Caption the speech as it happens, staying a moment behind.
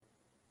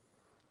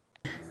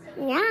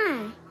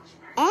nine,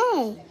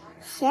 8,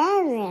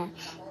 7,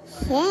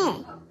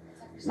 6,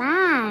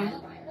 5,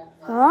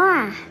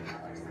 4,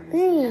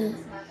 3,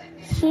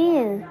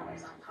 2,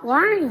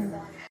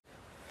 1.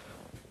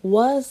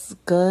 What's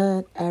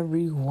good,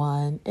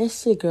 everyone?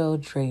 It's your girl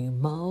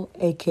Dramo,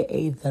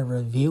 aka the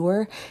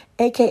reviewer,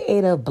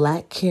 aka the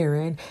Black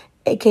Karen,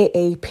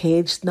 aka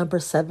page number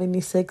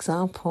 76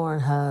 on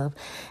Pornhub,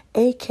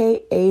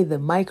 aka the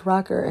mic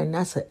rocker, and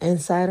that's an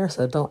insider,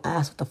 so don't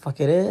ask what the fuck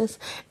it is.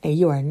 And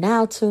you are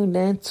now tuned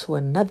in to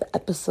another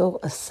episode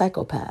of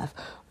Psychopath,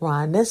 where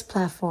on this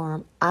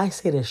platform, I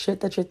say the shit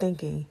that you're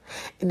thinking.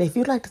 And if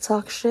you like to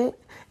talk shit,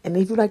 and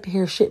if you like to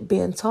hear shit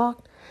being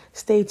talked,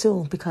 stay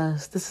tuned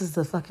because this is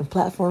the fucking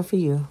platform for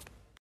you.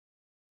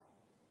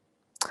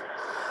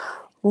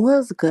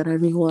 What's good,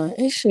 everyone?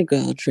 It's your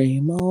girl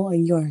Dramo,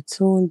 and you are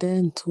tuned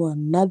in to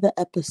another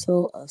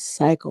episode of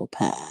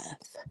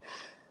Psychopath.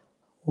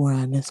 Where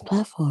on this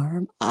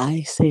platform,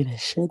 I say the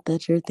shit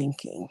that you're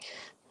thinking.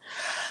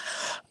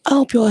 I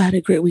hope you all had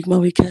a great week. My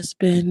week has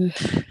been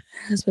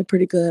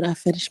pretty good. I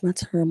finished my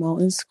term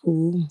out in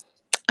school.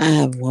 I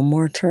have one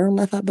more term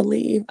left, I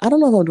believe. I don't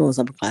know if I'm doing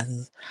summer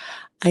classes.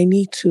 I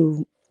need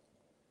to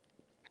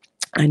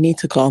I need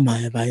to call my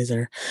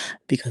advisor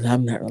because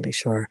I'm not really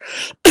sure.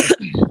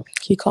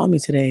 He called me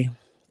today,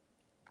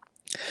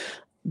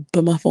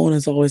 but my phone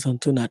is always on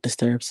Do Not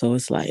Disturb. So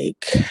it's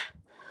like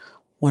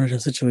one of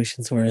those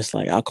situations where it's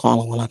like I'll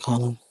call him when I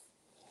call him.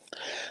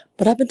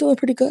 But I've been doing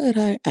pretty good.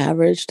 I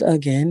averaged,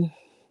 again,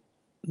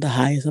 the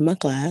highest in my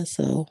class.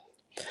 So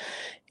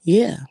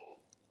yeah,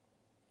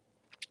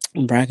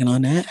 I'm bragging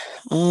on that.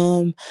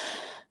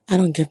 I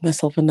don't give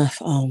myself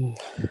enough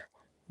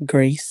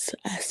grace,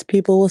 as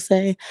people will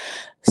say.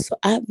 So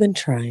I've been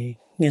trying.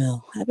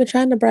 I've been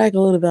trying to brag a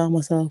little bit on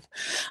myself.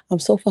 I'm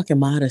so fucking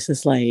modest.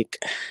 It's like,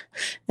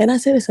 and I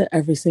say this in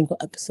every single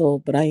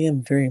episode, but I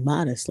am very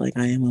modest. Like,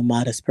 I am a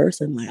modest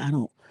person. Like, I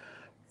don't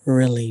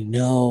really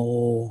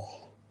know,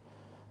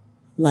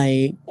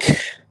 like,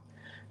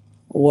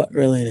 what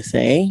really to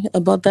say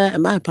about that.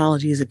 And my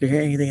apologies if you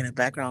hear anything in the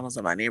background.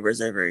 Also, my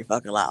neighbors are very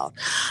fucking loud.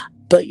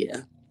 But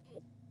yeah,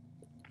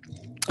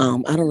 I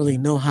don't really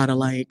know how to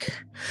like,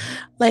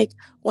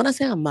 when I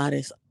say I'm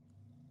modest,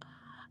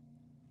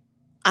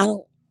 I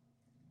don't,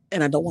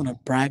 and I don't want to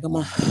brag on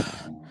my,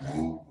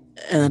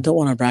 and I don't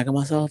want to brag on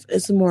myself.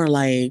 It's more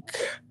like,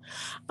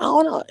 I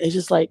don't know. It's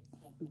just like,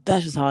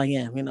 that's just how I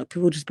am.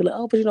 People just be like,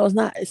 oh, but it's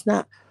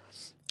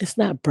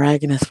not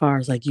bragging as far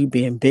as like you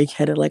being big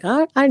headed. Like,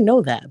 I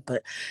know that,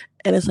 but,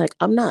 and it's like,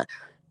 I'm not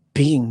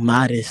being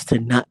modest to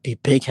not be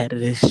big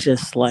headed. It's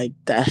just like,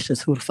 that's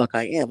just who the fuck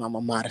I am. I'm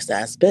a modest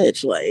ass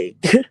bitch. Like,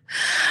 you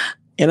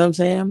know what I'm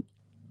saying?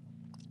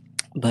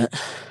 But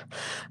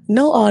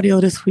no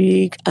audio this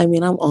week. I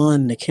mean, I'm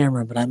on the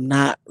camera, but I'm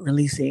not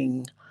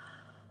releasing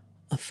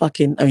no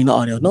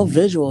audio, no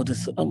visual.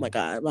 Just, oh my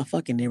God, my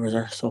fucking neighbors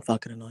are so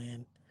fucking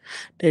annoying.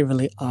 They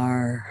really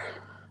are.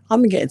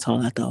 I'm getting to all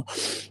that though.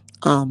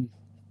 Um,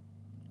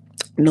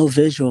 no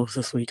visuals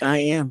this week. I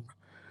am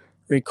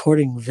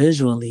recording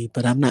visually,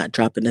 but I'm not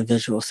dropping the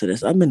visuals to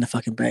this. I'm in the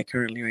fucking bed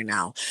currently right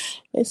now.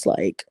 It's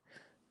like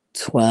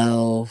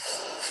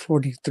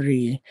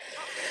 12:43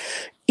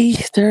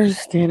 Eastern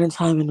Standard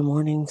Time in the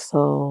morning.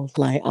 So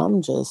like,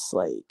 I'm just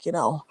like,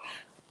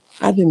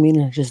 I've been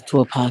meaning to just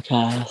do a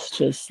podcast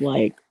just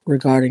like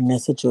regarding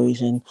this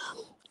situation.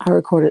 I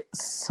recorded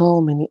so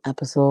many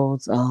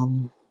episodes.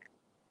 A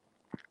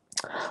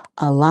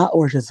lot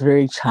were just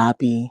very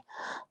choppy.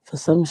 For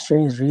some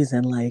strange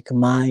reason, like,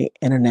 my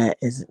internet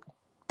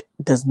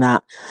does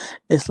not,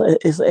 it's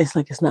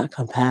like it's not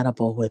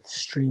compatible with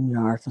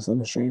StreamYard for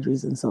some strange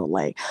reason. So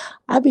like,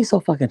 I'd be so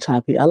fucking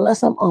choppy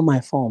unless I'm on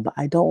my phone, but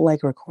I don't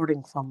like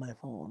recording from my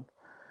phone,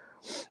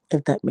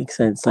 if that makes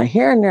sense. Like,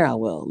 here and there I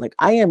will. Like,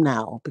 I am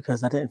now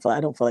because I don't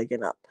feel like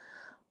getting up.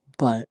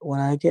 But when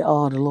I get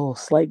all the little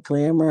slight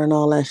glamour and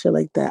all that shit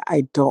like that,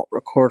 I don't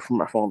record from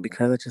my phone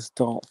because I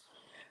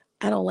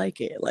don't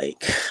like it.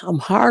 Like, I'm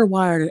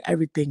hardwired and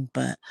everything,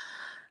 but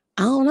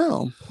I don't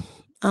know.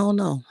 I don't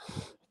know.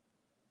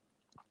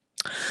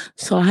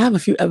 So I have a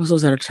few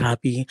episodes that are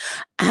choppy.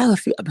 I have a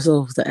few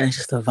episodes that it's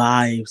just the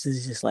vibes.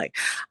 It's just like,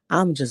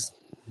 I'm just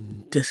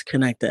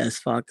disconnected as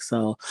fuck.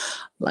 So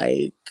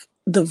like,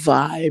 the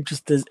vibe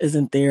just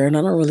isn't there, and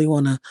I don't really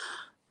want to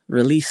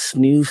release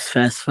snooze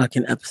fest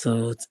fucking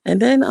episodes.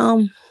 And then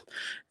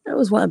there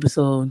was one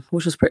episode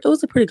which was it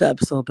was a pretty good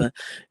episode, but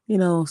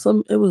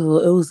some it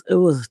was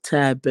a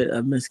tad bit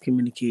of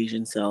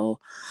miscommunication. So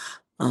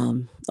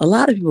a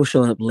lot of people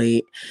showed up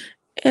late.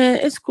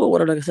 And it's cool.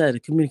 What, like I said, the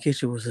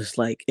communication was just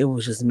like, it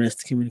was just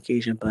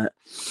miscommunication. But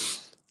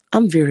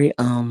I'm very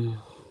I'm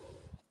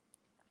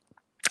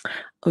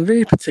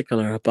very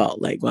particular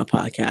about like my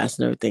podcast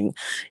and everything.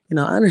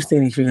 I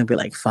understand if you're gonna be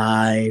like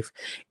 5,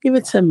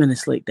 even 10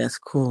 minutes late, that's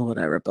cool,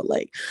 whatever. But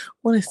like,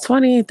 when it's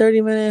 20,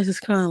 30 minutes, it's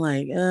kind of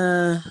like,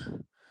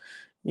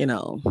 you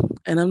know.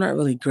 And I'm not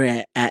really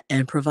great at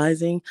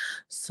improvising.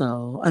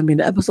 So I mean,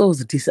 the episode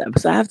was a decent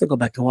episode. I have to go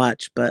back and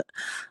watch, but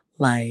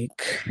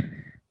like,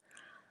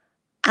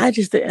 I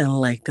just didn't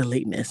like the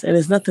lateness. And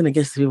it's nothing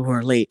against the people who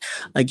are late.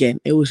 Again,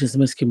 it was just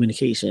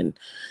miscommunication.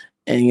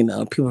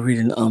 And people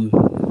reading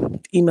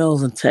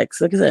emails and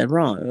texts. Like I said,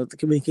 wrong. The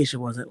communication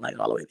wasn't like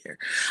all the way there.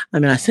 I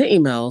mean, I sent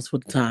emails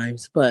with the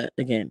times, but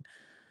again,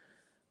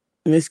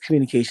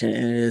 miscommunication,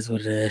 and it is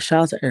what it is.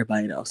 Shout out to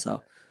everybody though.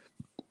 So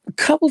a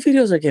couple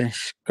videos are getting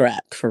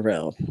scrapped for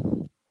real.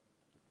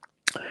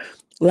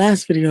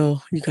 Last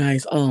video you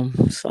guys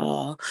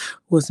saw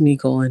was me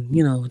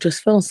going,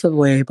 just feeling some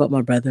way about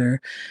my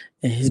brother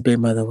and his big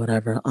mother,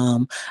 whatever.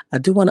 I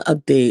do want to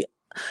update.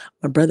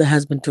 My brother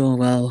has been doing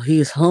well.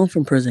 He is home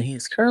from prison. He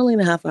is currently in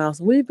a half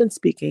house. We've been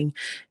speaking,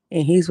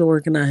 and he's been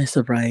working on his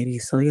sobriety.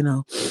 So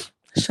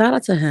shout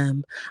out to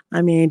him.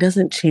 I mean, it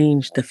doesn't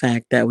change the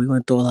fact that we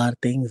went through a lot of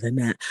things and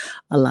that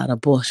a lot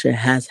of bullshit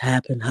has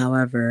happened.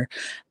 However,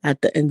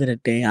 at the end of the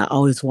day, I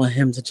always want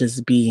him to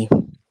just be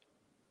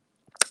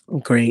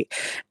great.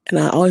 And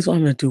I always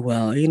want him to do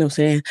well, you know what I'm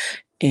saying?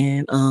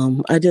 And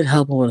I did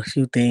help him with a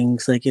few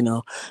things, like,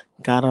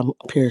 got him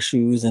a pair of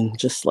shoes and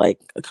just like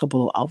a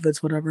couple of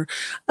outfits, whatever.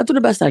 I do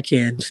the best I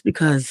can just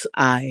because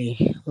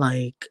I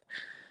like,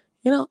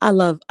 I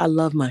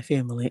love my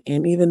family.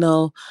 And even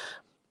though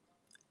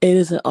it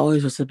isn't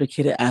always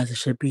reciprocated as it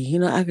should be,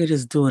 I could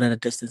just do it at a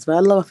distance. But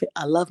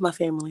I love my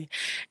family,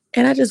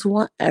 and I just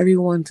want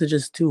everyone to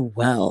just do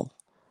well.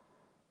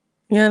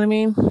 You know what I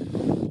mean?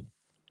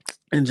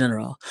 In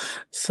general.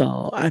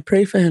 So I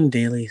pray for him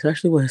daily,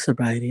 especially with his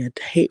sobriety. I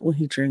hate when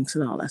he drinks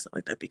and all that stuff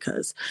like that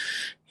because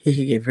he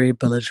can get very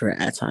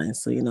belligerent at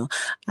times. So,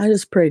 I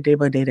just pray day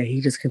by day that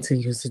he just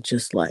continues to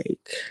just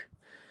like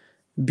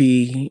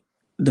be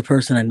the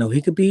person I know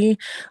he could be,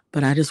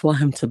 but I just want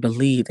him to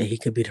believe that he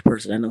could be the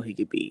person I know he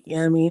could be. You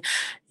know what I mean?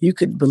 You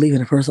could believe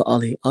in a person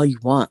all you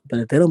want, but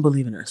if they don't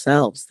believe in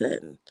themselves,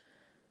 then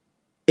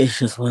it's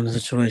just one of the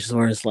situations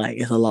where it's like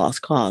it's a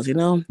lost cause.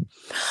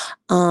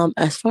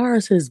 As far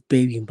as his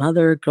baby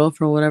mother,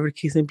 girlfriend, whatever the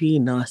case may be,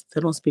 no, I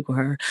still don't speak with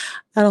her.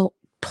 I don't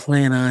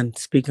plan on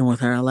speaking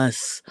with her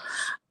unless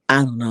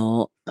I don't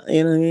know,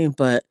 you know what I mean?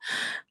 But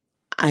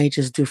I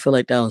just do feel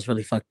like that was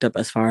really fucked up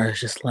as far as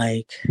just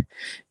like,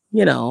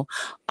 all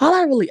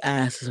I really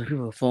ask is for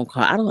people a phone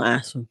call. I don't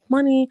ask for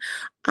money.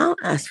 I don't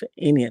ask for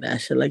any of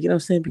that shit. Like, you know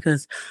what I'm saying?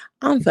 Because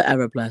I'm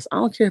forever blessed. I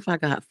don't care if I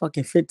got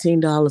fucking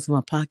 $15 in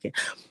my pocket.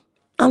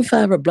 I'm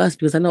forever blessed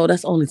because I know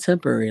that's only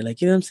temporary.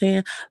 Like, you know what I'm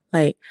saying?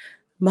 Like,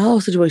 my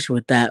whole situation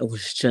with that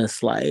was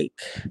just like,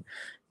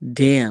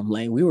 damn,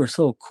 like we were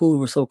so cool, we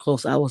were so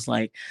close. I was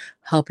like,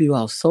 help you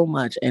out so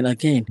much. And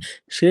again,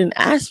 she didn't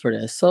ask for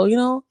this.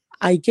 So,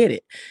 I get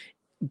it.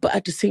 But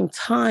at the same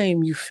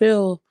time, you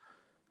feel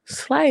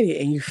slighted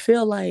and you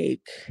feel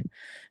like,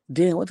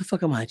 damn, what the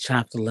fuck am I,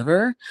 chopped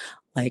liver?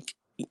 Like,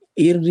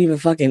 you don't even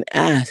fucking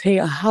ask, hey,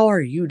 how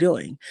are you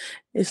doing?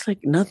 It's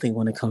like nothing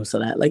when it comes to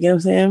that. Like, you know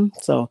what I'm saying?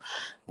 So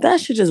that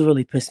shit just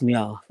really pissed me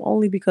off.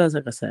 Only because,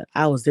 like I said,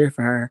 I was there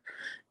for her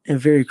in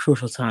very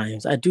crucial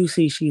times. I do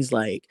see she's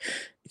like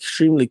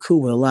extremely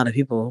cool with a lot of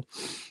people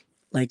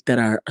like that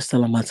are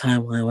still on my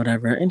timeline,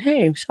 whatever. And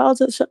hey, shout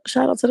out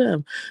to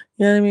them.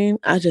 You know what I mean?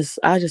 I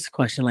just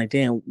question like,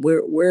 damn,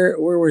 where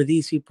were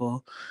these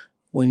people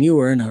when you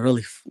were in a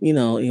really,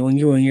 when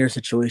you were in your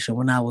situation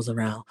when I was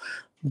around?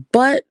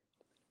 But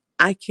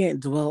I can't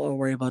dwell or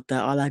worry about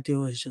that. All I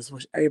do is just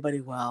wish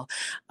everybody well.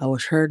 I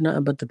wish her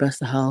nothing but the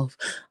best of health.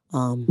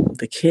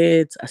 The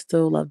kids, I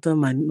still love them.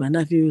 My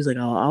nephews, like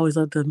I'll always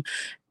love them.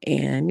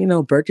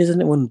 And birthdays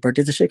and when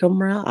birthdays and shit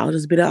come around, I'll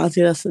just be the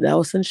auntie that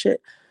will send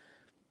shit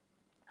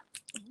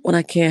when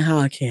I can, how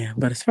I can.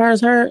 But as far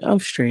as her, I'm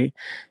straight.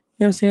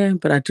 You know what I'm saying?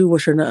 But I do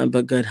wish her nothing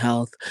but good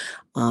health.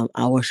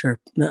 I wish her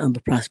nothing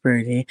but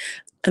prosperity.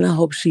 And I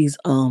hope she's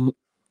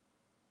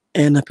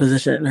in a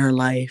position in her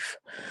life.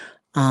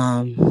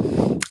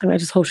 I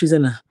just hope she's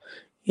in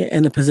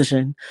a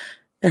position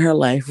in her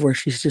life where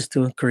she's just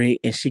doing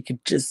great and she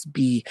could just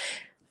be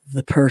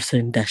the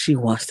person that she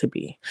wants to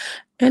be.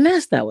 And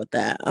that's that with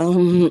that.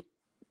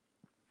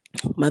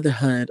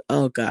 Motherhood.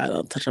 Oh God,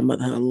 I'll touch on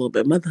motherhood a little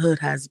bit. Motherhood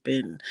has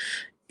been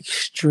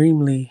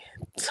extremely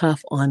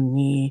tough on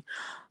me.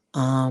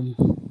 Um,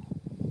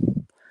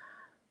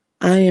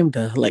 I am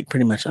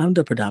pretty much I'm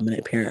the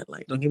predominant parent.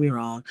 Like, don't get me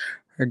wrong,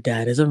 her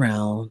dad is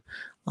around.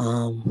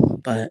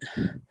 But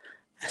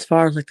as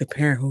far as like the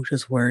parent who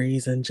just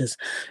worries and just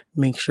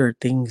makes sure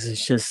things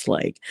is just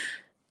like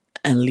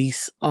at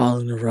least all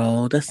in a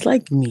row, that's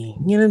like me.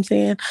 You know what I'm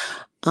saying?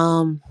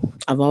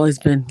 I've always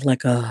been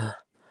like a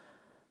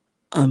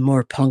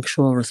more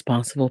punctual,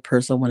 responsible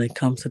person when it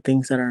comes to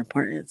things that are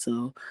important.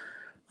 So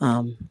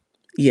um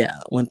yeah,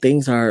 when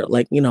things are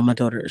like, my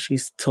daughter,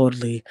 she's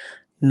totally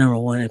number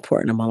one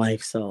important in my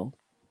life. So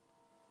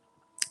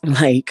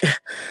like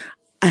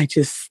I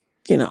just,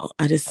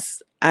 I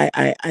just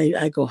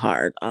I go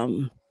hard.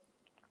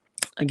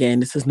 Again,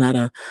 this is not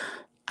a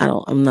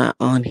I'm not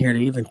on here to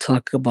even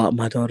talk about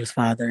my daughter's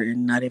father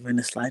and not even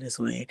the slightest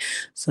way.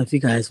 So if you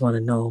guys want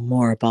to know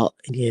more about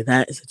any of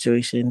that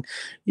situation,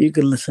 you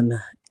could listen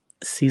to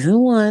season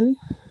 1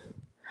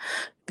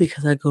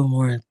 because I go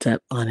more in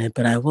depth on it.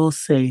 But I will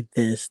say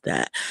this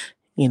that,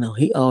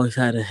 he always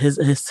had his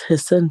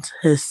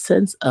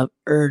sense of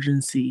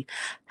urgency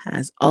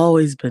has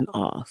always been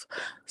off.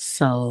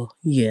 So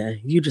yeah,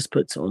 you just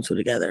put two and two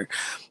together.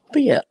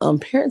 But yeah,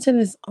 parenting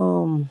is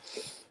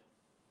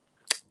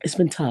it's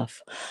been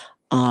tough.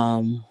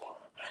 Um,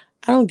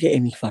 I don't get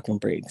any fucking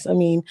breaks. I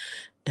mean,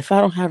 if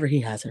I don't have her,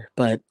 he has her,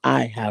 but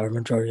I have her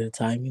majority of the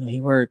time. He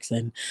works,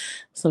 and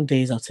some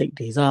days I'll take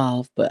days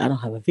off, but I don't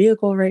have a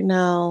vehicle right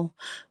now,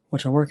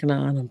 which I'm working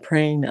on. I'm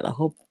praying that I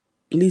hope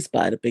at least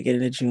by the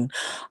beginning of June.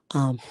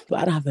 But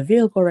I don't have a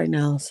vehicle right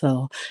now,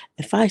 so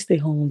if I stay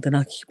home, then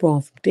I'll keep her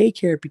home from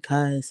daycare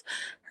because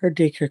her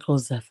daycare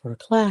closes at 4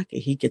 o'clock,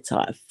 and he gets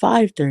out at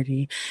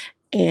 5:30,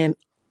 and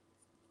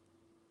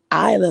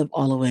I live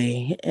all the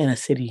way in a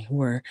city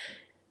where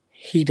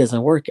he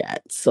doesn't work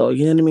at. So,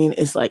 you know what I mean?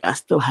 It's like I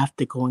still have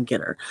to go and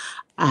get her.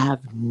 I have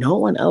no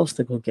one else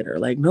to go get her.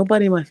 Like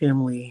nobody in my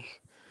family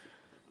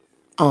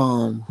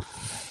um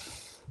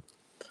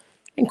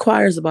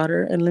inquires about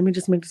her. And let me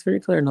just make this very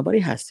clear. Nobody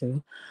has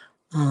to.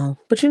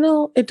 But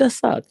it does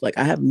suck. Like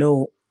I have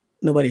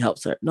nobody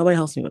helps her. Nobody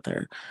helps me with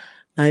her.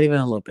 Not even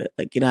a little bit.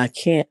 Like, I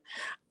can't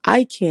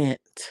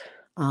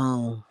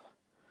um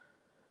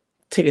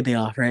take a day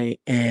off, right?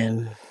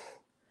 And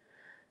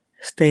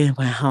stay in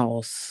my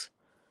house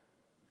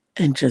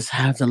and just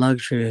have the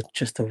luxury of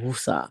just a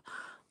woosah.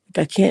 Like,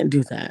 I can't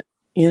do that.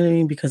 You know what I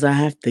mean? Because I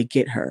have to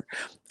get her.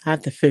 I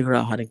have to figure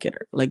out how to get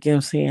her. Like, you know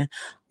what I'm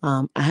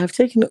saying? I have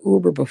taken the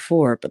Uber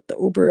before, but the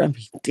Uber, I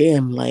mean,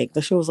 damn, like,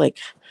 the show was like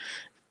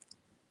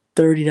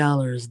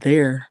 $30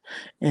 there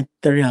and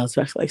 $30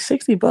 back. So like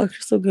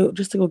 $60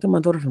 just to go get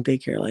my daughter from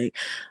daycare. Like,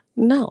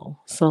 no.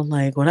 So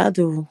like what I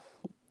do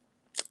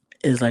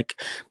is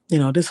like,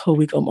 this whole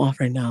week I'm off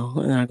right now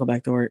and then I go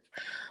back to work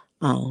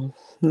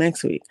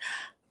next week.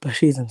 But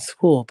she's in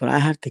school, but I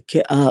have to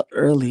get up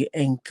early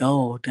and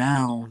go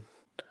down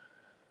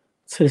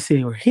to the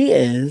city where he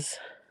is,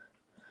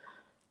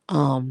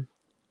 um,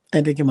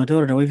 and then get my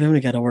daughter to wait for him to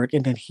get to work,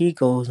 and then he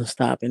goes and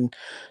stop and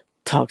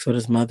talks with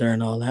his mother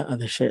and all that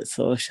other shit.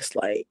 So it's just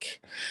like,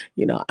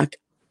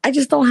 I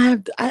just don't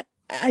have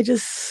I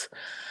just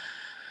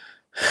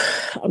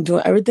I'm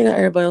doing everything on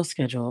everybody else's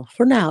schedule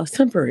for now. It's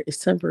temporary. It's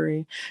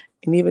temporary,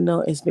 and even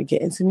though it's been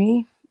getting to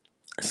me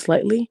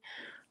slightly,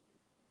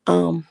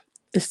 um,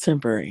 it's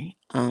temporary.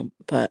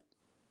 But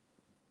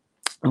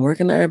I'm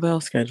working on everybody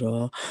else's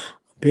schedule.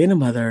 Being a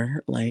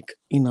mother, like,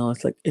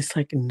 it's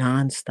like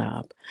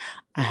nonstop.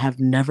 I have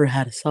never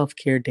had a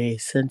self-care day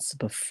since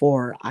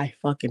before I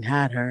fucking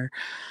had her.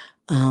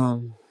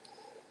 Um,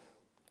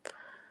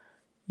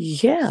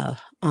 yeah.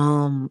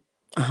 I'm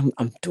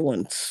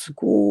doing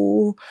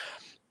school,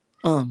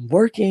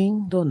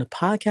 working, doing the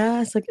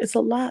podcast. Like it's a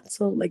lot.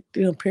 So like,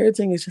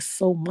 parenting is just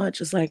so much.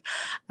 It's like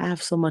I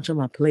have so much on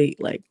my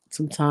plate. Like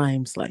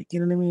sometimes, like, you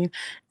know what I mean?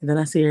 And then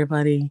I see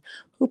everybody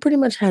who pretty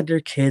much had their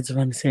kids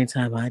around the same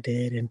time I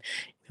did. And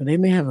they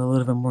may have a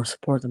little bit more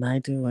support than I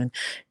do. And,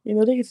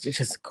 they get to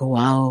just go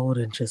out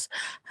and just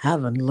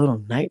have a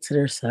little night to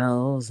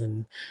themselves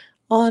and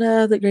all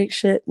that other great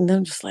shit. And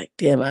I'm just like,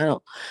 damn, I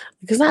don't,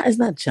 because it's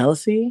not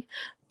jealousy,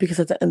 because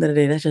at the end of the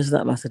day,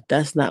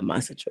 that's not my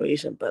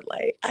situation. But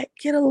like, I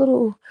get a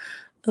little,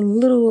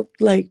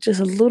 like,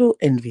 just a little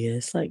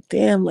envious. Like,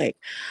 damn, like,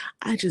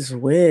 I just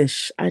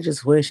wish, and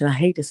I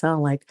hate to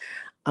sound like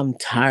I'm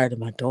tired of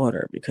my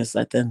daughter because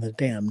at the end of the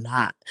day, I'm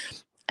not.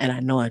 And I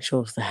know I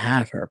chose to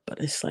have her, but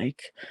it's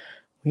like,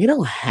 when you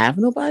don't have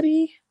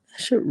nobody,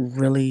 that shit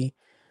really,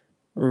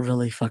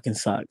 really fucking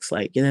sucks.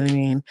 Like, you know what I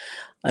mean?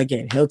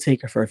 Again, he'll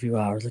take her for a few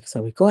hours. Like I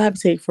said, we go have a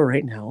take for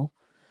right now.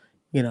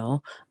 You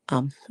know,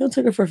 he'll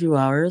take her for a few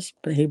hours,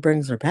 but he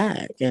brings her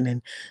back. And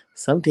then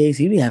some days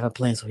he be having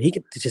plans where he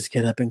get to just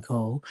get up and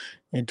go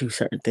and do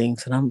certain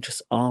things. And I'm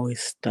just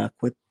always stuck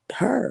with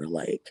her.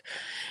 Like,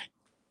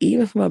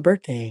 even for my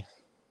birthday,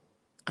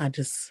 I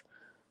just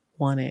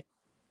wanted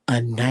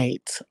a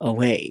night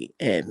away.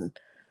 And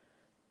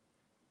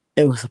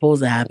it was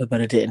supposed to happen,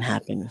 but it didn't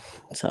happen.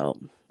 So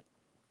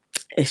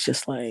it's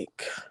just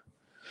like,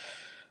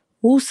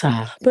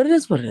 woosah. But it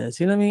is what it is.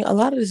 You know what I mean? A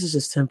lot of this is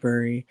just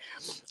temporary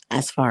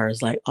as far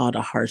as like all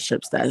the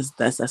hardships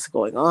that's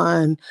going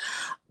on.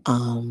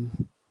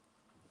 Um,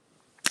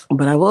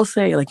 but I will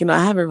say, like,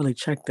 I haven't really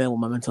checked in with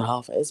my mental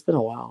health. It's been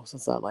a while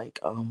since I like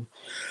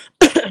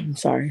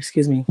sorry,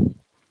 excuse me.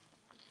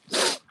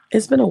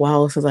 It's been a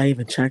while since I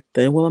even checked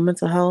in with my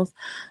mental health.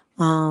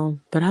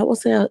 But I will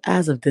say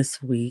as of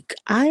this week,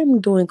 I am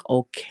doing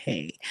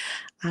okay.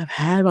 I've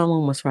had my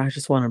moments where I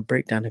just want to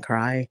break down and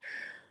cry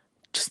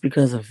just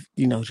because of,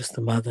 just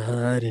the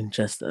motherhood and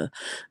just the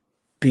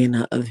being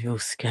on other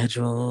people's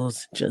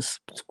schedules,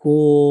 just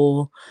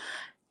school,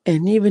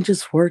 and even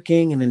just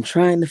working and then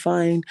trying to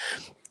find,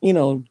 you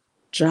know,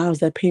 jobs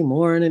that pay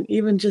more and then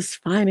even just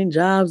finding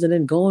jobs and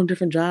then going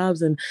different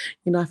jobs. And,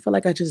 I feel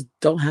like I just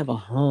don't have a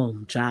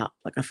home job.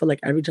 Like I feel like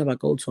every job I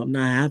go to, I'm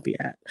not happy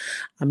at.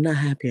 I'm not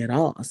happy at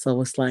all.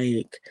 So it's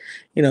like,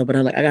 but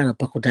I gotta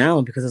buckle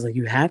down because it's like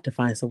you have to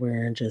find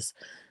somewhere and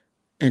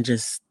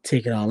just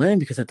take it all in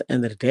because at the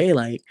end of the day,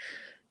 like,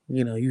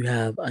 you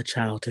have a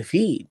child to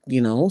feed,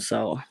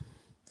 so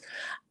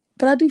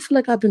But I do feel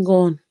like I've been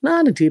going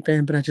not in the deep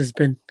end, but I just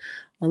been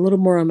a little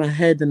more on my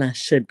head than I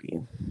should be.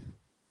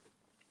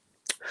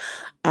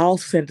 I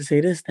also said to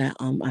say this that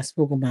I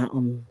spoke with my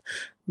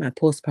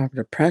postpartum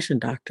depression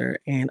doctor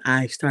and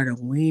I started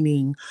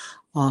weaning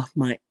off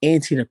my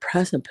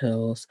antidepressant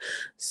pills.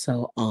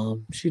 So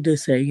she did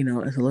say,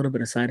 it's a little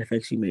bit of side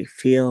effects you may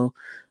feel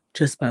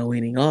just by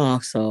weaning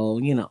off. So,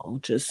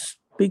 just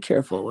be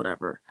careful,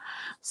 whatever.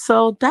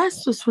 So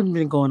that's just what's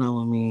been going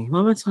on with me.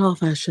 My mental health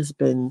has just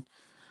been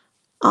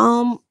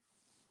um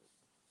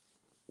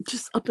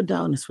just up and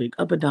down this week,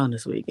 up and down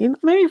this week. And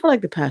maybe for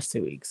like the past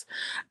 2 weeks.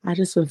 I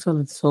just been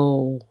feeling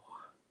so,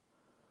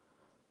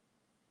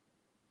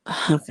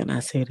 how can I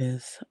say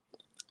this?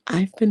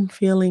 I've been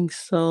feeling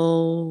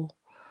so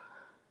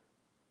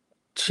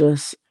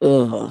just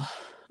and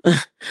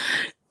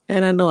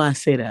I know I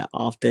say that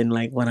often,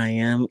 like when I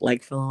am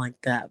like feeling like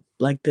that,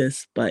 like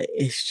this, but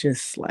it's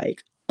just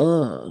like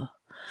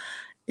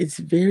it's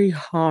very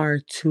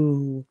hard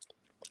to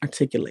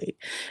articulate.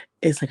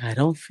 It's like I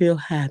don't feel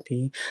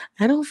happy.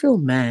 I don't feel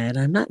mad.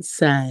 I'm not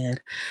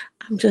sad.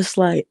 I'm just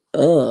like,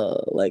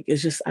 like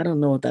it's just I don't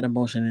know what that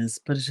emotion is,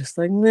 but it's just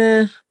like,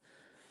 nah.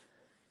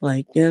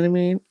 Like, you know what I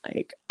mean?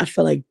 Like I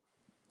feel like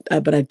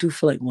but I do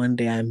feel like one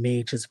day I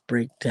may just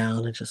break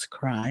down and just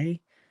cry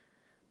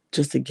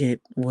just to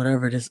get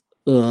whatever this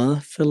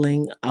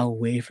feeling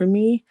away from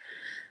me.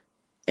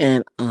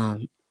 And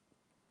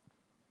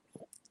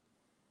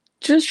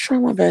just try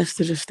my best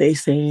to just stay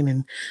sane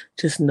and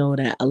just know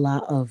that a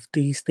lot of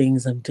these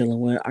things I'm dealing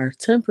with are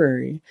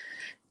temporary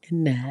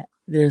and that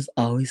there's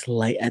always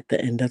light at the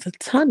end of the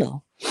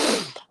tunnel.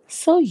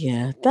 So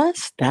yeah,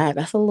 that's that.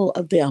 That's a little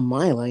update on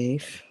my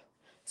life.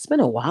 It's been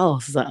a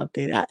while since I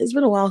updated. It's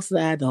been a while since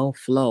I had the whole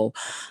flow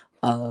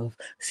of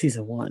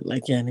season one.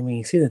 Like, yeah, I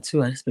mean, season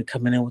two, I just been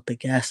coming in with the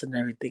guests and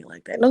everything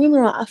like that. Don't get me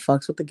wrong, I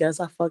fucks with the guests,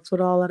 I fucks with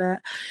all of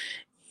that.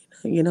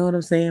 You know what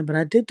I'm saying? But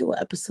I did do an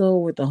episode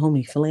with the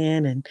homie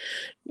Flan, and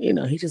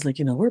he just like,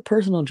 we're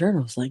personal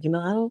journalists. Like,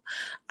 I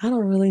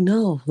don't really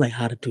know like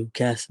how to do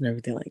guests and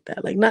everything like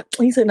that. Like, not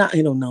he said not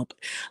he don't know, but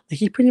like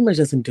he pretty much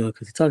doesn't do it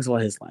because he talks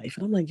about his life.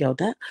 And I'm like, yo,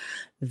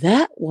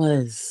 that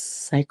was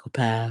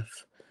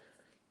psychopath.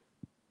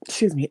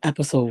 Excuse me,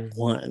 episode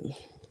one.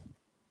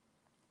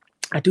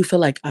 I do feel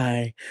like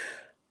not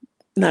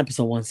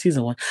episode one,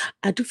 season one.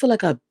 I do feel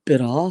like I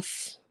bit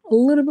off a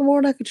little bit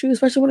more than I could chew,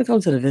 especially when it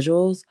comes to the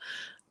visuals,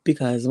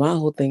 because my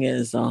whole thing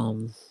is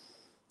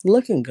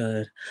looking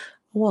good.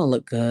 I want to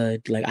look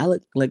good. Like I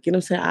look like what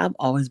I'm saying. I've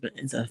always been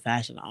into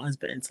fashion. I've always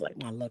been into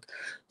like my look.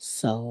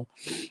 So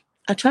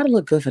I try to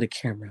look good for the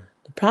camera.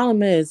 The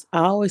problem is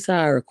I always say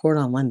I record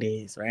on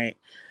Mondays, right?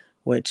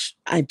 Which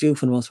I do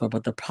for the most part.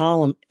 But the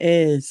problem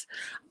is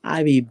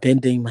I be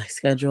bending my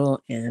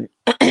schedule, and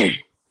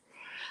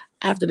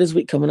after this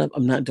week coming up,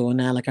 I'm not doing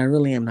that. Like I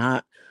really am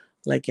not.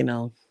 Like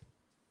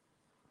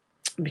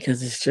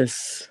because it's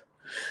just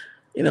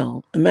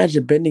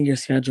imagine bending your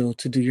schedule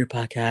to do your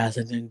podcast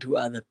and then do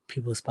other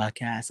people's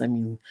podcasts. I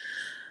mean,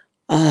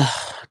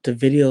 the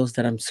videos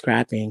that I'm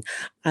scrapping,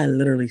 I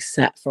literally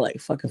sat for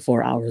like fucking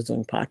 4 hours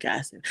doing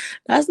podcasting.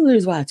 That's the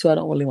reason why too I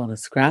don't really want to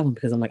scrap them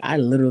because I'm like I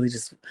literally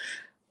just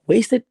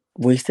wasted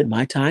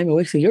my time and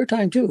wasted your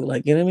time too.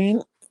 Like you know what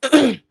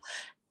I mean?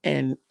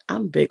 And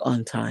I'm big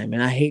on time,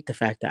 and I hate the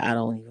fact that I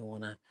don't even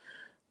want to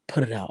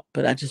put it out,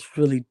 but I just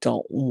really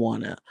don't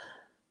want to.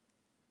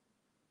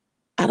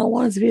 I don't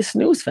want it to be a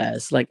snooze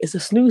fest. Like it's a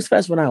snooze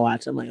fest when I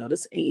watch. I'm like, oh,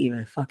 this ain't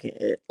even fucking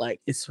it.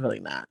 Like it's really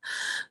not.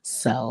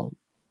 So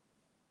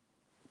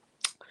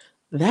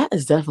that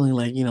is definitely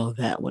like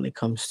that when it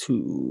comes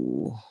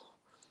to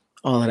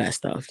all of that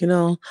stuff.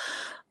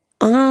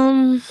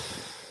 Um,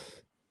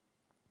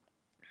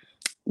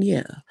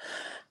 yeah,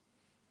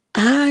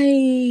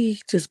 I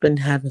just been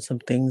having some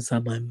things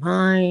on my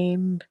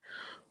mind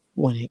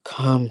when it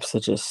comes to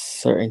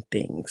just certain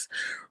things.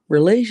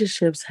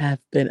 Relationships have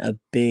been a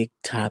big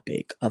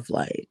topic of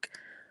like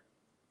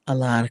a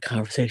lot of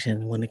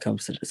conversation when it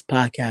comes to this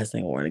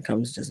podcasting or when it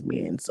comes to just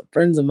me and some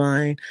friends of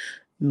mine,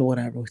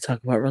 whatever. We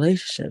talk about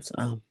relationships.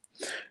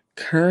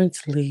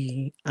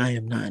 Currently I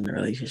am not in a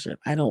relationship.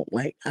 I don't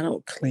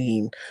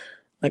clean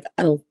like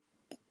I don't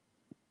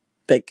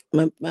like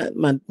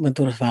my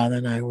daughter's father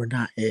and I were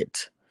not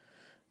it.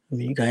 I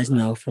mean you guys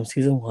know from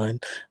season one.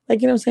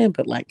 Like what I'm saying?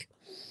 But like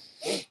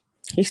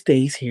he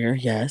stays here,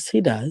 yes,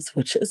 he does,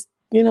 which is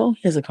he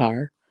has a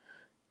car.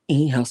 And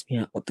he helps me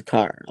out with the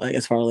car. Like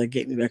as far as like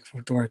getting me back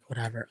from work,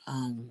 whatever.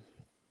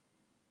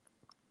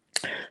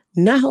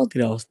 Not healthy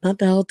though. It's not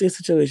the healthiest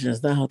situation.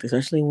 It's not healthy,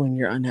 especially when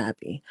you're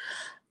unhappy.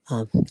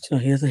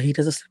 He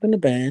doesn't sleep in the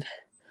bed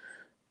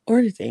or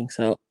anything.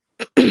 So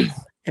in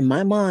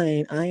my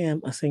mind, I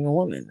am a single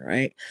woman,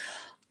 right?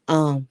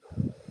 Um,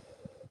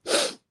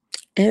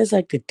 and it's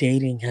like the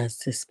dating has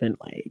just been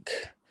like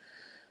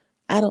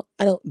I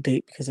don't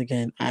date because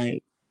again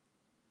I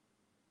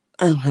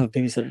don't have a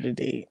babysitter to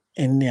date,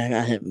 and yeah I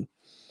got him,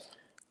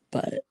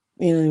 but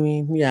you know what I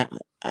mean? Yeah,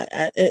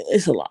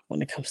 it's a lot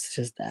when it comes to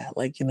just that.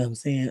 Like what I'm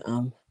saying?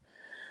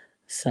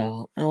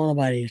 So I don't want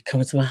nobody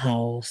coming to my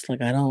house.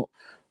 Like I don't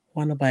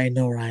want nobody to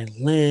know where I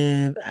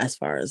live. As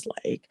far as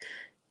like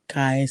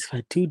guys, if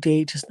I do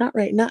date, just not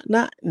right, not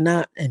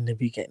in the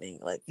beginning.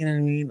 Like you know what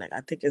I mean? Like I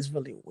think it's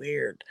really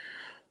weird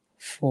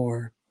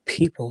for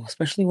people,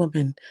 especially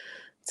women,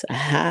 to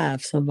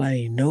have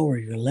somebody know where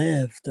you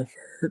live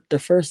the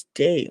first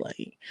day.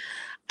 Like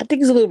I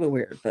think it's a little bit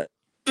weird, but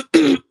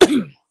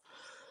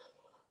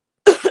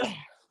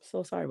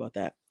so sorry about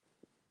that.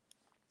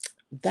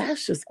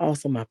 That's just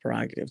also my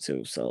prerogative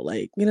too. So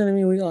like, you know what I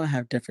mean? We all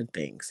have different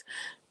things.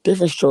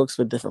 Different strokes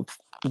for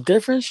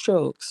different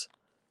strokes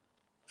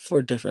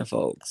for different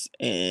folks.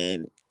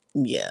 And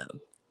yeah.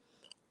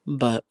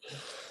 But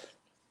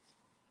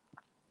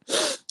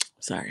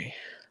sorry.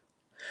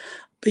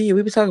 But yeah,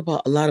 we've been talking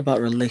about a lot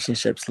about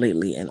relationships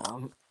lately and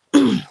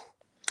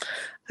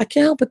I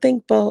can't help but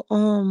think about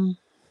a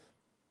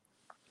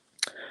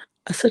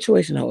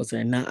situation I was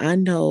in. Now I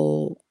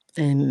know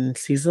in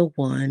season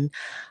one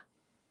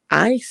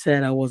I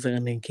said I wasn't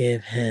gonna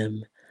give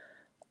him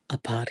a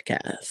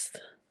podcast.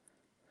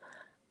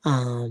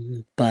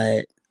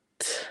 But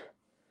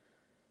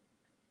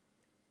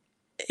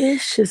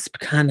it's just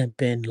kind of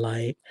been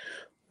like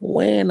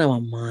weighing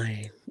on my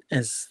mind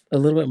as a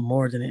little bit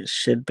more than it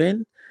should have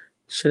been.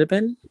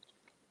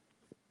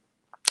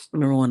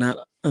 Remember when I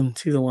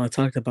season one I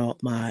talked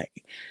about my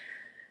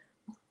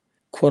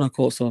quote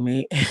unquote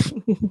soulmate.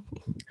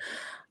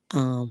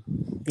 um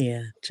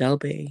yeah,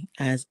 Jelby,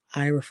 as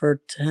I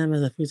referred to him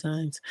as a few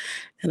times,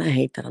 and I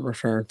hate that I'm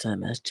referring to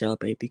him as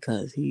Jelby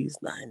because he's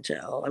not in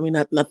jail. I mean,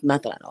 not that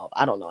I know of.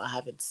 I don't know. I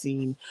haven't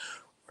seen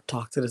or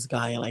talked to this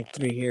guy in like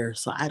 3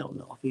 years, so I don't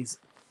know if he's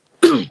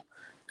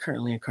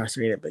currently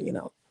incarcerated. But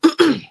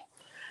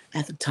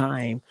at the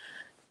time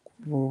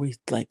where we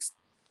like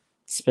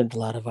spent a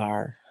lot of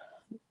our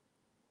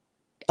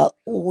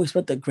we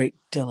spent a great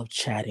deal of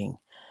chatting.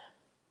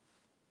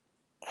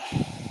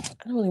 I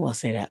don't really want to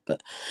say that,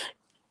 but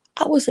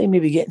I would say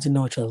maybe getting to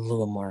know each other a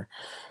little more.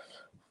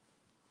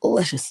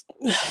 Let's just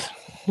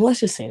let's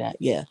just say that,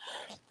 yeah.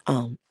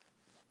 Um,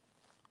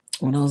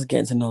 when I was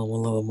getting to know him a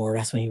little more,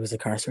 that's when he was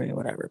incarcerated, or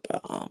whatever.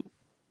 But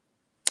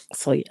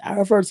so yeah, I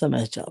refer to him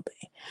as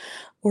Joby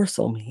or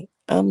soulmate.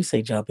 I'm gonna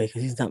say Joby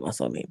because he's not my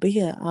soulmate. But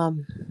yeah,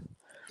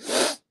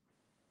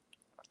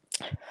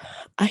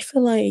 I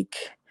feel like,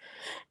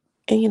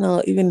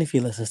 and even if he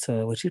listens to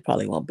it, which he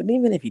probably won't, but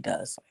even if he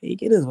does,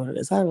 like, it is what it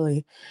is. I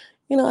really,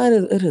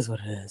 it is what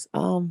it is.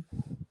 But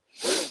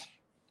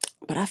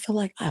I feel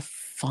like I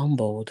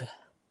fumbled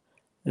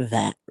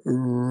that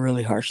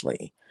really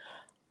harshly.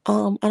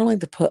 I don't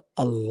like to put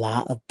a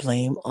lot of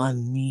blame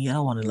on me. I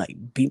don't want to like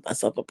beat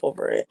myself up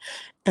over it.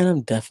 And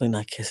I'm definitely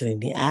not kissing in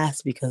the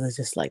ass because it's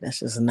just like that's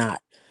just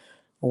not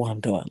what I'm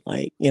doing.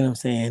 Like, you know what I'm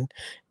saying?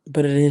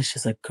 But it is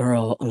just a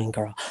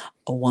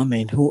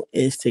woman who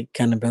is taking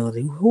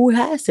accountability, who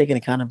has taken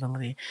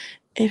accountability,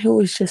 and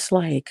who is just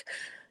like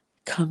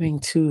coming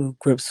to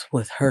grips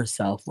with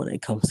herself when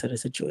it comes to the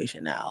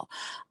situation now.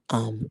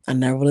 I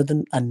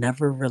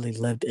never really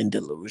lived in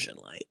delusion,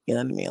 like, you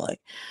know what I mean?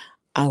 Like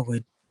I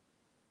would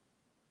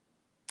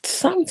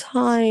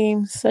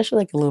sometimes, especially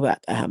like a little bit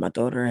after I had my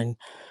daughter and,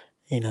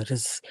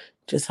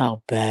 just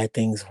how bad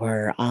things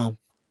were, I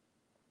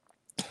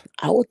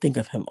would think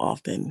of him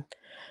often.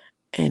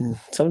 And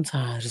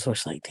sometimes I just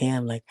wish like,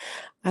 damn, like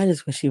I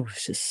just wish he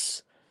was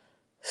just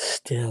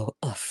still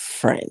a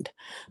friend.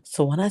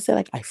 So when I say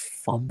like I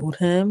fumbled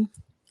him,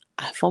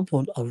 I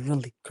fumbled a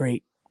really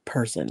great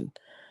person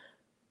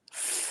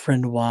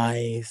friend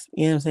wise.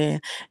 You know what I'm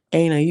saying?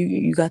 And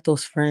you got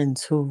those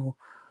friends who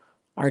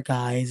are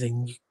guys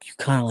and you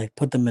kind of like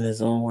put them in a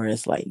zone where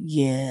it's like,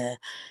 yeah,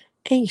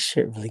 ain't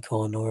shit really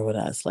going nowhere with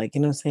us. Like,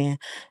 you know what I'm saying?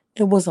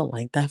 It wasn't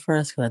like that for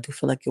us because I do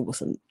feel like it was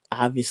some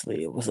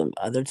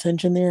other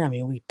tension there. I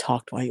mean, we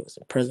talked while he was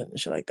in prison and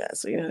shit like that.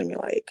 So, you know what I mean?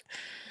 Like,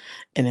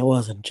 and it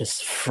wasn't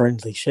just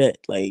friendly shit.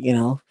 Like,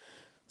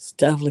 it's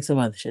definitely some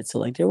other shit. So,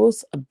 like, there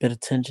was a bit of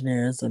tension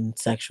there, some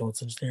sexual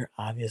tension there,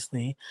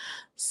 obviously.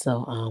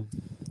 So,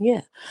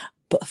 yeah.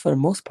 But for the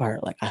most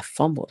part, like, I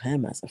fumbled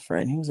him as a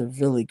friend. He was a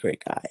really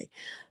great guy.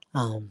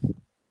 Um,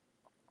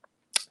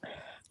 I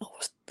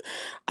was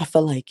I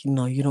feel like,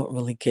 you don't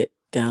really get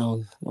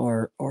down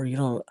or you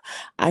don't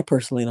I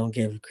personally don't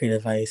give great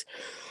advice.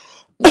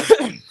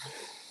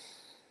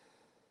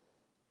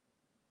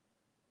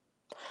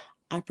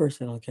 I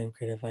personally don't give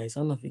great advice. I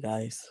don't know if you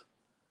guys.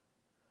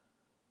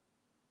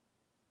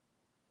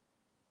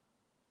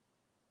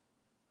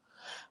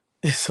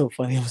 It's so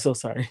funny. I'm so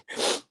sorry.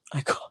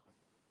 I coughed,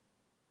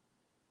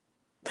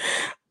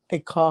 I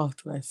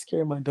coughed and I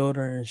scared my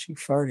daughter and she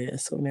farted.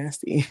 It's so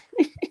nasty.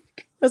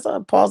 That's why I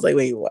paused like,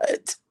 wait,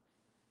 what?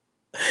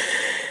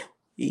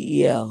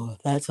 Yo,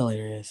 that's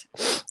hilarious.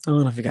 I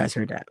don't know if you guys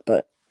heard that,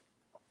 but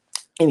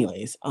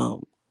anyways, I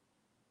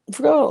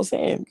forgot what I was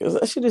saying because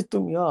that shit just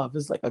threw me off.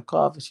 It's like a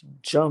cough and she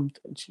jumped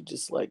and she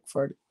just like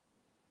farted.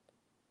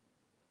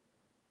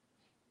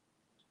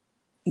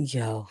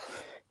 Yo,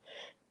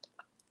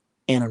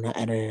 and I'm not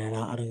editing it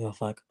out. I don't give a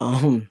fuck.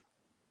 I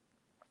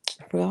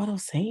forgot what I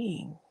was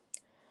saying.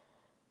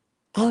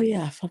 Oh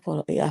yeah, I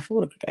fumbled. Yeah, I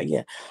fumbled a guy.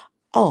 Yeah.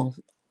 Oh,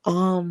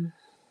 um,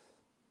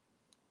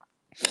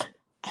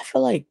 I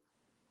feel like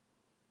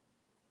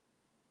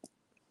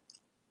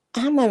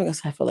I'm not even gonna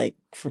say I feel like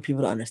for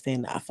people to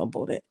understand that I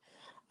fumbled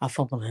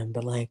him,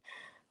 but like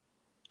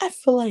I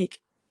feel like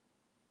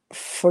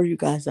for you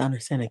guys to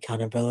understand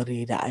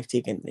accountability that I've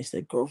taken, it's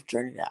the growth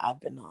journey that I've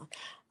been on.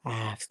 I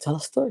have to tell a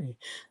story.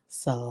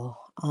 So,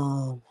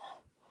 how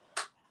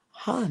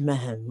I met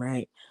him,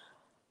 right?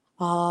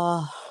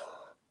 Uh,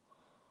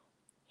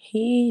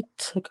 he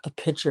took a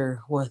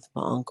picture with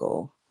my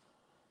uncle,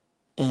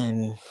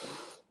 and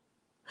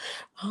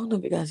I don't know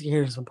if you guys can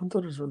hear this, but my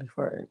daughter's really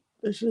farting.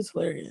 It's just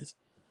hilarious.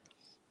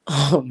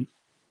 Um,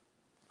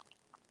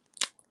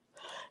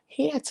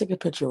 he had took a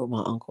picture with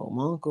my uncle.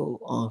 My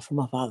uncle, from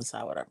my father's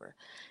side, whatever.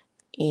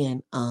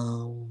 And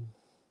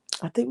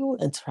I think we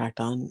would interact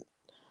on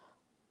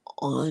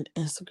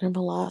Instagram a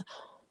lot.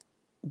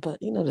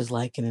 But just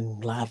liking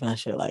and laughing at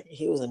shit. Like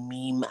he was a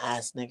meme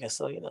ass nigga,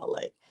 so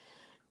like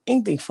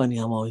anything funny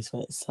I'm always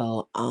with.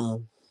 So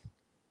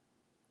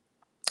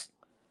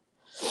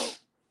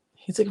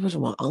he took a picture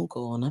of my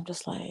uncle and I'm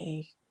just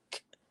like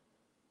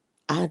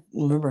I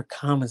remember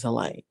comments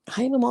like,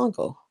 how you know my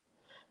uncle?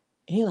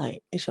 And he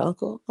like, it's your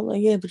uncle? I'm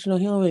like, yeah, but he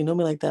don't really know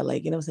me like that.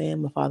 Like, you know what I'm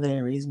saying? My father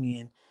didn't raise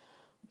me and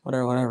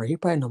whatever, whatever. He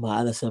probably know my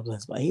other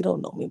siblings, but he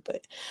don't know me.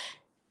 But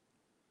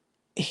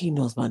he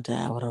knows my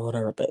dad, whatever,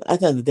 whatever. But at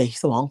the end of the day, he's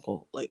still my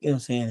uncle. Like, you know what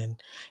I'm saying?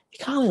 And he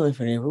kind of went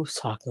for there. We was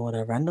talking,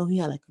 whatever. I know he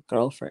had like a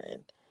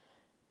girlfriend.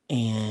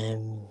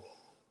 And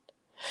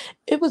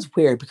it was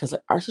weird because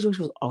like our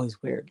situation was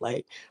always weird.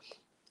 Like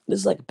this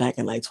is like back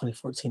in like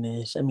 2014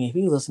 ish. I mean, if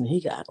you listen,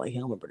 he got like he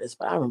don't remember this,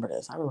 but I remember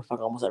this. I remember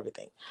fucking almost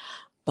everything.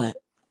 But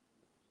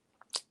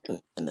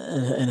and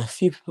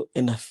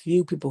a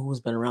few people who's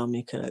been around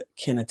me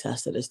can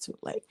attest to this too.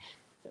 Like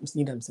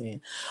you know what I'm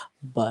saying.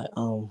 But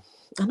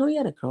I know he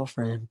had a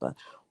girlfriend, but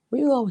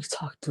we would always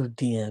talk through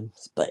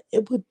DMs. But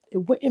it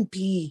wouldn't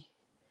be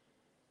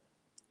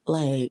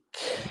like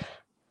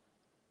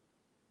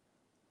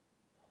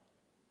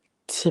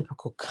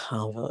typical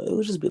convo. It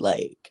would just be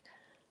like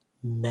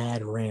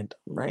mad random,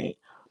 right?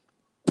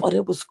 But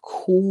it was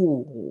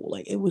cool.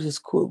 Like it was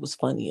just cool. It was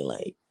funny.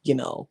 Like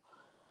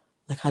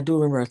I do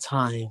remember a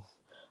time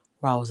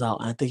where I was out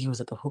and I think he was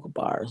at the hookah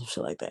bar or some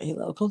shit like that. He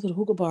like, come to the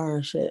hookah bar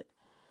and shit.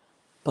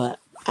 But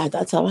at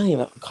that time I didn't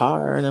even have a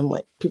car and I'm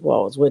like people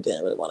I was with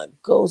didn't really want to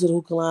go to the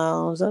hookah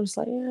lounge. I'm just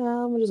like,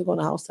 yeah, I'm just going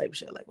to house type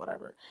shit, like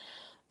whatever.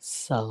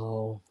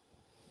 So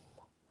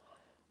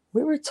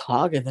we were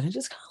talking, then it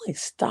just kinda like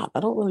stopped. I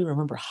don't really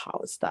remember how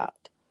it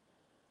stopped.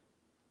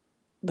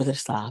 But it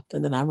stopped.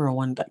 And then I remember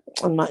one day,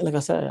 like I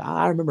said,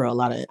 I remember a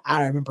lot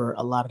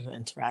of the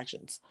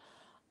interactions.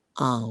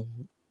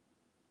 Um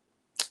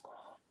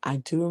I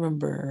do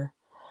remember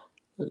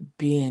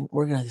being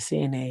working as a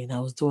CNA and I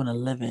was doing a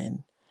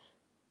living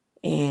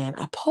and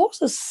I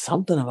posted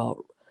something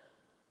about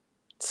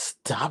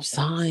stop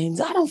signs.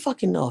 I don't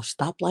fucking know.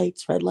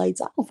 Stoplights, red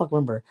lights. I don't fucking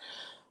remember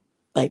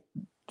like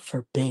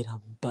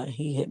verbatim, but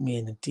he hit me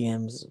in the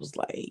DMs. It was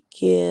like,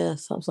 yeah,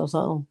 something, something,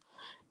 something.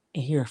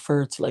 And he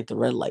referred to like the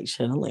red light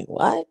shit. I'm like,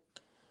 what?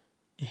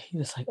 He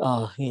was like,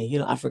 oh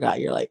yeah, I forgot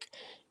you're like,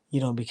 you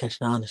don't be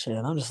catching on to shit.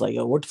 And I'm just like,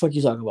 yo, what the fuck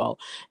you talking about?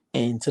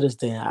 And to this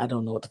day, I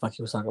don't know what the fuck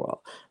he was talking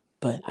about.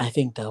 But I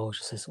think that was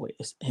just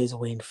his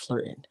way in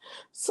flirting.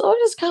 So I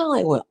just kind of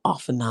like went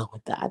off and on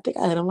with that. I think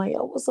I had him like,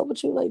 yo, what's up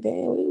with you? Like,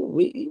 damn,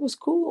 he was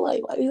cool.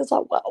 Like,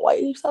 why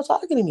you stop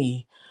talking to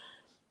me?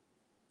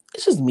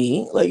 It's just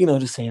me, like,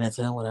 just saying that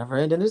to him, whatever.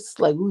 And then it's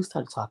like we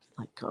started talking,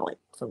 like, kind of like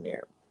from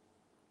there,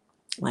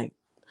 like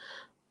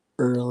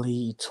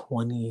early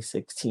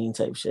 2016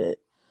 type shit.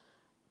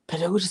 But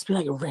it would just be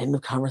like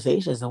random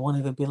conversations. It won't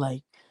even be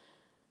like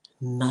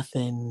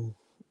nothing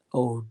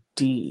OD.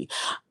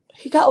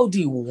 He got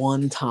OD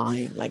one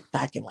time, like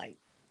back in like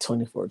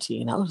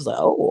 2014. I was like,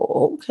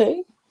 oh,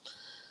 okay.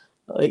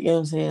 Like, you know what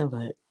I'm saying?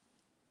 But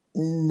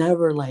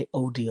never like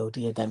OD,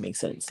 if that makes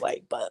sense.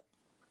 Like, but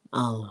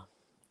um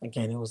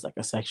again, it was like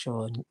a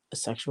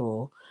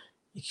sexual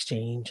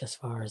exchange as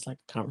far as like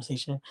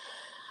conversation.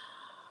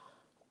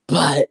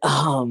 But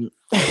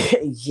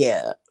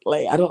yeah,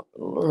 like I don't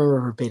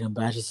remember verbatim,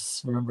 but I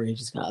just remember he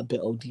just got a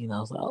bit OD, and I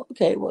was like, oh,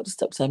 okay, well,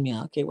 just upset me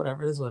out. Okay,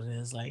 whatever, it is what it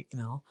is. Like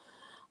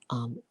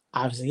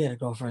obviously he had a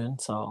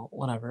girlfriend, so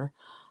whatever.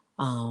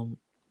 Um,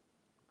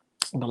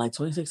 but like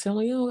 2016, I'm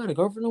like, yo, I got a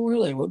girlfriend over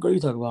here. Like, what girl you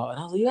talking about? And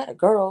I was like, you got a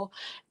girl.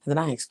 And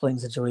then I explained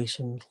the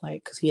situation,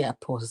 like, cause he had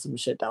posted some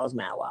shit that was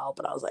mad wild,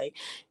 but I was like,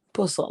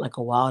 posted like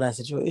a wild ass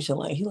situation.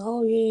 Like, he's like,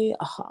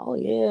 oh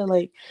yeah,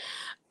 like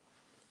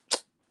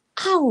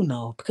I don't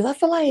know, because I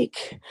feel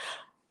like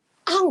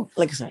I don't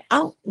like I said, I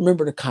don't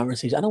remember the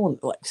conversation. I don't want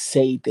to like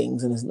say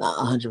things and it's not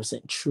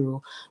 100%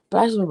 true, but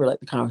I just remember like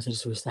the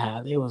conversations we used to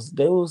have. They wasn't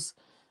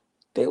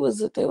they like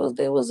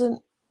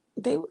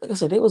I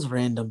said they was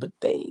random, but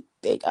they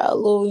got a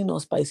little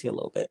spicy a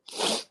little bit.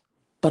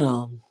 But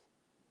I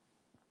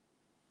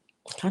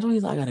know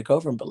he's like, I got a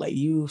girlfriend, but like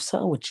you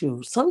something with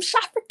you some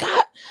shit I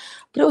forgot,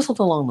 but it was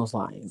something along those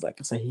lines. Like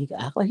I said, he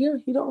got act like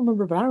he don't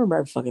remember, but I remember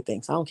every fucking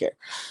thing, so I don't care.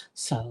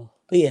 So,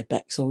 but yeah,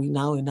 back so we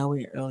now we're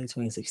in early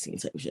 2016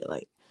 type shit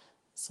like.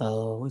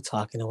 So we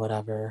talking or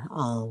whatever.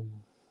 Off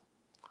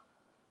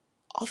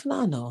and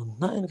on, no,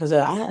 nothing because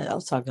I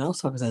was talking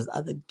to this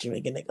other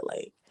Jamaican nigga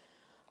like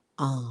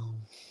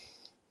um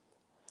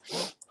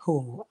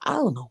who I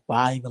don't know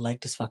why I even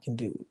like this fucking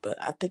dude, but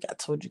I think I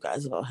told you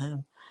guys about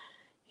him.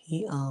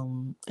 He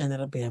ended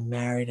up being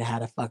married and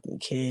had a fucking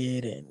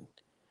kid and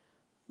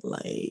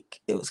like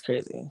it was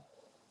crazy.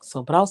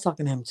 So but I was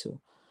talking to him too.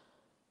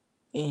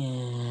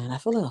 And I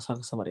feel like I was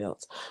talking to somebody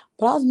else.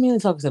 But I was mainly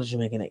talking to the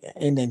Jamaican nigga.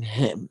 And then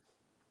him.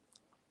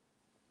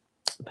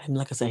 But him,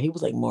 like I said, he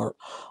was like more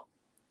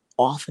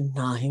off and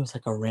on. He was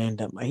like a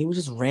random. Like, he was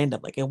just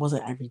random. Like it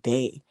wasn't every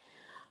day.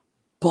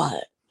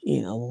 But,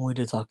 when we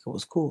did talk, it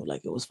was cool.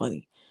 Like it was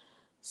funny.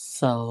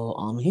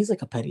 So, he's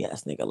like a petty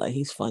ass nigga. Like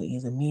he's funny.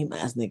 He's a meme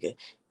ass nigga.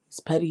 He's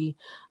petty.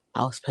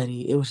 I was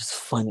petty. It was just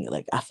funny.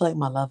 Like I feel like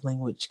my love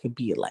language could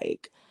be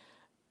like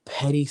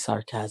petty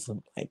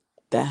sarcasm. Like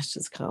that's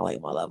just kind of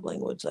like my love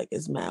language. Like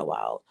it's mad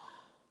wild.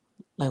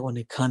 Like when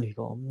they come to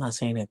people, I'm not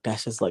saying that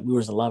that's just like we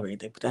was in love or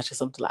anything, but that's just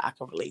something that I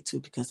can relate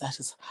to because that's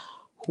just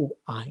who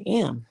I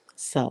am.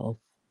 So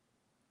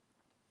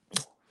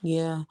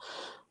yeah,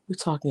 we're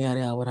talking at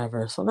it or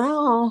whatever. So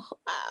now,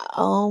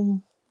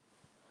 um,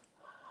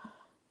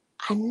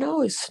 I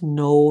know it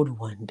snowed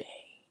one day,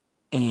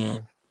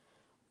 and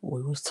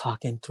we was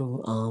talking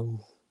through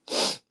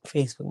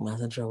Facebook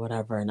Messenger or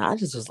whatever, and I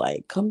just was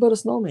like, "Come build a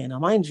snowman." Now,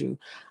 mind you,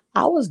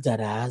 I was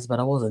dead ass, but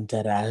I wasn't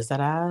dead ass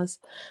dead ass.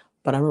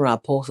 But I remember I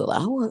posted like,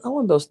 "I want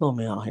to build a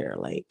snowman out here,"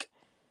 like,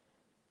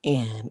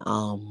 and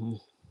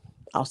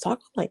I was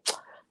talking like,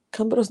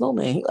 "Come build a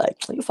snowman." He like,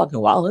 "You fucking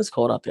wild. It's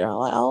cold up there." I'm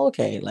like, "Oh,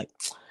 okay." Like,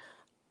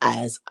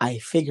 as I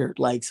figured,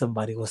 like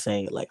somebody was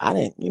saying, like I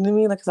didn't, you know what I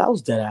mean? Like, cause I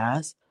was dead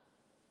ass,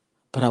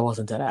 but I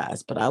wasn't dead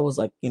ass. But I was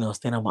like,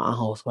 staying at my aunt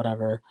house,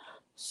 whatever.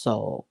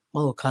 So my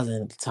little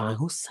cousin at the time,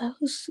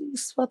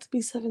 she's about to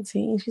be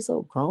 17. She's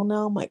so grown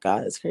now. Oh my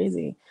God, it's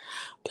crazy.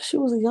 But she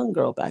was a young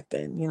girl back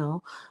then.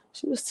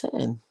 She was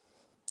 10.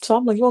 So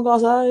I'm like, "You wanna go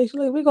outside?" She's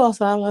like, "We go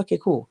outside." I'm like, "Okay,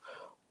 cool,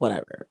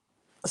 whatever."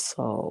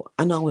 So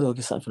I know I went to go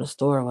get something from the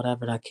store or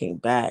whatever, and I came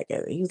back,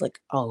 and he's like,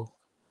 "Oh,"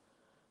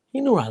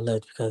 he knew where I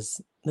lived because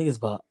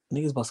niggas bought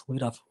some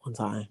weed off one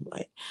time.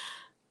 Like,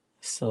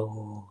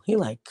 so he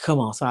like, "Come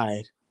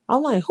outside."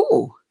 I'm like,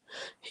 "Who?"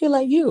 He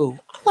like, "You."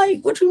 I'm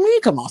like, "What you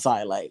mean come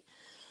outside?" Like,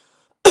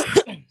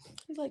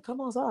 he's like,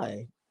 "Come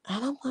outside,"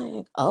 and I'm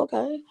like,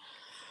 "Okay."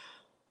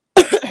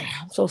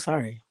 I'm so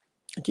sorry.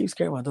 I keep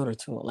scaring my daughter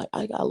too. Like,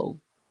 I got a little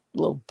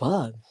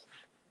bug.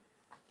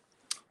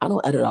 I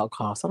don't edit out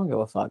coughs. I don't give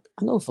a fuck.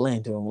 I know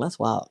Philan do them. That's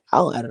wild. I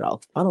don't edit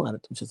out. I don't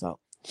edit them shits out.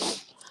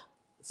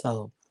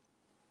 So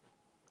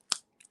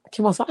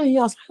came outside. He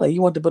outside like,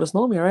 "You want to build a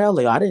snowman, right?" I was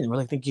like, "I didn't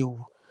really think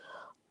you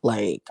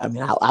like." I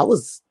mean, I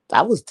was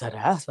dead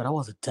ass, but I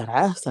wasn't dead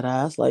ass dead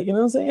ass. Like, you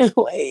know what I'm saying?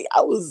 Like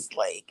I was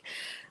like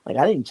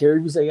I didn't care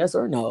if you say yes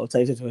or no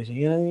type situation.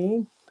 You know what I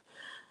mean?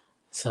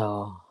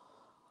 So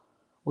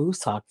we was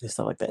talking and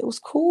stuff like that. It was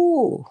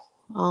cool.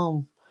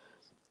 Um,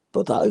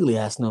 but the ugly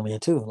ass snowman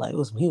too. Like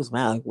he was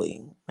mad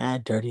ugly,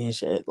 mad dirty and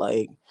shit.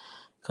 Like,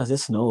 cause it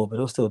snowed, but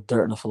it was still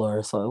dirt on the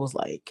floor. So it was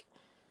like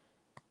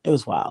it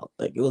was wild.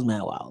 Like it was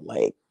mad wild.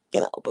 Like,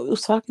 but we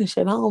was talking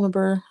shit. I don't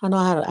remember. I know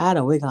I had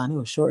a wig on. It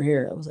was short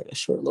hair. It was like a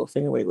short little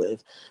finger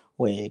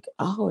wig.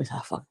 I always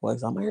have fucking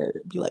wigs on. My hair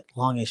be like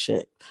long as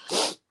shit.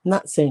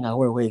 Not saying I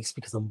wear wigs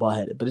because I'm bald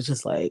headed, but it's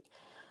just like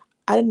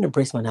I didn't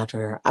embrace my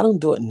natural hair. I don't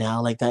do it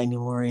now like that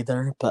anymore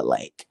either. But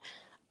like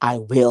I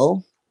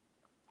will.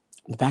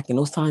 Back in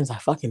those times, I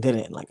fucking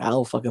didn't. Like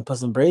I'll fucking put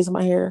some braids in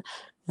my hair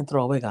and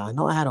throw a wig on.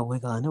 No, I had a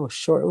wig on. It was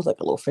short. It was like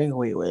a little finger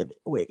wig.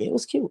 It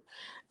was cute.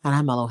 And I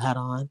had my little hat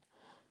on.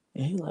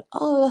 And he's like,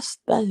 "Oh,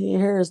 that your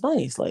hair is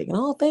nice." Like,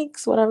 "Oh,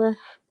 thanks, whatever."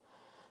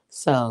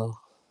 So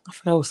I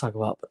forgot what I was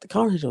talking about, but the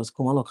conversation was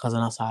cool. My little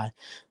cousin outside,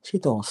 she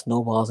throwing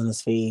snowballs in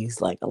his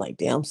face. Like, I'm like,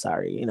 "Damn,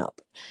 sorry," But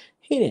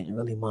he didn't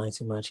really mind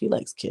too much. He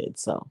likes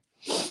kids, so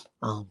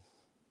um.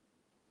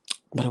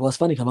 But it was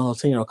funny because my little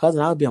 10-year-old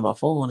cousin, I would be on my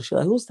phone and she's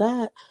like, "Who's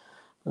that?"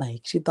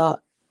 Like, she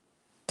thought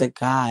the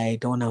guy,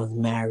 the one that was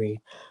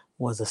married,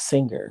 was a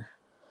singer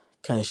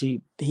because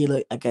he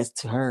looked. I guess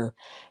to her,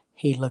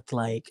 he looked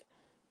like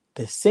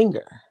the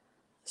singer.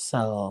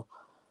 So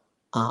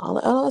I'm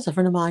like, "Oh, that's a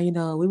friend of mine.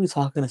 We be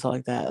talking and stuff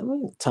like that."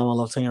 We tell my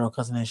little 10-year-old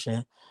cousin and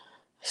shit.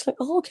 She's like,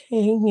 "Oh,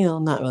 okay,"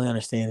 not really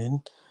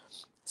understanding.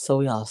 So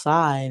we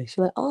outside. She's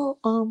like,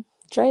 "Oh,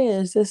 Drea,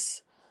 is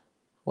this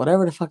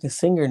whatever the fucking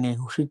singer name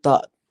who she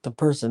thought the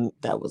person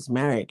that was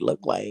married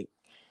looked like?"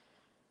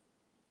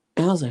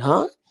 And I was like,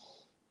 "Huh?"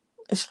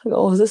 And she's like,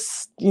 "Oh, is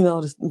this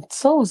this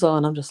so and so?"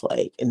 And I'm just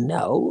like,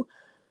 "No,"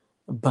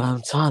 but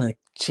I'm trying to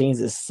change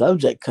the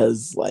subject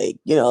because like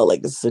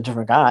this is a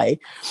different guy.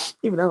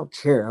 Even I don't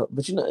care,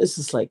 but it's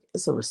just like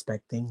it's a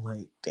respect thing.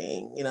 Like,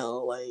 dang,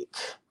 like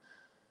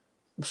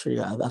I'm sure you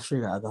got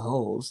other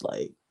hoes,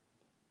 like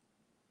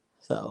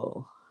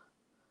so,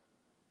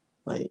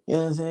 like you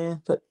know what I'm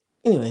saying. But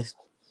anyways,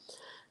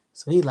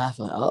 so he laughed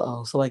like, "Uh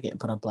oh," so I getting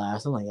put on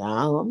blast. I'm like, "Yeah,"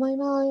 I'm like,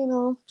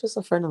 "No, just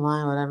a friend of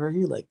mine, whatever."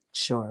 He like,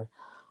 "Sure."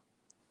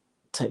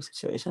 type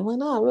situation. I'm like,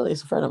 nah, really,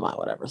 it's a friend of mine,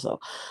 whatever. So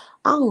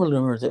I don't really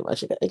remember too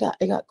much. It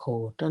got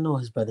cold. I know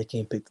his brother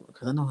came pick him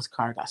because I know his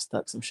car got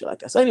stuck, some shit like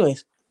that. So,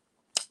 anyways,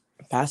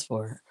 fast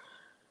forward.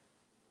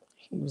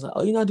 He was like,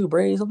 "Oh, you know how to do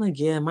braids?" I'm like,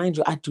 "Yeah, mind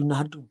you, I do know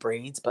how to do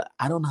braids, but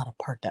I don't know how to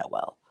part that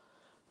well."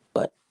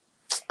 But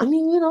I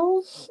mean,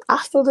 I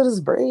still did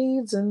his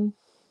braids and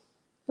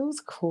it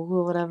was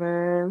cool,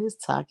 whatever. We was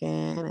talking,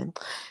 and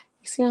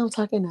you see how I'm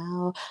talking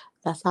now.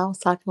 That's how I was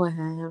talking with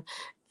him.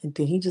 And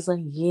then he just like,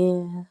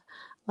 yeah,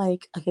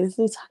 like, okay, this is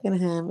me talking to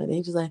him, and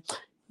he just like,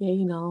 yeah,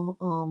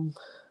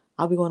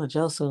 I'll be going to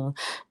jail soon.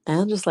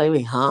 And I'm just like,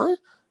 wait, huh?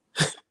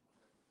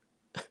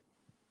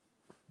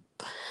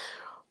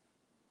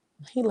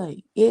 He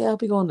like, yeah, I'll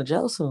be going to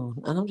jail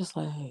soon. And I'm just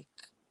like,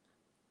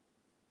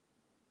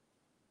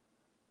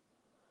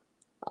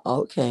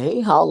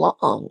 okay, how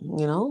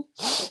long?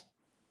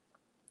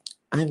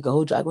 I ain't gonna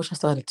hold you. I wish I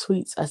still had the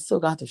tweets. I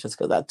still got them shits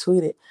because I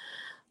tweeted.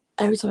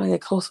 Every time I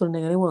get close to a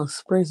nigga, they want to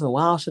spring some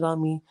wild shit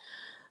on me.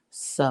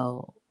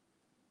 So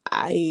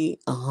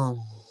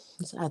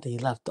it's after he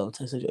left though,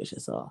 type situation.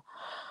 So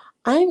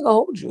I ain't gonna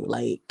hold you,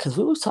 like, cause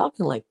we was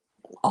talking like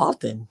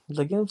often.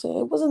 Like, you know what I'm saying?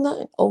 It wasn't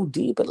nothing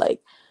OD, but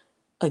like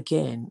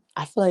again,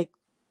 I feel like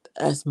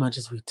as much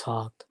as we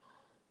talked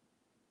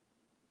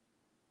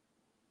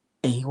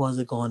and he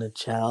wasn't going to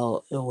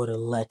jail, it would have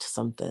led to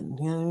something.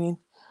 You know what I mean?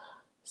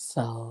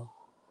 So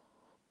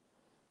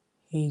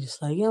he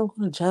just like, yeah, I'm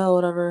going to jail,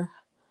 whatever.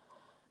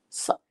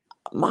 So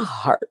my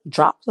heart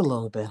dropped a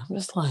little bit. I'm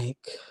just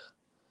like,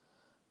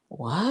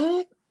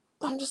 what?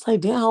 I'm just like,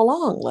 damn, how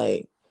long?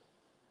 Like,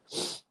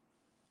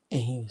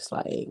 and he was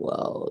like,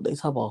 well, they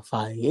talk about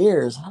 5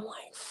 years. And I'm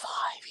like, 5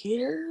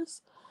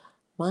 years?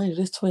 Mind you,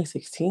 this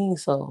 2016.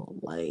 So,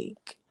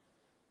 like,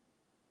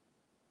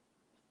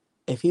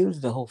 if he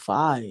was the whole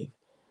 5, he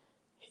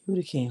would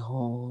have came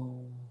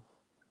home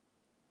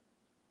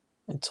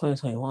in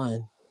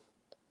 2021.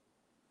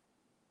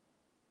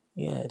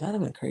 Yeah, that'd have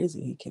been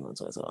crazy. He came in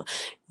 2021.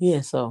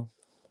 Yeah, so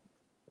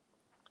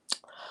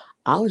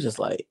I was just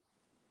like,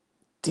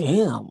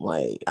 damn,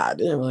 like, I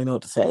didn't really know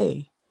what to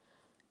say.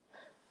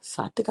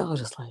 So I think I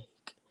was just like,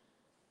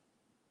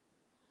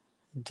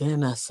 damn,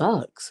 that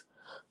sucks.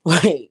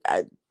 Like,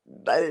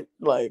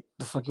 like,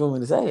 the fuck you want me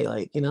to say?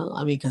 Like, I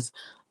mean, because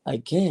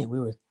again, we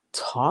were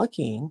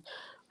talking,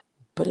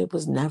 but it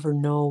was never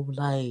no,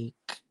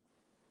 like,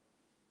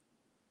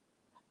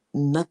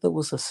 nothing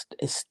was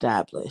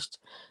established.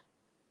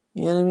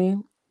 You know what I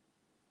mean?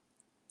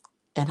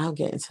 And I'll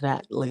get into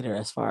that later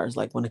as far as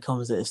like when it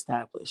comes to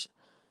establish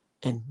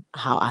and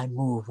how I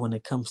move when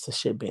it comes to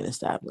shit being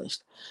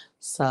established.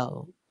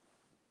 So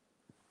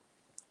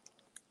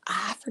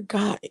I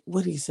forgot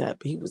what he said,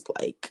 but he was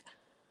like,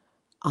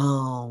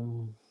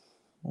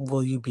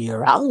 will you be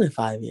around in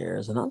 5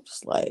 years? And I'm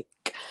just like,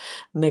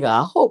 nigga,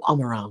 I hope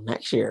I'm around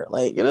next year.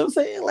 Like, you know what I'm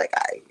saying? Like,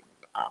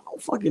 I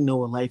don't fucking know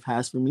what life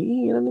has for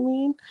me. You know what I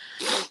mean?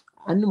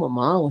 I knew my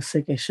mom was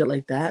sick and shit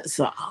like that.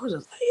 So I was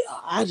just like, yo,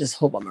 I just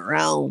hope I'm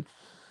around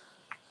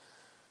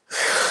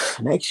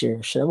next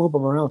year. Shit, I hope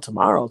I'm around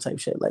tomorrow type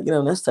shit. Like,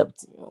 that's type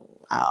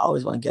I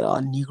always want to get all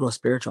Negro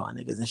spiritual on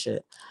niggas and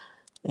shit.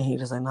 And he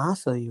just like, nah, I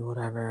feel you,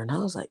 whatever. And I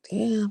was like,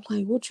 damn,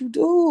 like, what you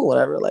do?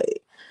 Whatever,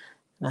 like,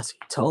 and that's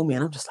what he told me.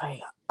 And I'm just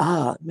like,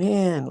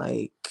 man,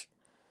 like,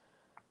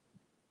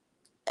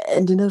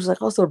 and then it was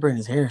like, also bring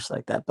his hair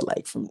like that. But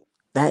like from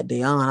that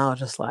day on, I was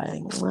just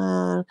like,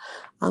 man,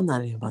 I'm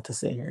not even about to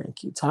sit here and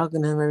keep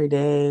talking to him every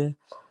day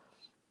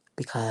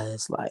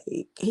because like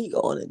he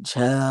going to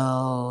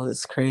jail.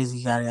 It's crazy,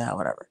 yada yada,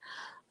 whatever.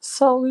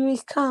 So we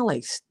kind of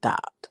like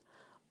stopped.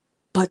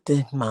 But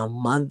then my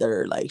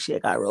mother, like, she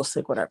got real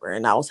sick, whatever,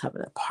 and I was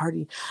having a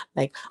party.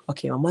 Like,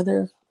 okay, my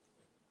mother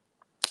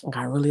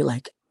got really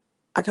like,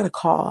 I got a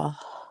call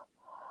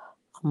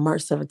on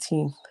March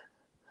 17th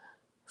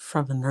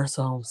from the nurse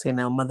home saying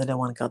that my mother didn't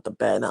want to get out the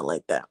bed, not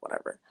like that,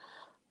 whatever.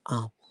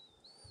 Um,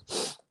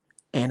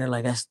 And they're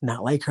like, that's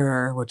not like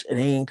her, which it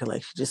ain't. Cause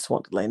like she just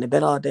wanted to lay in the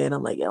bed all day. And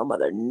I'm like, yeah, my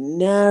mother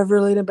never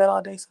laid in bed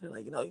all day. So they're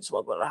like, you just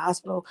want to go to the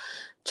hospital,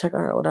 check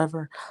her out,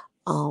 whatever.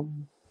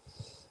 Um,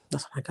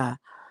 that's what I got.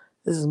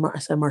 This is March, I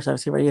said March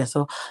 17th, right? Yeah.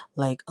 So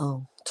like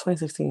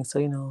 2016.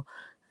 So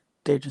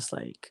they're just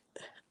like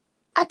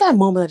at that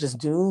moment I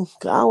just knew.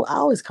 I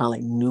always kind of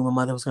like knew my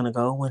mother was gonna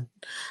go when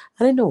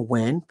I didn't know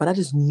when, but I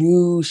just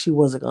knew she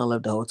wasn't gonna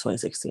live the whole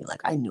 2016.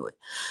 Like I knew it.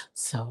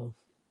 So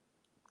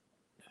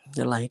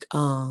they're like,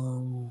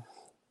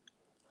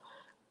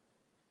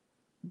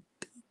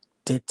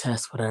 did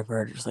test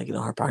whatever, just like,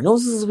 her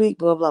prognosis is weak,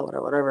 blah, blah,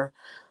 whatever.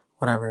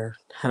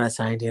 Had I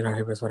signed in or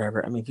papers,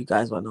 whatever. I mean, if you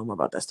guys want to know more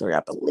about that story, I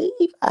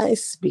believe I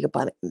speak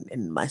about it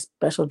in my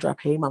special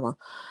drop, Hey Mama.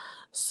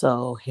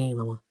 So, Hey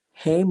Mama.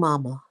 Hey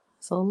Mama.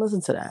 So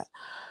listen to that.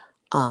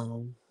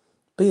 Um,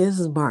 but yeah, this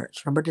is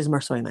March. My birthday is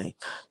March 29th.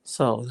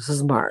 So this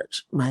is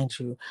March. Mind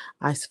you,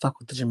 I used to fuck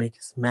with the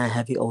Jamaicans, mad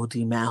heavy, OD,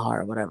 mad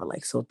hard, whatever.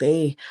 Like, so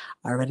they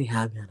already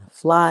have me on a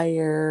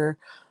flyer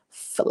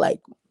for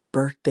like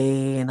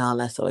birthday and all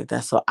that stuff like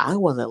that. So I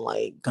wasn't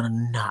like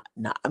gonna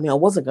not. I mean, I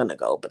wasn't gonna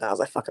go, but I was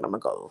like, fuck it, I'm gonna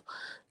go.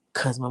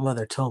 because my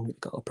mother told me to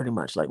go, pretty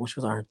much, like when she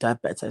was on her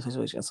deathbed type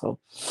situation. So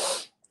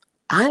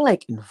I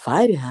like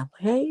invited him.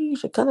 Hey, you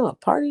should come to a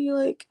party.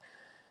 Like,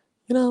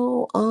 you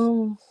know,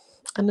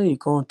 I know you're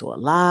going through a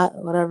lot,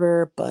 or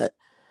whatever, but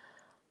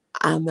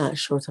I'm not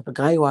sure what type of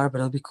guy you are. But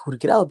it'll be cool to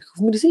get out. It'll be cool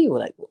for me to see you.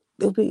 Like,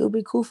 it'll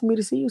be cool for me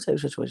to see you type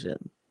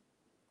situation.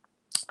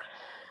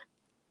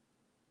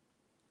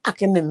 I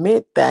can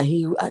admit that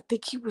I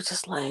think he was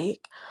just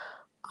like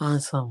on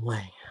some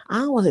like, I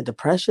don't want to say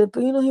depression,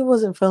 but he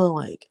wasn't feeling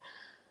like,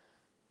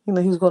 he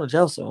was going to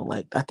jail soon.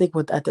 Like, I think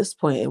at this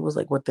point, it was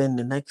like within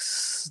the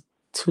next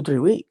 2, 3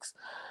 weeks.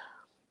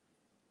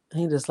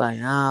 And he just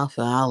like,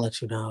 I'll let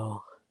you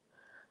know.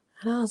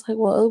 And I was like,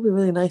 well, it'll be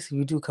really nice if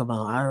you do come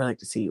out. I'd really like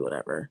to see you,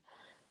 whatever.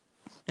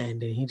 And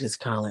then he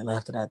just kind of like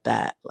left it at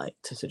that, like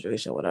to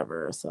situation,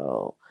 whatever.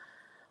 So,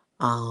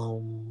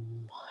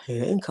 he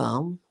didn't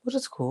come, which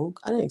is cool.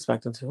 I didn't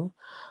expect him to.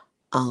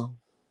 Um,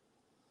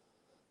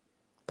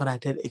 but I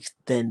did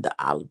extend the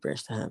olive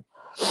branch to him.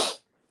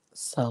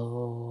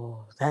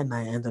 So that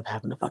night, I ended up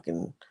having a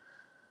fucking.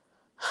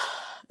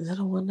 Is it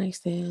a one night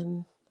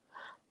stand?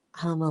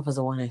 I don't know if it's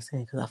a one night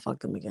stand because I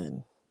fucked him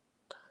again,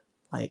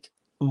 like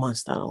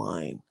months down the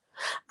line.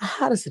 I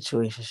had a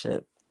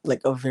situationship,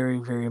 like a very,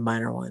 very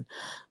minor one.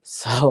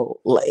 So,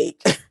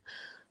 like,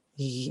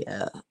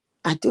 yeah.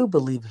 I do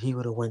believe if he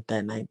would have went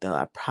that night, though,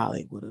 I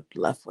probably would have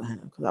left with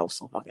him because I was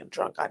so fucking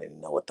drunk. I didn't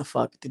know what the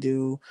fuck to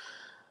do.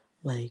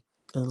 Like,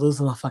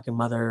 losing my fucking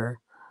mother.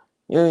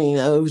 It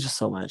was just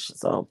so much.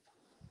 So,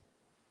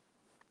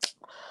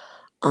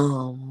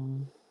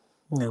 um,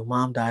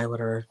 mom died,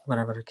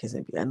 whatever the case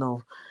may be. I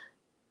know.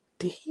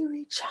 Did he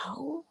reach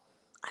out?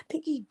 I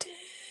think he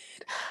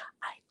did.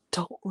 I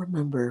don't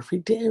remember. If he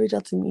didn't reach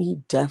out to me, he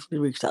definitely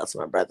reached out to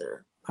my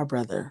brother. My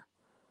brother.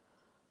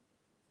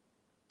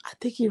 I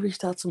think he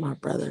reached out to my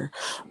brother,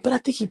 but I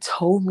think he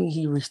told me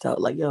he reached out.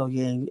 Like, yo,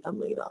 yeah. I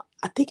mean,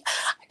 I think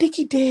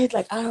he did.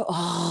 Like,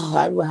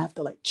 I would have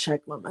to like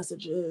check my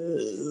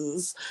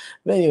messages.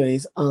 But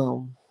anyways,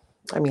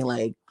 I mean,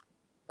 like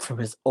from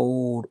his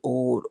old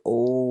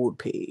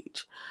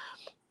page.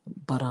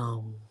 But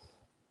and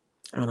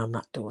I'm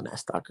not doing that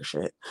stalker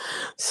shit.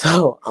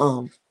 So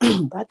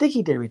but I think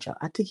he did reach out.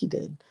 I think he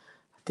did.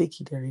 I think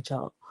he did reach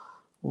out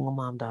when my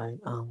mom died.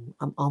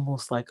 I'm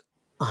almost like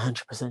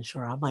 100%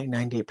 sure. I'm like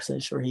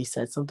 98% sure he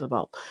said something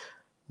about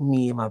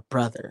me and my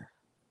brother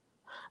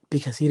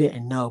because he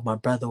didn't know my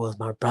brother was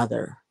my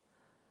brother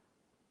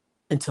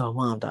until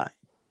my mom died.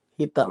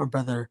 He thought my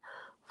brother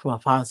from my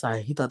father's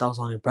side, he thought that was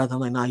only brother.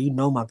 I'm like, nah, you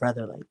know my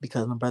brother, like,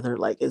 because my brother,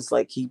 like, it's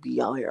like he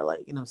be out here,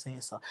 like, you know what I'm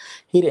saying? So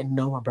he didn't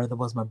know my brother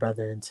was my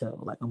brother until,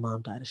 like, my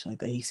mom died and shit like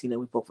that. He seen that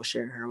we both were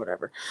sharing her or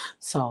whatever.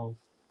 So,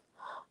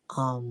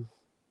 um,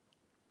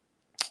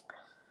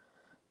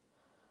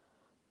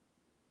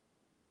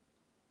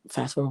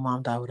 fast forward,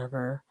 mom died,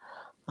 whatever.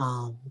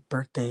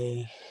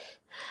 Birthday.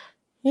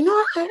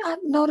 I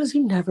noticed he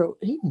never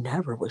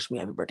wished me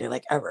happy birthday,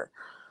 like, ever.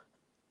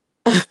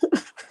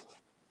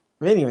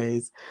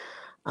 Anyways,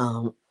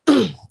 I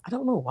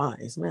don't know why.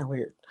 It's man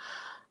weird.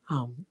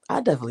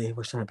 I definitely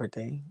wish her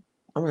birthday.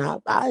 I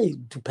mean, I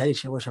do petty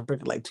shit. Wish her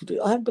birthday like 2 days.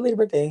 I have belated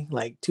birthday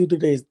like 2, 3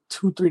 days,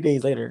 2, 3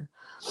 days later.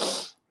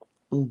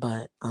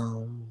 But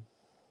I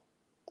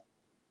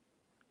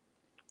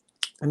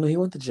know he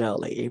went to jail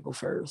like April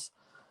 1st.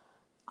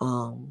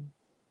 Um,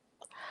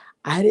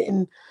 I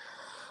didn't.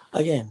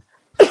 Again,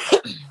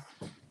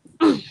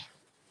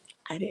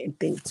 I didn't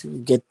think to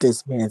get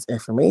this man's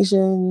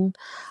information.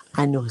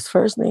 I knew his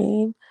first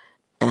name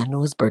and I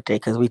knew his birthday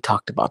because we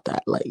talked about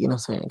that. Like, you know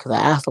what I'm saying? Because I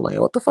asked him like,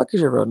 "What the fuck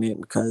is your real name?"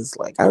 Because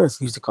like I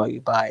refuse to call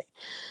you by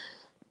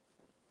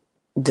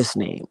this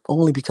name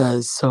only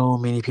because so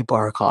many people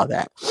are called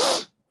that.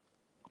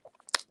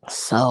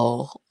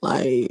 So,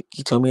 like,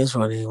 he told me his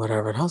real name,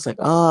 whatever. And I was like,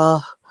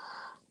 oh,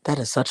 that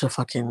is such a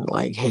fucking,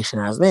 like, Haitian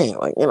ass name.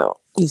 Like,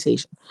 he's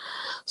Haitian.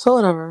 So,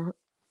 whatever.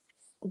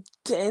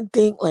 Didn't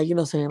think, like,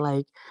 saying,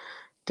 like,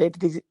 did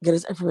get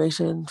his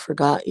information,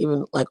 forgot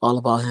even, like, all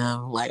about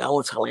him. Like, I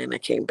went to Atlanta,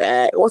 came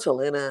back. I went to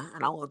Atlanta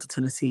and I went to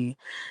Tennessee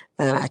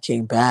and I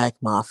came back.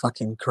 My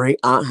fucking great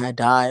aunt had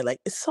died.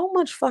 Like, it's so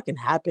much fucking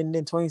happened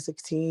in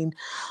 2016.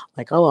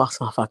 Like, I lost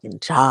my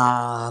fucking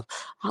job.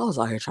 I was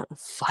out here trying to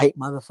fight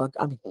motherfucker.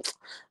 I mean,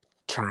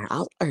 I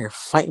was out here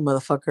fighting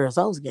motherfuckers.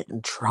 I was getting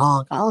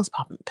drunk. I was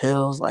popping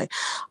pills. Like,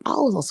 I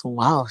was on some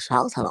wild shit.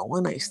 I was having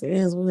one night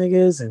stands with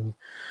niggas. And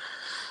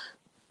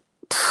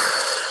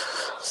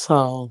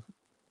so,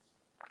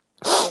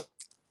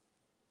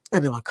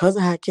 and then my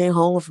cousin had came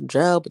home from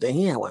jail, but then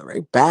he had went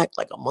right back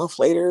like a month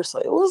later. So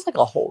it was like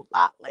a whole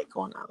lot like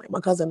going on. Like, my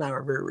cousin and I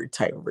were very, very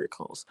tight and very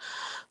close.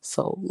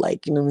 So,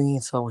 like, you know what I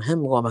mean? So,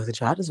 him going back to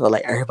jail, I just felt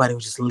like everybody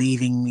was just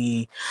leaving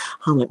me.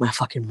 I'm like my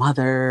fucking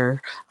mother.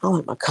 I'm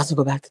like my cousin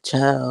go back to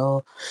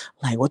jail.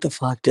 Like, what the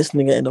fuck? This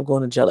nigga ended up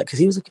going to jail. Like, because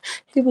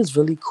he was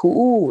really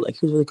cool. Like,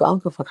 he was really cool. I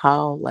don't give a fuck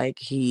how, like,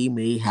 he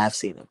may have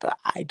seen it, but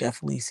I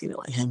definitely seen it,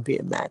 like, him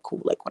being mad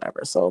cool, like,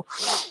 whatever. So,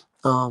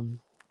 um,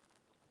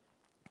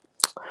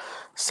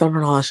 summer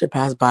and all that shit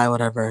passed by,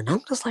 whatever. And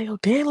I'm just like, oh,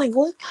 damn, like,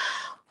 what?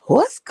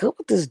 what's good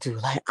with this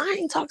dude? Like, I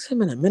ain't talked to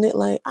him in a minute.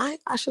 Like, I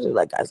should have,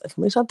 like, got his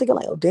information. I'm thinking,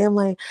 like, oh, damn,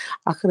 like,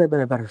 I could have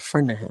been a better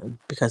friend to him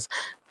because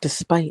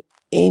despite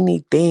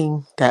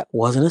anything that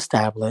wasn't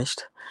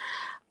established,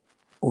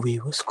 we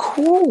was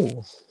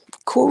cool.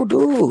 Cool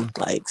dude.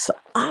 Like, so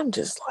I'm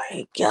just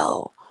like,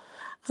 yo,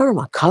 I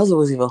remember my cousin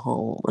was even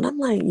home. And I'm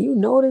like, you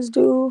know this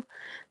dude?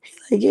 He's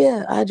like,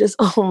 yeah, I just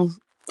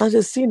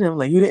seen him.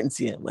 Like, you didn't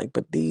see him. Like,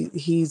 but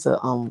he has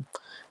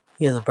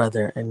a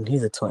brother and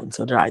he's a twin,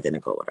 so they're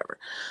identical, whatever.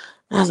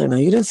 And I was like, no,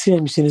 you didn't see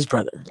him, you seen his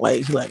brother.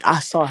 Like I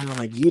saw him. I'm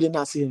like, you did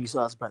not see him, you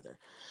saw his brother.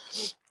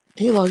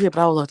 He like, yeah,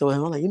 but I was looked away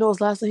him. I'm like, you know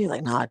his last name? He's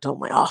like, nah, I don't.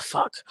 I'm like, oh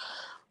fuck.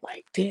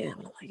 Like, damn.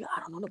 And I'm like, I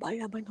don't know nobody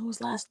that might know his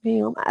last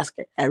name. I'm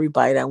asking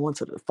everybody that went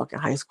to the fucking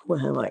high school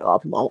with him, like all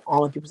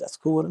the people at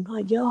school with him. I'm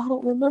like, yo, I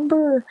don't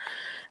remember.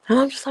 And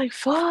I'm just like,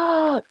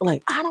 fuck.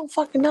 Like, I don't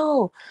fucking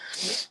know.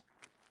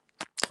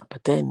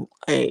 But then,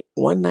 like,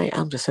 one night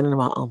I'm just sitting in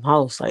my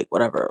house, like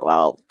whatever,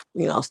 while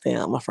staying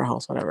at my friend's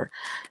house, whatever.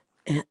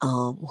 And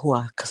who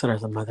I consider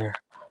as a mother.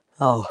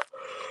 Oh,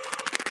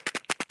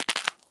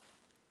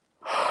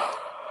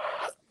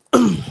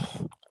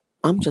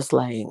 I'm just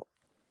like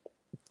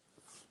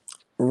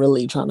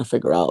really trying to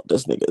figure out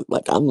this nigga.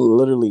 Like, I'm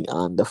literally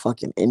on the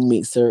fucking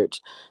inmate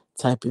search,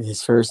 typing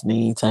his first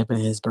name, typing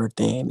his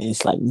birthday, and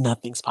it's like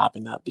nothing's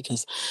popping up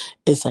because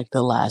it's like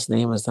the last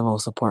name is the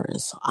most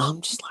important. So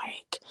I'm just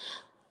like,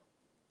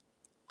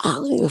 I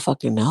don't even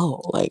fucking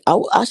know. Like,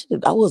 I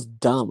should, I was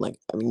dumb. Like,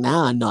 I mean,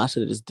 now I know I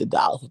should have just did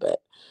the alphabet.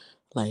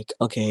 Like,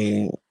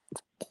 okay,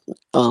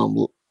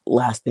 um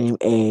last name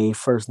A,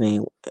 first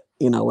name,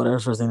 whatever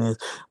first name is,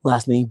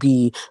 last name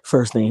B,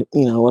 first name,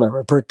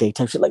 whatever, birthday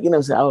type shit. Like, what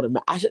I'm saying?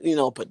 I should,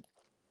 but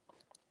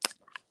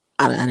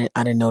I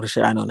didn't know the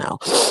shit I know now.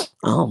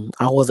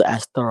 I wasn't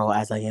as thorough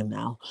as I am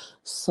now.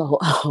 So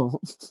I'm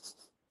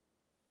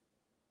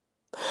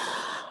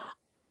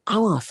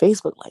on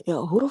Facebook like,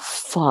 yo, who the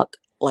fuck?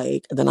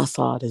 Like, then I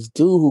saw this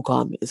dude who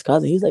called me his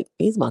cousin. He's like,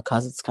 he's my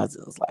cousin's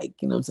cousin. It's like,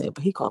 you know what I'm saying?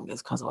 But he called me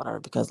his cousin, whatever,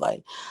 because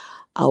like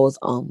I was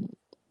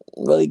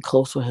really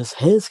close with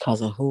his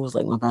cousin who was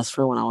like my best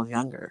friend when I was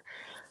younger.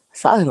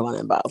 So I hit him on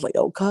that, but I was like,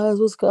 yo, cuz,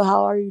 what's good?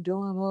 How are you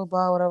doing? Blah,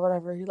 blah, whatever,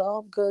 whatever. He's like, oh,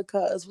 I'm good,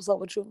 cuz. What's up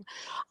with you?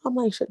 I'm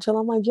like, shit, chill.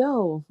 I'm like,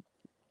 yo,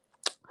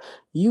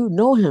 you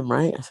know him,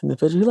 right? I seen the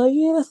picture. He's like,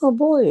 yeah, that's my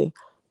boy.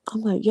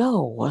 I'm like,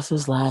 yo, what's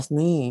his last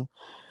name?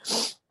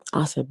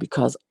 I said,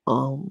 because,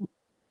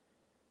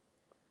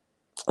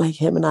 like,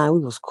 him and we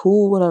was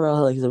cool, whatever.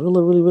 Like, he's a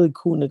really, really, really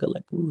cool nigga.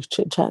 Like, we was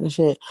chit-chatting and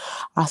shit.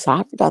 I said,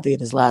 I forgot to get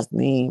his last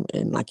name,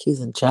 and, like, he's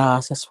in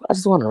Josh. I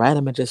just want to write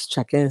him and just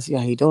check in and see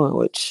how he doing,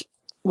 which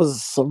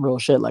was some real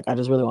shit. Like, I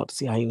just really want to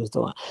see how he was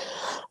doing.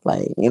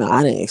 Like,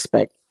 I didn't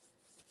expect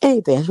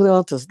anything. I just really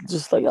want to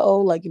just, like,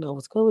 oh, like,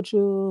 what's good with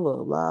you? Blah,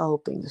 blah, blah. I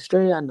hope things are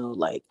straight. I know,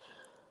 like,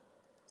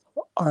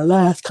 our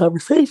last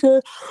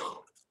conversation,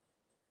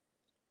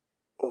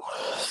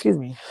 excuse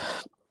me,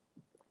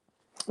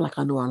 like,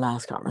 I know our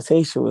last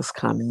conversation was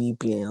kind of me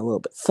being a little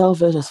bit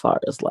selfish as far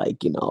as,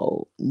 like,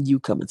 you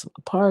coming to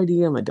the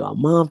party. I'm like, my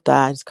mom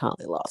died. I just kind of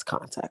like lost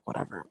contact,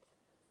 whatever.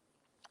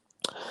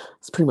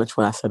 It's pretty much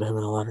what I said to him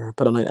in a letter.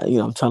 But I'm like,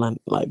 I'm telling,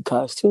 like,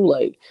 cuz too,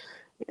 like,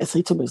 it's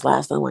he took me his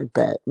last time. I'm like,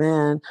 bet,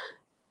 man,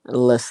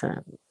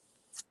 listen,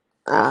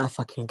 I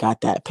fucking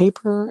got that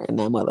paper and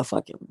that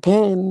motherfucking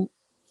pen,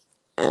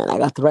 and I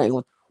got the writing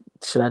what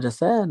shit I just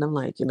said. And I'm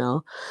like,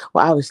 well,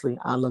 obviously,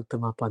 I looked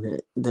him up on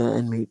the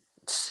inmate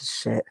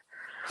shit.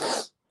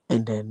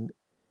 And then,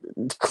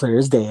 clear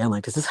as day, I'm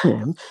like, this is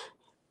him.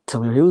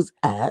 Tell me where he was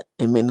at,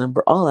 inmate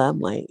number, all that. I'm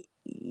like,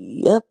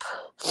 yep,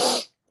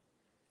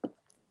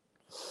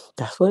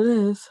 that's what it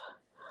is.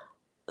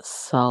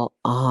 So,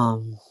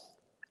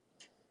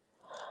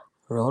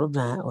 wrote him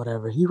that,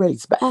 whatever. He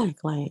writes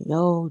back, like,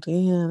 yo,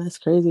 damn, that's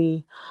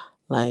crazy.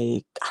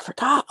 Like, I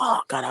forgot.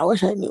 Oh, God, I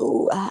wish I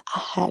knew. I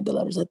had the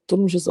letters. I threw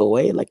them just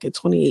away, like, in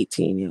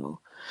 2018,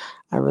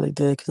 I really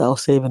did, because I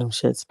was saving them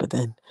shits. But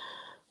then,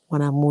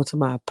 when I moved to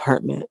my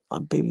apartment, my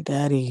baby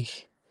daddy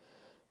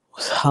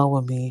was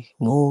helping me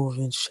move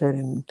and shit.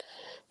 And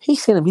he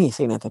seen him, he ain't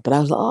say nothing. But I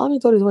was like, oh, let me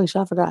throw these away.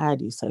 Shit, I forgot I had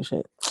these type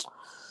shit.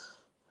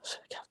 Should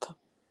have kept them.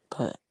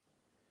 But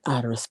I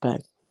had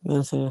respect, you know what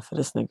I'm saying, for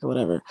this nigga,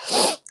 whatever.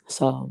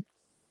 So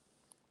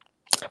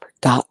I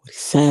forgot what he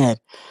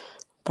said.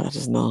 But I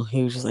just know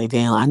he was just like,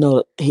 damn, I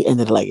know he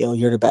ended it like, yo,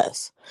 you're the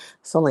best.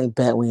 So I'm like,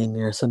 bet we in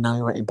there. So now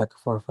we're writing back and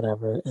forth,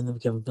 whatever. And then we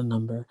give him the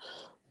number.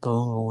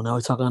 Boom. Now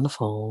we're talking on the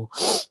phone.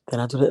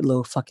 Then I do that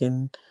little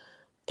fucking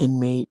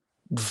inmate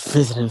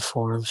visiting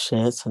form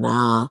shit. So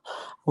now I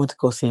went to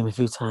go see him a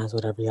few times,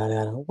 whatever, yada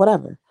yada,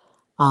 whatever.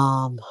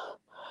 Um,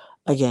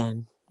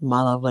 Again,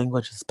 my love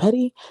language is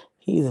petty.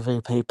 He's a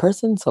very petty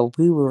person, so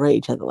we would write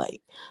each other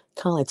like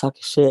kind of like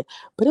talking shit,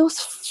 but it was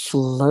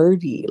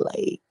flirty.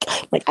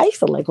 Like I used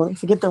to like when I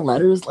used to get the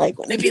letters, like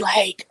when it'd be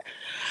like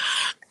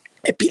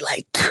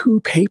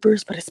two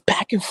papers, but it's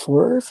back and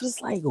forth.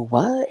 It's like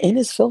what? And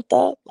it's filled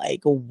up.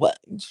 Like what?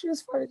 She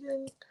just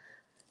farted.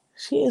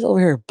 She is over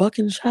here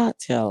bucking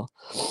shots, yo.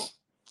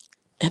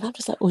 And I'm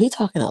just like, well, he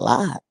talking a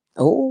lot.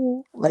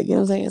 Oh, like, you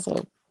know what I'm saying?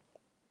 So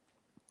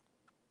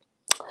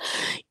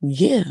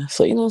yeah,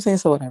 so you know what I'm saying?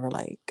 So whatever,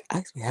 like, I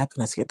actually happy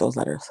not to get those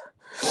letters.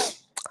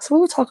 So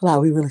we would talk a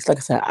lot. We really, like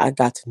I said, I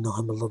got to know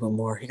him a little bit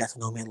more. He got to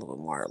know me a little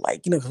bit more.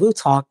 Like, you know, because we would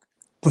talk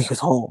when he was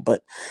home,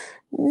 but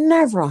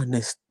never on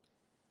this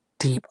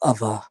deep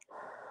of a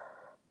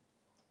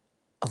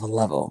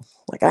level.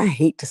 Like, I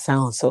hate to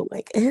sound so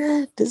like,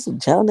 this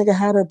jail nigga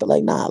had her, but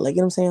like, nah, like,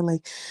 you know what I'm saying?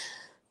 Like,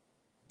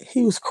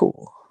 he was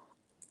cool.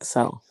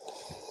 So,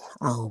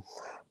 um,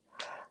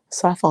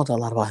 so I found out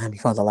a lot about him. He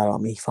found out a lot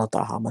about me. He found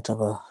out how much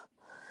of a,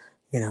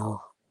 you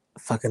know,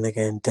 fucking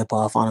nigga and dip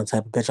off on him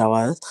type of bitch I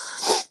was.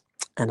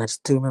 And I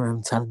just do remember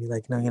him telling me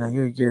like, no,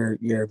 you're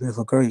a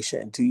beautiful girl. You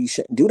shouldn't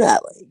do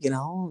that. Like, you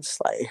know, I'm just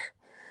like,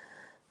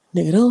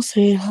 nigga, don't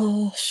say,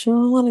 sure,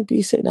 I want to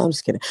be sick. No, I'm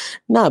just kidding.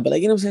 Nah, but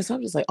like, you know what I'm saying? So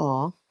I'm just like,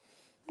 oh,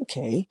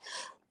 okay.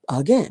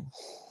 Again,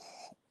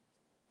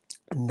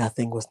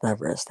 nothing was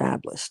never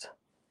established.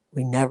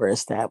 We never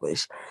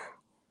established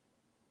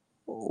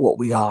what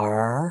we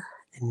are.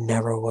 It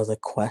never was a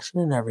question.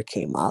 It never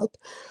came up.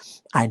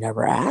 I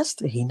never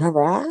asked. He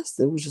never asked.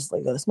 It was just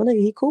like, oh, this my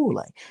nigga, he cool.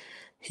 Like,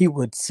 he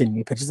would send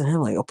me pictures of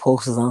him, like,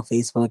 posters on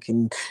Facebook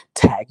and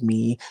tag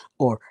me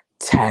or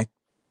tag,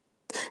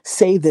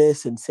 say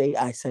this and say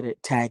I said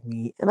it, tag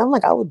me. And I'm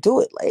like, I would do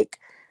it. Like,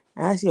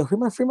 I ask, free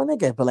my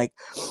nigga. But like,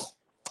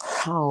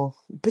 how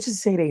bitches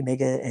say they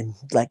nigga and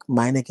like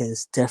my nigga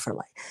is different.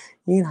 Like,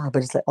 you know how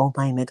bitches like, oh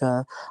my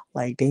nigga,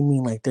 like they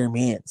mean like their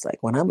mans. Like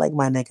when I'm like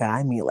my nigga,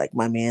 I mean like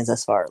my mans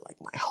as far like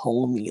my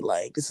homie.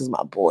 Like this is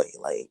my boy.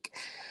 Like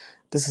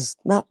this is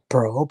not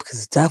bro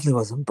because it definitely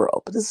wasn't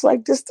bro, but this is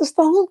like this the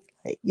homie.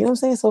 Like, you know what I'm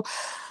saying? So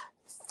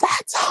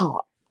that's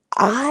how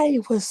I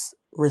was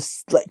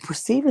like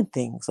perceiving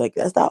things. Like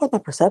that was my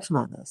perception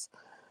on this.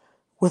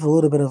 With a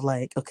little bit of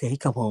like, okay, he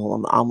come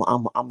home, I'm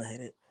gonna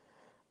hit it.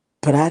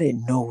 But I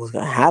didn't know what was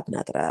gonna happen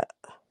after that.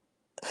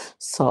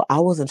 So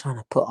I wasn't trying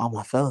to put all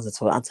my feelings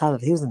into it. On top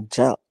of it, he was in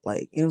jail,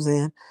 like, you know what I'm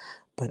saying?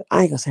 But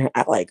I ain't gonna say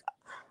act like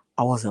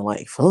I wasn't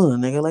like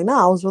feeling a nigga. Like,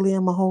 nah, I was really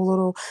in my whole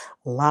little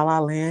la la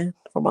land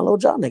for my little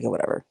jail nigga,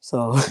 whatever.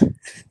 So,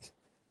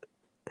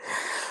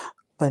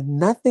 but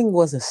nothing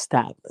was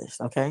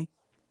established, okay?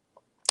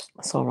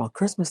 So around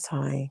Christmas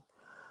time,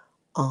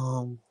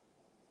 um,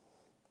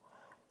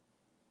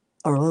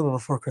 or a little bit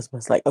before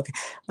Christmas, like, okay,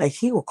 like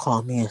he would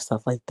call me and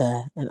stuff like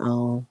that.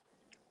 And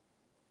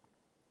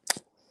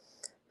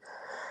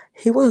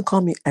he wouldn't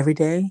call me every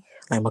day.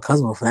 Like my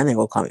cousin would, that nigga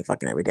would call me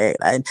fucking every day.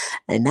 Like,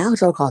 and now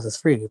jail calls is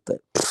free, but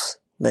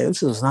like this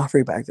shit was not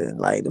free back then.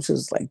 Like this shit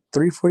was like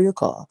 $3.40 a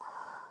call.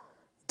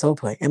 Don't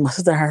play. And my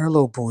sister had her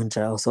little boo in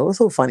jail, so it was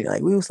so funny.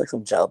 Like we was like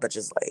some jail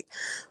bitches. Like,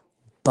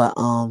 but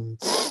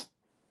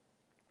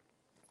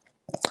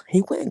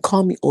he wouldn't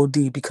call me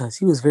OD because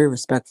he was very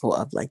respectful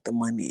of like the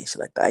money and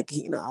shit like that. Like,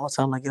 you know, I was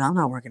telling him like, you know, I'm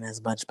not working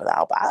as much, but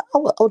I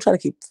would try to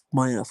keep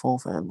money on the phone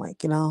for him.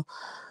 Like, you know.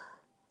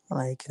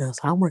 Like, you know,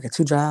 so I'm working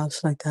two jobs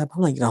shit like that. But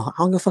I'm like, you know, I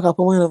don't give a fuck up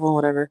a window or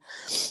whatever.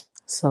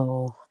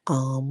 So,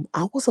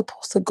 I was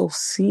supposed to go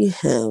see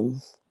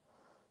him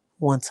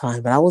one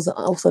time, but I was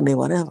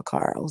unable. I didn't have a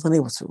car. I was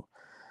unable to.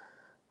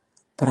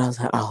 But I was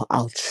like,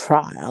 I'll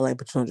try. I like,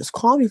 but you know, just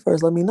call me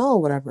first. Let me know,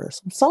 whatever.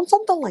 Something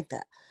like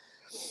that.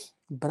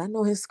 But I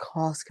know his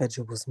call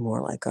schedule was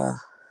more like I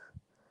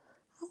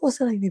would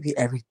say like maybe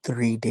every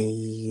 3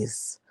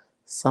 days,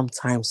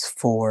 sometimes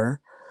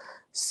four.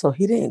 So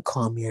he didn't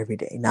call me every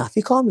day. Now, if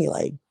he called me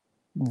like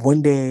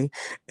one day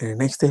and the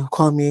next day he'll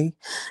call me,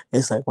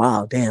 it's like,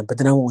 wow, damn. But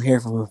then I won't hear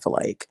from him for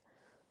like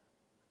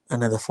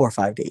another 4 or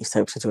 5 days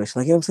type situation.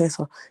 Like, you know what I'm saying?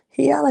 So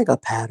he had like a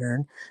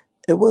pattern.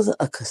 It wasn't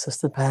a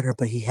consistent pattern,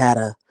 but he had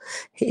a,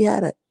 he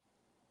had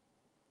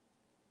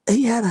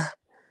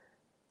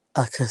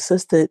a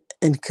consistent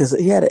and because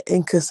he had an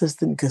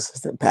inconsistent,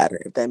 consistent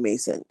pattern. If that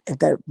makes sense. If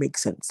that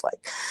makes sense,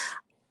 like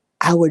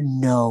I would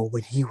know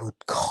when he would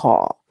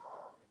call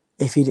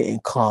if he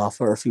didn't call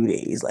for a few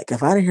days. Like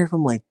if I didn't hear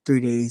from him like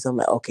 3 days, I'm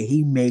like, okay,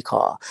 he may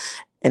call.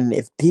 And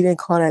if he didn't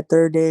call that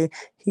third day,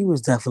 he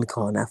was definitely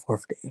calling that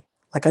fourth day.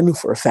 Like I knew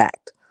for a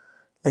fact.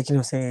 Like, you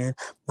know what I'm saying?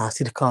 I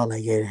see the call,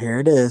 like, yeah, here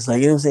it is.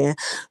 Like, you know what I'm saying?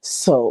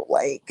 So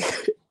like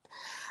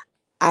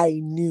I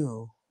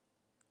knew,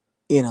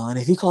 you know, and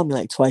if he called me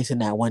like twice in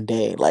that one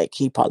day, like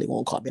he probably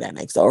won't call me that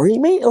next day. Or he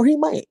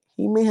might.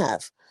 He may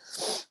have.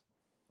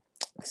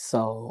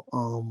 So,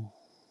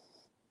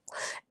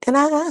 and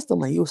I asked him,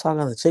 like, you was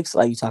talking to the chicks,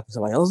 like you talking to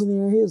somebody else in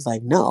here? He was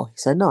like, no. He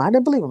said, no, I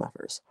didn't believe him at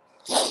first.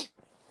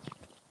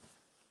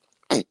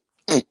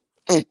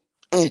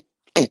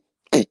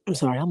 I'm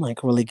sorry, I'm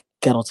like really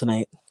ghetto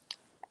tonight.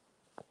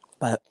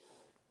 But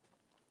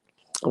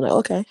I'm like,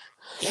 okay.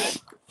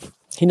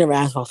 He never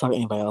asked if I was talking to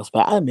anybody else,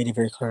 but I made it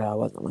very clear that I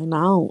wasn't. Like,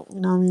 no, you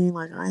know what I mean?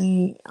 Like, I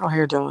ain't out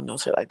here doing no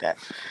shit like that.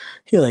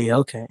 He like, yeah,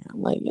 okay.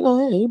 I'm like, you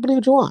know, hey, you believe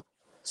what you want.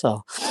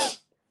 So,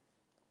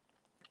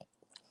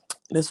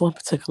 this one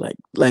particular,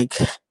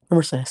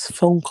 remember saying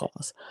phone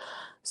calls.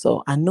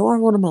 So, I know I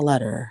wrote him a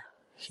letter.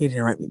 He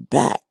didn't write me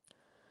back.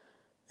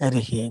 And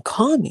then he didn't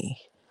call me.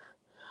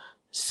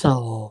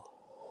 So,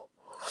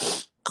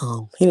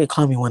 he didn't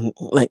call me when,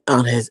 like,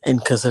 on his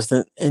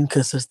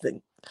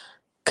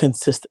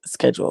consistent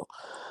schedule.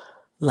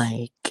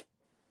 Like,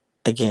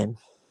 again,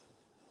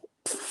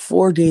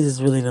 4 days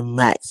is really the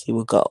max he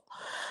would go.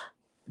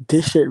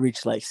 This shit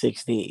reached like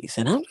 6 days.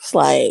 And I'm just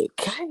like,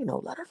 I ain't no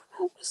letter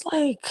from him. It's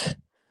like,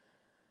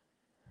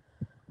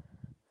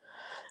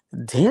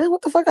 damn,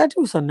 what the fuck I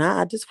do? So now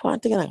at this point, I'm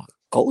thinking I got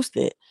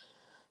ghosted.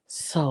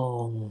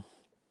 So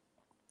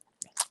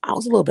I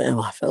was a little bit in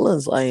my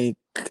feelings, like,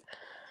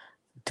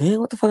 damn,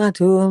 what the fuck I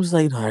do? I'm just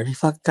like, every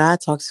fucking guy I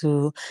talk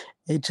to,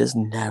 it just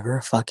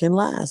never fucking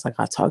lasts. Like,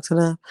 I talk to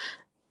them,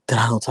 then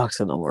I don't talk to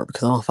them no more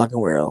because I'm a fucking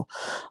weirdo.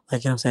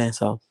 Like, you know what I'm saying?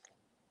 So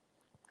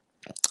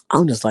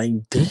I'm just like,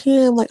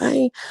 damn, like,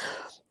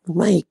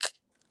 like,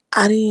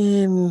 I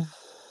didn't,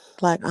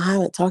 like, I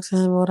haven't talked to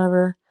him or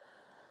whatever.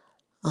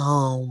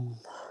 Um,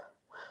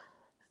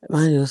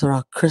 Mind you, it was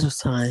around Christmas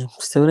time.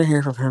 Still didn't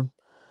hear from him.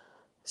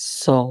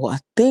 So I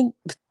think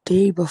the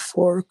day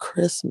before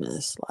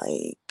Christmas,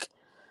 like,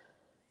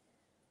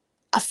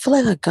 I feel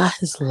like I got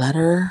his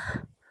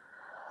letter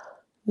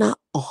not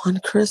on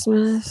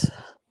Christmas,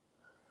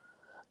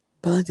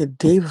 but like the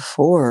day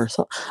before.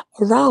 So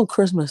around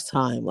Christmas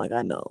time, like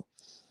I know.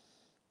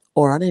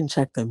 Or I didn't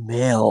check the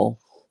mail.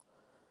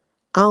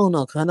 I don't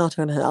know, because I know I'll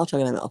check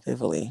the mail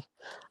faithfully.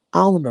 I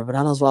don't remember, but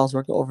I know while I was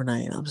working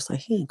overnight, and I'm just like,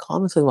 he ain't call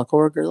me to my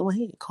coworkers. I'm like,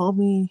 he ain't call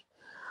me.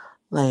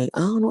 Like, I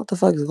don't know what the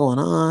fuck is going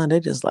on.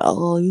 They just like,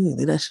 oh, you need to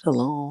leave that shit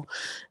alone.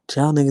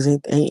 Y'all niggas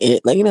ain't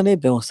it. Like, they've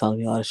been telling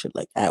me all this shit,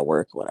 like, at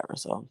work or whatever.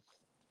 So,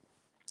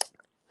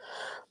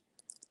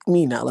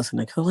 me not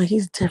listening, because, like,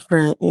 he's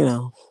different.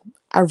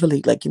 I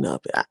really, like,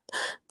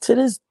 to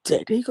this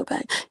day, did he go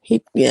back?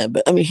 Yeah,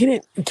 but, I mean, he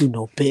didn't do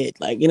no bid.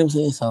 Like, you know what I'm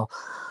saying? So,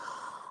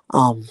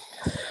 um,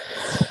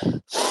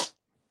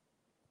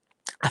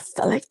 I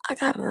felt like I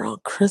got it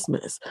around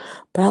Christmas,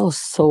 but I was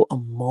so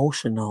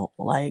emotional.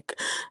 Like,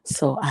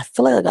 so I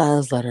feel like I got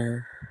his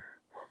letter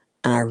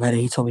and I read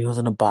it. He told me he was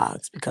in a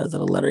box because of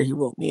the letter he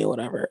wrote me or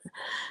whatever.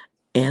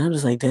 And I'm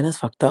just like, damn, that's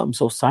fucked up. I'm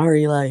so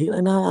sorry. Like, he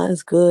like, nah,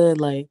 it's good.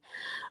 Like,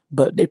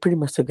 but they pretty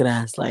much took it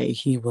as like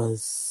he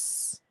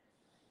was,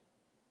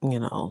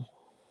 you know,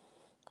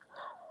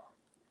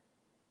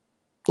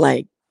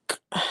 like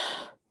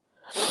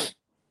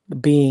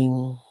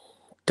being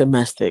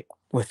domestic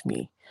with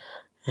me.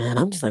 And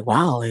I'm just like,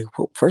 wow, like,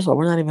 first of all,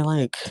 we're not even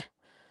like,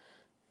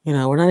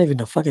 we're not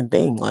even a fucking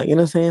thing. Like, you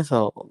know what I'm saying?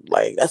 So,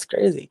 like, that's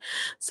crazy.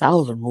 So I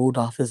was removed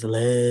off his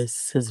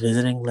list, his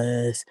visiting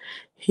list.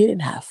 He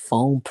didn't have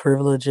phone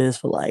privileges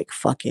for like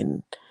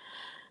fucking,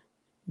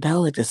 that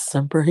was like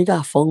December. He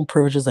got phone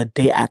privileges a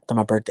day after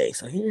my birthday.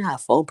 So he didn't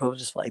have phone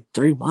privileges for like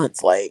 3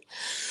 months. Like,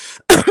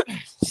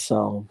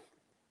 so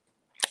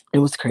it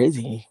was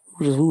crazy.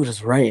 We were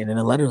just writing, and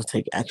the letters would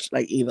take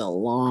actually like even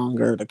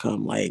longer to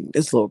come. Like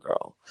this little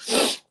girl.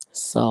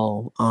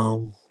 So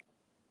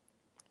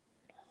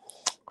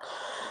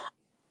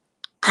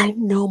I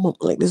know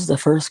like this is the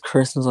first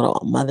Christmas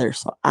without my mother,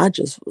 so I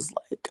just was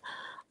like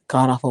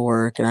got off of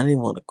work and I didn't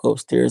want to go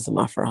upstairs in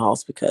my friend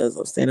house because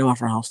I'm staying in my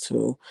friend house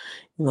too.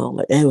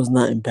 Like it was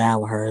nothing bad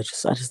with her. I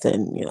just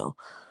didn't.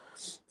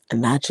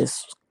 And I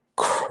just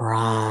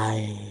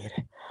cried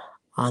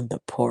on the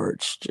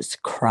porch,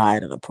 just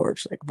cried on the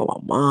porch, like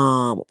about my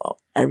mom, about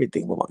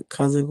everything, about my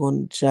cousin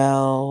going to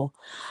jail,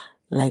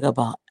 like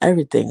about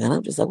everything. And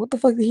I'm just like, what the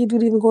fuck did he do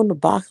to even go in the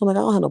box? I'm like, I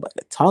don't have nobody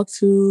to talk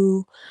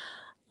to.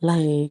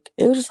 Like,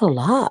 it was just a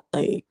lot.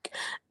 Like,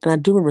 and I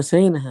do remember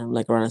saying to him,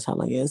 like, around this time,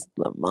 like, yes,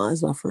 my mom,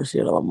 it's my first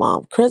year. Like, my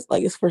mom,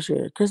 it's first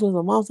year. Christmas,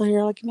 my mom's not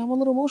here. Like, I'm a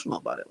little emotional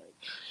about it.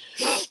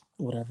 Like,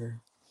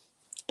 whatever.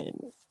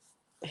 And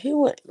he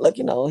would like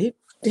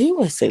he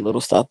would say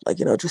little stuff like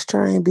just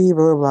try and be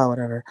blah blah blah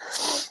whatever.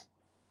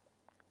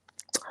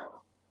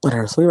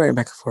 So we were writing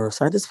back and forth.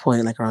 So at this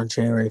point, like around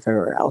January,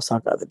 February, I was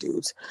talking to other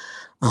dudes,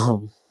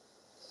 um,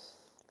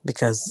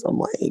 because I'm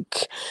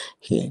like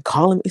he ain't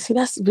calling me. See,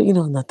 that's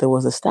nothing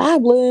was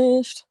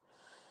established,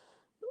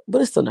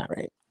 but it's still not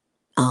right.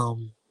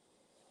 Um,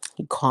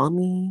 he called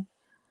me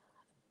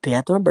day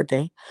after my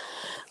birthday.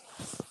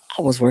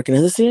 I was working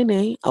as a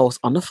CNA. I was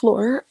on the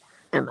floor,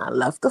 and I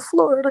left the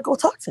floor to go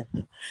talk to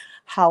him.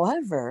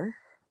 However,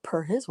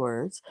 per his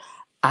words,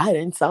 I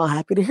didn't sound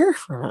happy to hear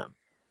from him.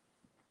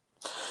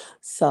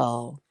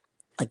 So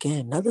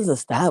again, nothing's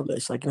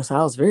established. Like, so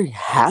I was very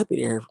happy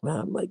to hear from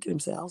him. Like, I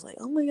was like,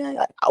 oh my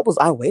God,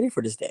 I waited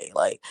for this day.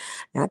 Like,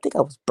 and I think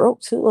I was broke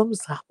too.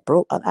 I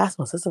broke. I asked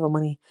my sister for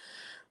money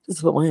just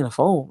to put money on the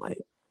phone, like,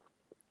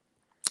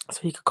 so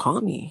he could call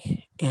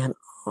me. And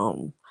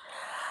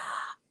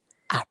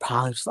I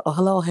probably just, oh,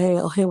 hello, hey,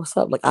 oh, hey, what's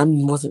up? Like, I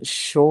wasn't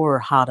sure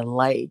how to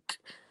like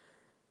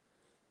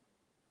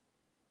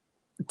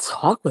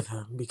talk with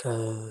him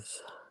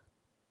because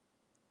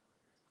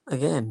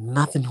again,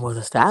 nothing was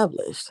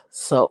established.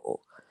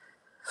 So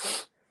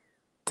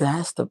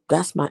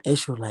that's my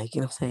issue. Like,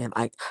 you know what I'm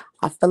saying?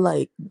 I feel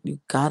like you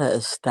gotta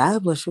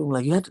establish it.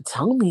 Like, you have to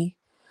tell me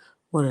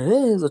what it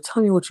is or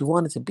tell me what you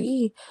want it to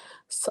be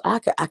so I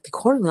can act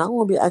accordingly. I don't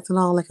want to be acting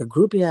all like a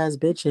groupie ass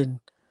bitch and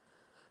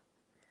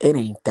it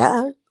ain't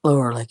that.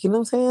 Or like, you know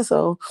what I'm saying?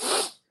 So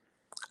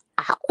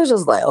I was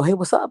just like, oh, hey,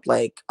 what's up?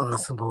 Like, on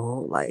some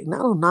bull, like,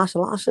 not no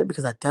nonchalant shit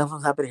because I definitely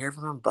was happy to hear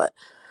from him, but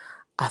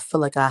I feel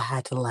like I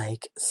had to,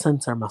 like,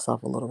 censor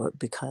myself a little bit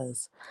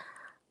because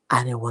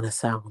I didn't want to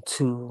sound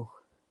too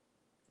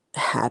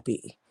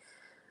happy,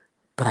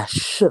 but I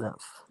should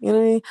have. You know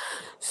what I mean?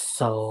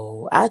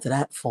 So after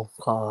that phone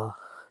call,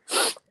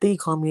 then he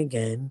called me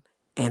again,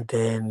 and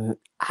then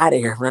I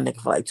didn't hear from that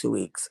nigga for like 2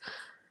 weeks.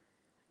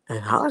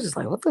 And I was just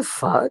like, what the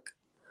fuck?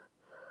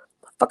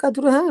 The fuck I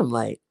do to him?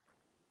 Like,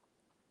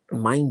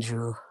 mind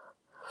you,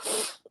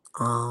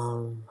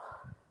 um,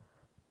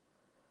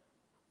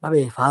 my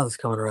baby father's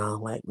coming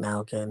around like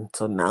now again.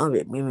 So now me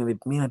and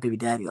my baby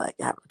daddy like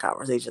having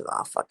conversations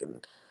on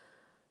fucking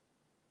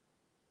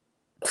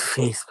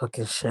Facebook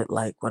and shit,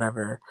 like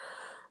whatever.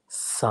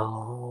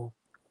 So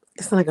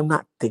it's not like I'm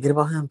not thinking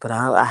about him, but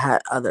I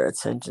had other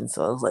attention,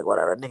 so it was like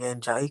whatever. Nigga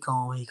in jail, he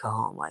come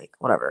home, like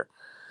whatever.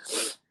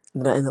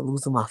 And then I ended up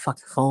losing my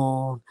fucking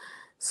phone,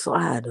 so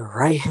I had to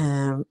write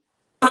him,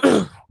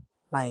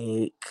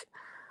 like,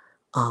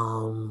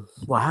 well,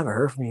 I haven't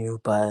heard from you,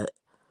 but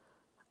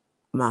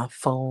my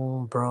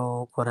phone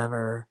broke,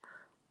 whatever.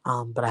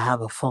 But I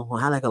have a phone.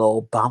 I had like a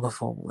little Obama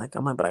phone. Like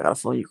I'm like, but I got a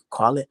phone. You can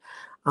call it.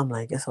 I'm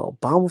like, it's an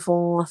Obama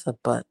phone. I said,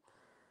 but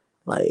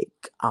like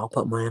I'll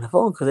put mine in the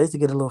phone because they used to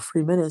get a little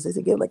free minutes. They used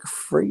to get like a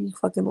free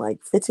fucking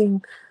like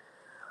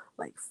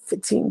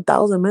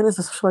 15,000 minutes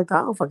or something like that.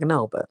 I don't fucking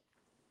know, but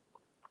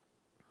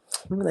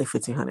maybe like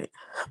 1,500.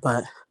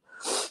 But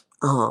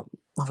I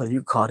was like,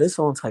 you call this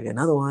phone to like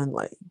another one,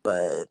 like,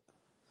 but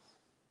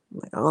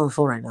like I'm on the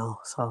phone right now,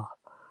 so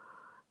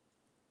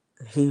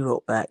he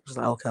wrote back, was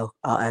like, okay,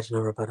 I'll add your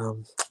number, but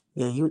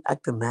yeah, you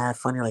acting mad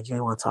funny, like you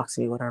ain't want to talk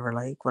to me, whatever,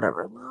 like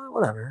whatever,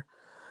 whatever.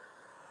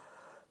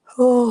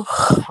 Oh,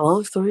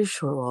 long story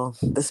short, well,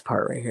 this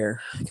part right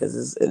here,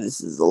 because this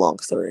is a long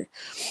story,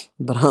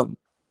 but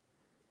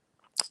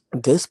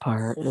this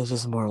part is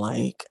just more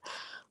like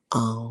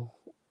um,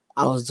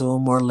 I was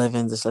doing more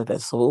living just like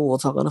that, so we'll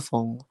talk on the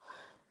phone,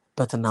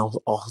 but then I was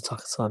also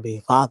talking to my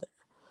baby father,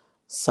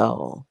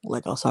 so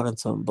like I was talking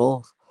to them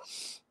both,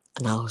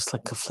 and I was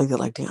like conflicted,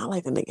 like, damn, I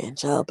like the nigga in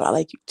jail, but I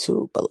like you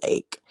too, but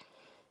like,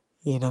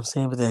 you know what I'm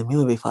saying? But then me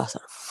and my baby father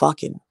started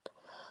fucking.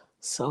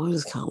 So it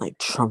just kind of like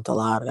trumped a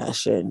lot of that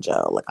shit in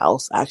jail. Like I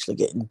was actually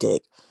getting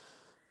dick.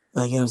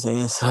 Like you know what I'm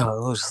saying? So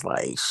it was just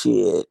like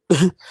shit.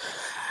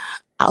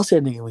 I'll say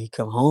nigga when you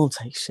come home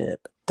type shit.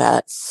 But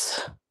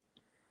that's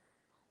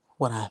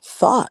what I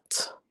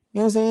thought. You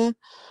know what I'm saying?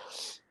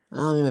 I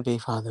don't even be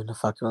father in a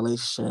fucking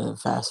relationship.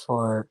 Fast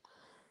forward,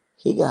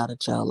 he got out of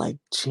jail like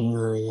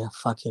January of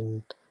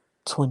fucking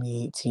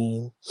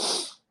 2018.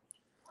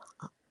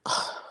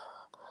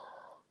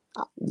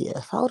 Yeah,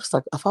 if I would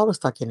have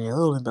stuck in there,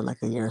 it would have been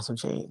like a year and some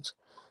change.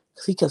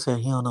 Cause he kept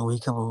saying he don't know when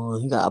he come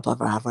home. He got up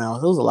for half an hour.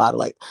 It was a lot of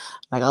like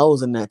I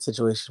was in that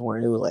situation where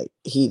it was like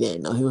he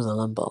didn't know he was in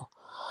limbo.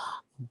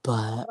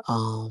 But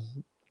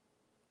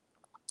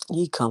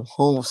he come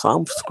home, so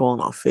I'm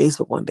scrolling on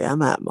Facebook one day.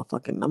 I'm at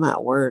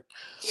work.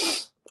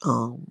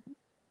 Um,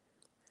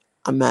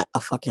 I'm at a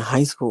fucking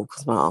high school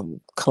because my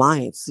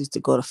clients used to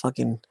go to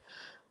fucking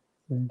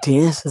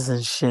dances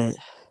and shit.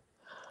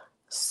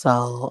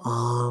 So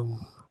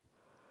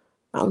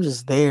I'm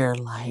just there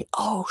like,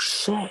 oh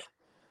shit,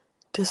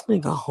 this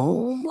nigga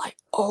home? Like,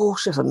 oh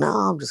shit. So now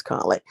I'm just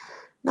kind of like,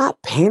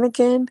 not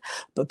panicking,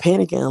 but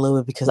panicking a little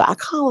bit because I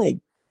kind of like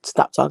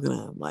stopped talking to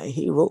him. Like,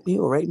 he would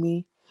write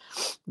me.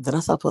 Then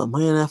I stopped putting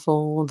money on that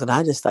phone. Then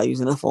I just started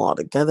using that phone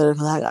altogether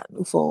because I got a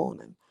new phone.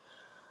 And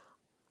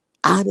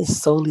I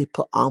just solely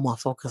put all my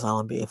focus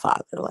on being a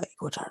father, like,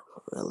 which I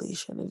really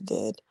shouldn't have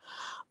did.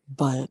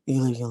 But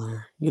you live, you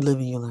learn. You live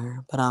and you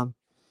learn. But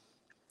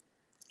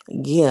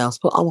yeah, I was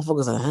put all my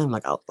focus on him.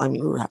 Like, I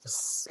mean, we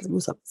was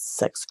having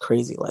sex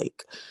crazy,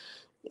 like,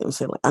 you know what I'm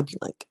saying? Like, I'd be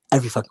like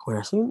every fucking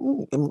where.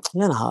 So, you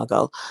know how I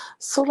go.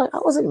 So, like, I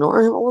was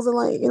ignoring him. I wasn't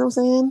like, you know what I'm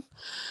saying?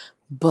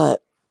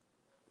 But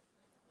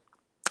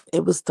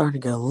it was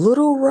starting to get a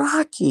little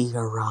rocky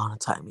around the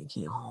time he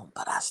came home.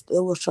 But I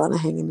still was trying to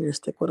hang in there,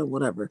 stick with him,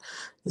 whatever.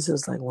 This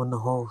is like when the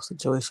whole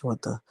situation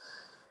with the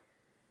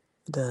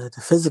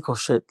physical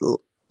shit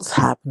was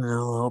happening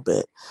a little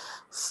bit.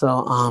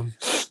 So,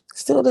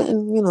 still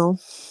didn't,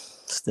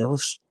 still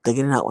was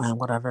sticking it out with him,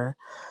 whatever.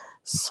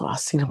 So I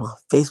seen him on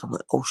Facebook. I'm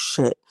like, oh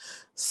shit.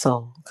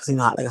 So, because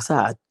like I said,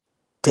 I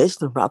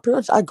ditched him, bro. Pretty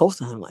much I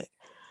ghosted him. Like,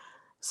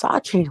 so I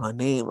changed my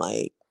name,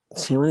 like,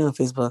 changed my name on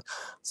Facebook.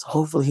 So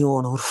hopefully he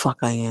won't know who the fuck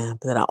I am.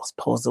 But then I was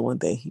posting one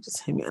day. He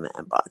just hit me in the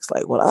inbox,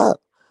 like, what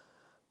up?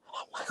 And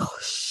I'm like, oh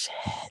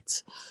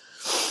shit.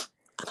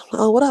 And I'm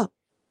like, oh, what up?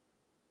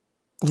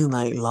 You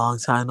like, long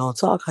time no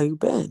talk. How you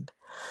been?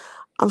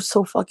 I'm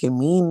so fucking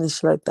mean and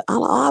shit like that. I'm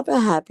like, oh, I've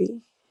been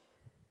happy.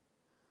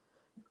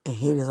 And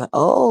he was like,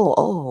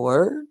 oh,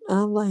 word? And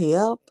I'm like,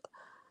 yep.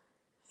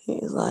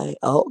 He's like,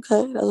 oh,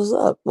 okay, that's what's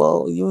up.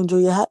 Well, you enjoy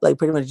your like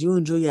pretty much you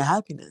enjoy your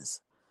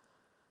happiness.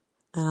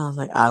 And I was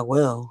like, I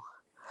will.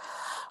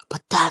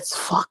 But that's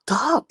fucked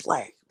up,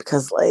 like,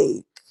 because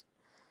like,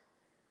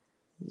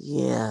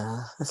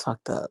 yeah, that's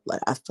fucked up.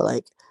 Like I feel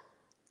like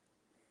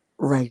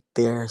right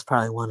there is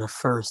probably one of the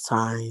first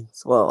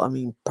times. Well, I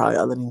mean, probably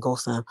other than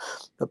ghosting him,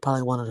 but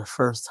probably one of the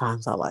first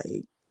times I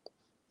like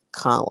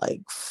kind of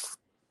like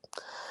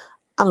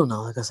I don't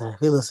know. Like I said, if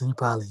he listen, he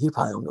probably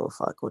don't give a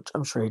fuck, which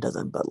I'm sure he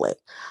doesn't. But like,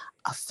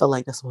 I feel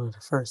like that's one of the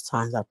first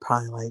times I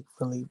probably like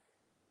really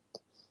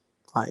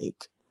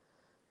like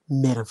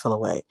made him feel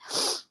away.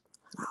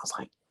 And I was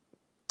like,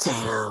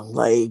 damn,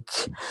 like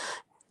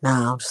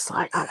now I'm just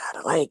like I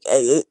gotta like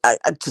I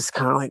just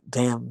kind of like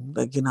damn,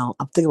 like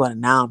I'm thinking about it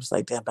now. I'm just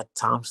like damn. At the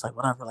time, I'm just like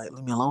whatever, like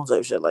leave me alone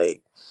type shit.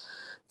 Like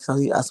so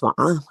he asked my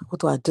aunt, like,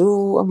 what do I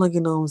do? I'm like,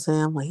 what I'm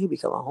saying? I'm like, he be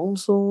coming home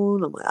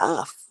soon. I'm like,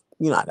 I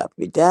got to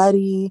be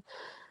daddy.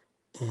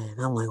 And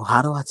I'm like, well,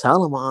 how do I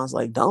tell him? I was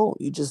like, don't.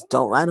 You just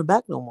don't write him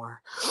back no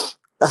more.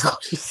 That's all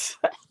she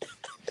said.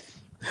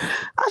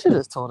 I should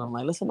have just told him,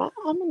 like, listen,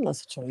 I'm in a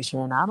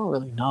situation. I don't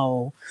really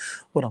know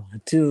what I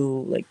want to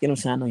do. Like, what I'm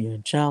saying? I know you're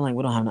in jail. Like,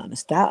 we don't have nothing to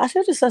stop. I should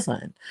have just said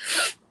something.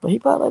 But he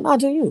probably like, nah,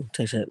 do you.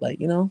 Take shit. Like,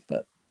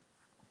 but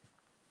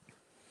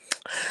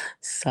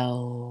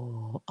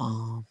so,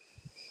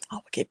 I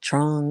would get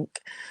drunk.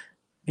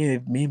 Me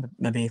and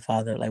my baby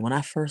father, like, when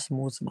I first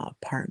moved to my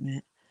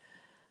apartment,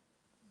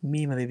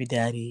 me and my baby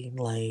daddy,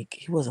 like,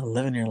 he wasn't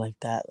living there like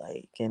that,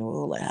 like, and we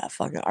would, like, have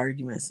fucking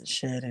arguments and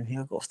shit, and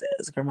he'll go stay at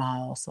his grandma's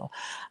house, so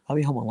I'll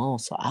be home alone,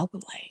 so I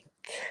would, like,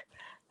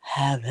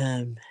 have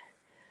him,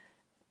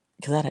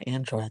 because I had an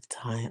Android at the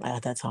time, like,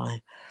 at that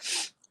time,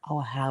 I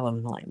would have him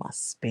in, like, my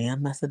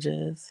spam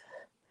messages,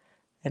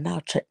 and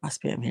I'll check my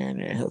spam here and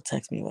there, and he'll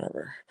text me,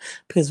 whatever,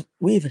 because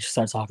we eventually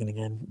started talking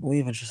again,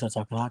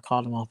 I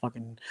called him on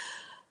fucking,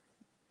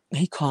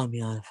 he called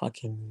me on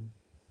fucking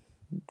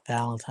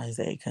Valentine's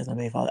Day, because my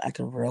baby father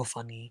acted real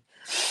funny,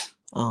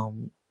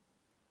 um,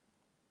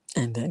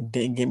 and then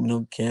didn't give me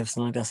no gifts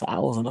and like that. So I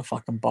was in a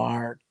fucking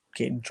bar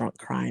getting drunk,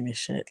 crying and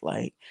shit,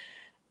 like,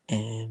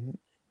 and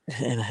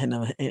and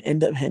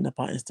ended up hitting up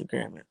on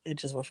Instagram. It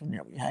just went from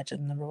there. We had your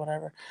number,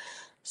 whatever.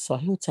 So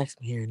he would text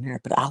me here and there,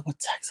 but I would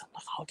text him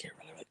like I'll get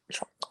really, really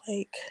drunk,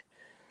 like,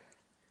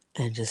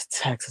 and just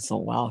text him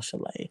some wild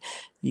shit like,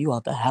 "You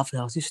out the halfway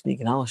house, you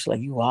sneaking out, shit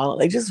like you wild,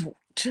 like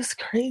just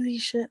crazy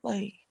shit,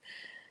 like."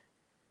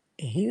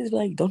 And he was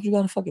like, "Don't you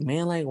got a fucking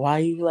man? Like, why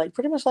you like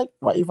pretty much like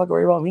why you fucking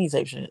worry about me?"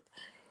 type shit.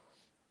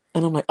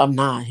 And I'm like, "I'm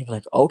not." He'd be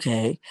like,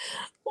 "Okay."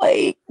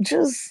 Like,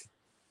 just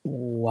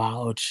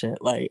wild shit.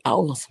 Like, I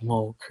was on some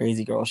old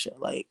crazy girl shit.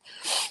 Like,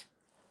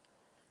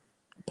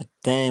 but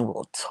then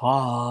we'll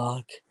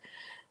talk.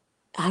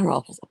 I don't know, I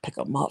was supposed to pick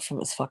him up from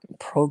his fucking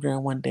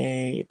program one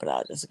day, but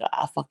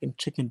I fucking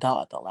chickened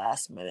out at the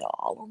last minute.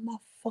 All of my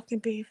fucking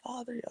baby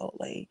father, yo.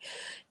 Like,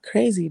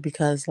 crazy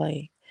because,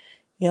 like,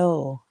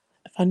 yo,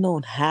 if I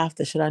known half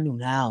the shit I knew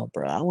now,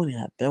 bro, I wouldn't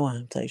even have been with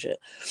him type shit.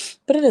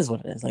 But it is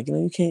what it is. Like, you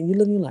live and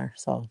you learn.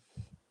 So,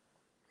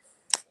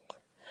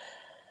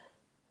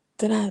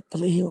 then I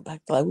believe he went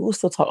back to, like, we would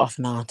still talk off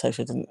and on type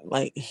shit. And,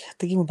 like, I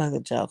think he went back to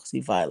jail because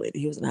he violated.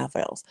 He was in half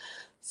hours.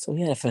 So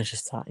he had to finish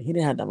his time. He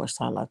didn't have that much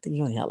time left. I think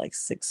he only had like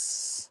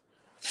 6.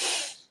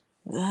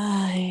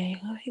 He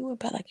went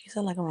back, like you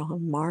said, like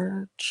around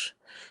March.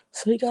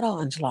 So he got out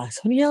in July.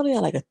 So he only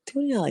had like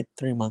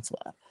 3 months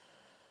left.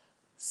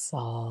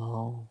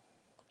 So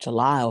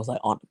July was like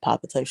on the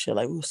pop type shit.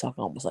 Like we was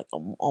talking almost like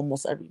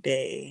almost every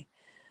day.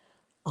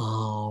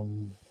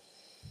 Um,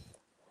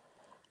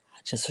 I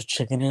just was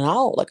checking it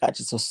out. Like I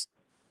just was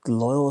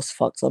loyal as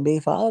fuck to my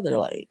father.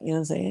 Like you know what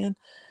I'm saying.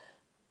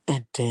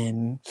 And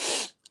then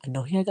I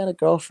know he had got a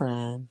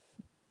girlfriend,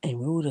 and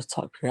we would just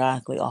talk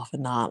periodically off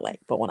and on. Like,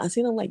 but when I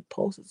seen him like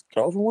post his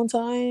girlfriend one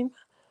time,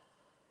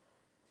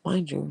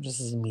 mind you,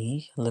 this is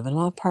me living in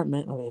my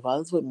apartment. My baby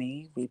father's with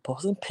me. We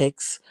posting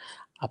pics.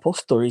 I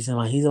post stories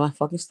and he's in my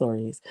fucking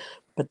stories.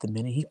 But the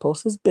minute he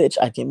posts his bitch,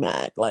 I get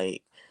mad.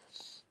 Like,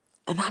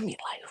 and I mean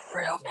like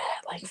real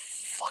mad, like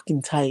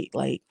fucking tight.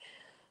 Like,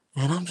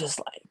 and I'm just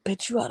like,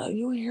 bitch,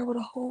 you in here with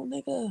a whole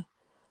nigga,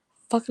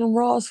 fucking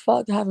raw as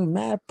fuck, having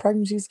mad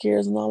pregnancy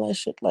scares and all that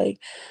shit. Like,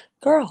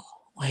 girl,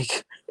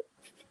 like,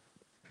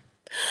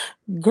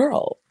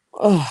 girl,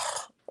 ugh,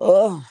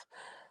 ugh,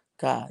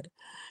 God,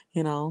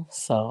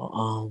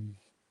 So,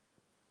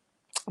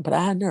 but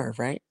I had nerve,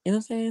 right? You know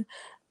what I'm saying?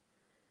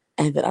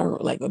 And then I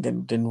don't like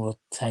then we'll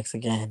text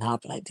again. I'll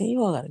be like, damn,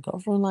 you all got a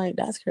girlfriend? Like,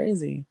 that's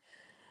crazy.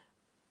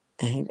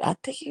 And I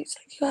think he's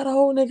like, you got a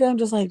whole nigga. I'm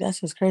just like, that's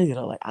just crazy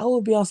though. Like, I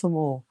would be on some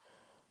old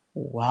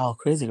wow,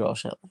 crazy girl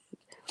shit.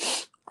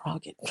 Or I'll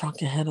get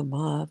drunk and hit him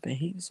up, and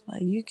he's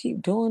like, you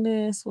keep doing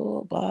this,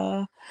 blah,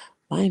 blah.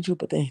 Mind you,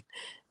 but then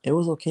it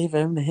was okay for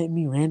him to hit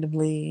me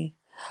randomly.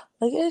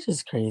 Like, it's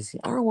just crazy.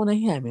 I don't want to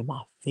hear him in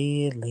my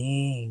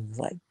feelings,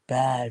 like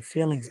bad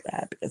feelings,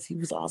 bad because he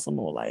was awesome.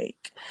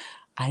 Like,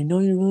 I know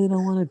you really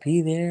don't want to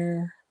be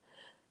there.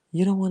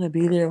 You don't want to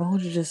be there. Why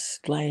don't you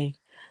just like,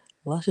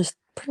 let's just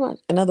pretty much,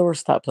 in other words,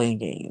 stop playing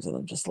games. And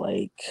I'm just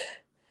like,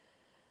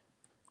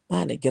 I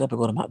had to get up and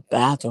go to my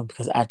bathroom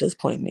because at this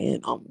point, me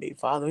and my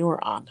father, we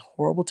were on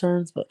horrible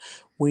terms, but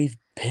we've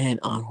been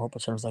on horrible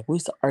terms. Like, we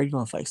used to argue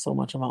and fight so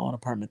much in my own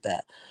apartment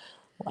that,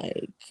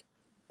 like,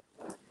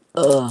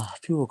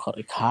 people would call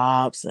the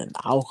cops and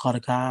I would call the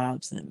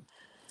cops. And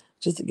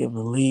just to get him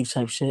to leave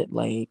type shit.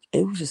 Like,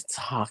 it was just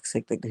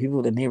toxic. Like,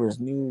 the neighbors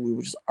knew we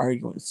were just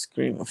arguing,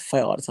 screaming,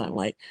 fight all the time.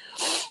 Like,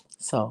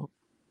 so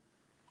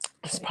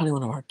it's probably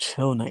one of our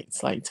chill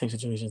nights, like, type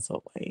situation.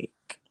 So, like,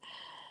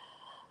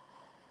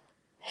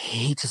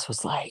 he just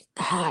was like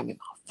having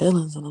my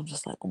feelings, and I'm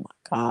just like, oh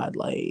my God,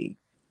 like,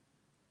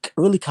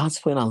 really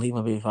contemplating on leaving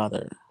my baby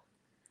father.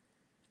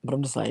 But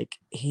I'm just like,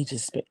 he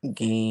just spitting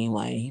game,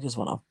 like, he just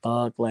wanna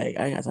fuck, like,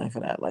 I ain't got time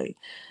for that, like,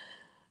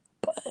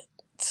 but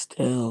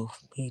still,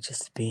 me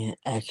just being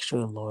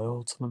extra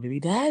loyal to my baby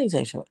daddy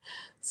type shit.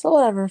 So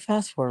whatever,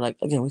 fast forward, like,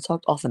 again, we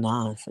talked off and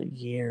on for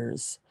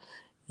years,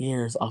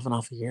 years, off and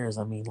on for years.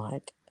 I mean,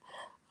 like,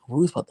 we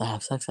was about to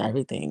have sex and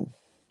everything,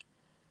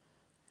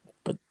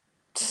 but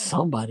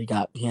somebody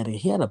he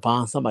had to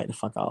bond somebody to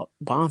fuck out,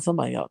 bond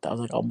somebody out. That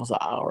was like almost an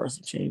hour or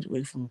some change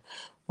away from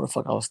where the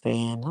fuck I was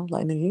staying. I was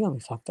like, nigga, you got me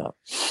fucked up.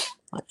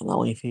 Like, I'm not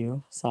waiting for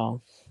you.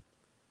 So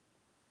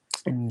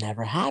it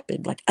never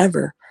happened, like,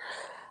 ever.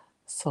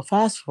 So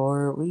fast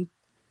forward,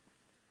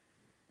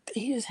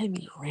 he just hit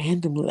me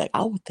randomly. Like,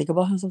 I would think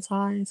about him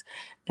sometimes,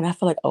 and I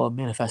feel like I would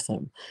manifest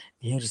him,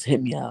 and he'll just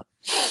hit me up.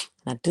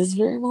 And at this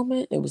very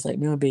moment, it was like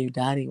me and my baby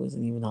daddy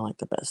wasn't even on like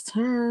the best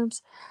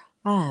terms.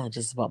 I had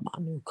just bought my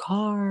new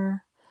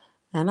car,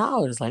 and I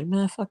was like,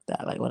 man, fuck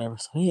that, like whatever.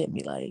 So he hit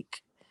me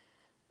like,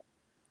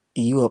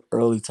 you up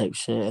early type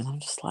shit, and I'm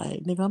just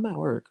like, nigga, I'm at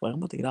work. Like, I'm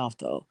about to get off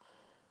though.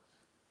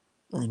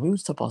 And we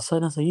was talking about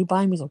sudden. I said, you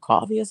buying me some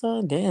coffee or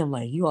something? Damn,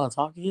 like you all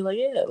talking? He like,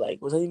 yeah,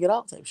 like was you get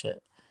out type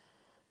shit.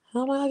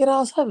 And I'm like, I get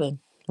out at 7.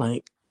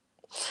 Like,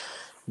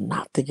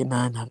 not thinking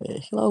none of it.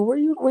 He like, where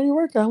you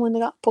working? When they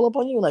got pull up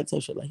on you like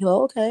type shit. Like, he like,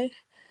 okay,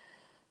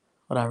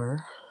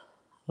 whatever.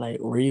 Like,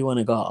 where you want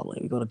to go? I'm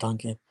like, we go to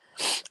Dunkin'.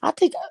 I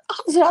think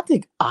honestly, I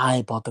think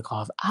I bought the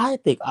coffee. I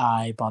think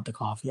I bought the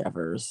coffee at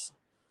first.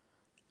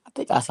 I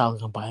think I said I was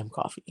gonna buy him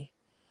coffee.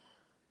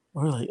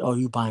 We're like, oh,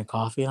 you buying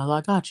coffee? And I was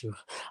like, I got you.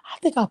 I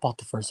think I bought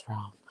the first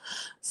round.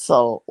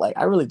 So, like,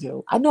 I really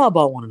do. I know I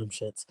bought one of them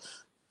shits.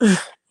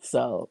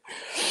 So,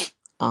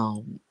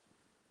 um,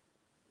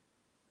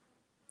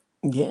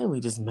 yeah, we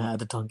just met at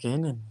the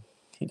Dunkin', and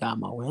he got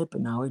my whip,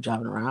 and now we're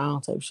driving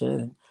around type shit.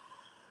 And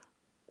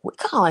we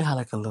kind of like had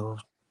like a little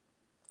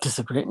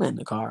disagreement in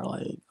the car,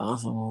 like on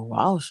some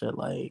wild shit.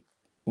 Like,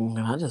 and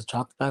I just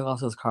dropped the bag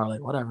off his car,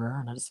 like whatever,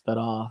 and I just sped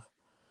off.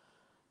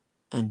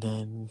 And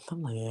then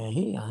I'm like, yeah,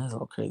 he on his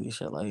little crazy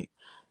shit, like,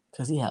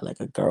 cause he had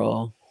like a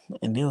girl,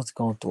 and they was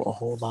going through a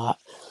whole lot,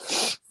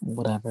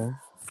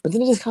 whatever. But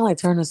then it just kind of like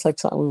turned into like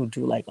something we would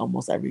do like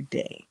almost every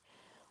day.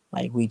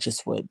 Like, we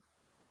just would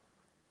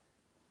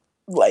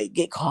like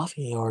get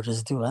coffee or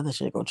just do other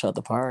shit, go chill at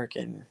the park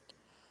and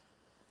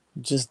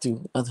just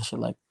do other shit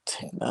like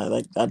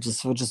I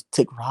just would just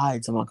take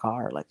rides in my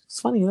car. Like, it's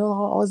funny, it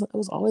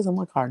was always in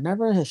my car,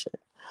 never in his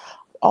shit.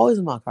 Always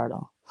in my car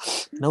though.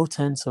 No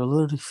tents or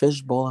literally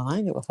fish bowling. I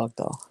ain't give a fuck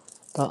though.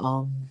 But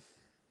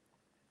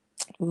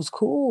it was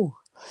cool.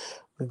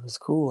 It was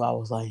cool. I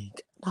was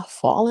like not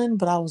falling,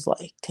 but I was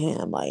like,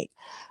 damn, like,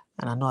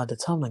 and I know at the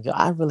time, like, yo,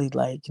 I really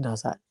like,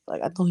 it's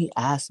like I know he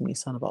asked me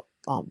something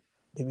about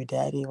baby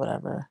daddy,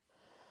 whatever.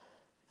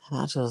 And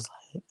I just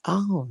like,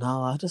 I don't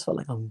know. I just felt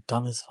like I'm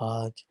dumb as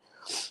fuck.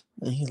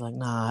 And he's like,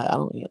 nah, I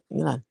don't.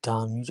 You're not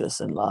dumb. You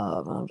just in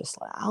love. And I'm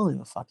just like, I don't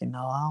even fucking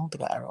know. I don't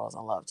think I ever was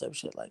in love type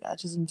shit. Like, I'm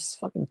just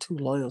fucking too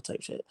loyal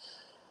type shit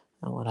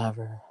and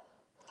whatever.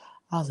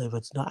 I was like,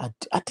 but I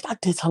think I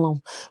did tell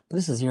him, but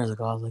this is years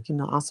ago. I was like,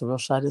 I'm some real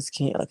shit. I just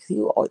can't. Like, he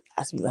always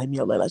ask me, like, me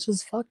up, like, let's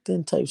just fuck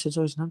then type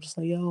situation. I'm just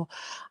like, yo,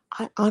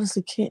 I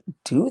honestly can't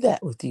do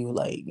that with you.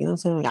 Like, you know what I'm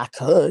saying? Like, I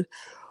could,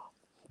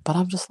 but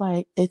I'm just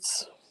like,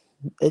 it's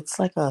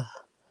like a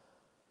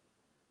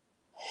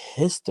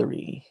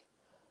history.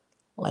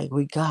 Like,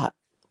 we got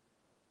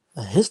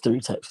a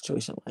history type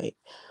situation. Like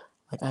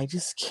I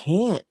just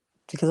can't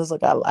because it's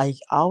like I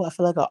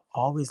feel like I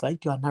always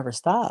liked you. I never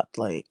stopped.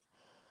 Like,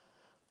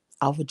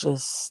 I would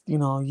just, you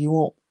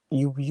won't,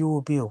 you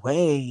will be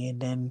away,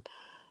 and then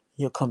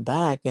you'll come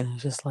back, and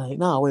it's just like,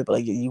 no, wait, but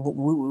like, we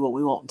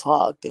won't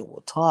talk. Then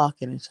we'll talk,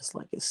 and it's just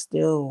like, it's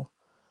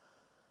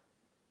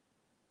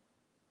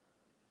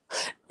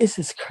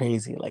just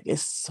crazy. Like,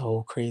 it's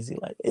so crazy.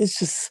 Like, it's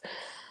just,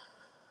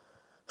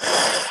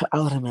 I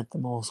would have met the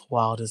most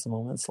wildest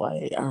moments.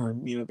 Like, I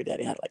remember me and my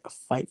daddy had like a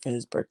fight for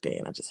his birthday,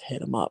 and I just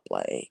hit him up.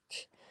 Like,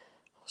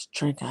 I was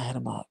drinking, I hit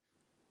him up,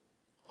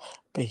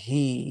 but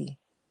he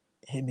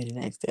hit me the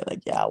next day,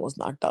 like, yeah, I was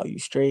knocked out. You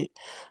straight?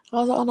 I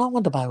was like, oh no, I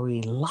went to buy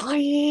weed.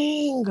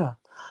 Lying.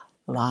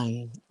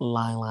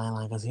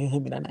 Because he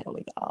hit me that night.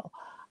 Like, oh,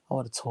 I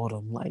would have told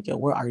him, like, yo,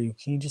 where are you?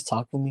 Can you just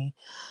talk with me?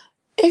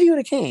 If he would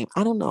have came,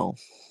 I don't know.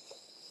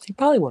 He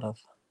probably would have.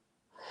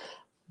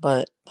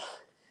 But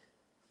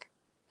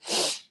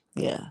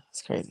yeah,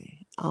 it's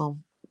crazy. But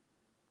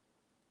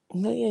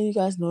yeah, you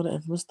guys know the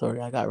infamous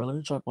story. I got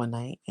really drunk one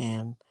night,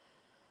 and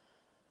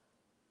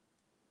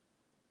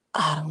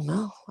I don't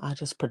know. I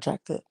just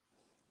projected,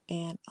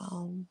 and I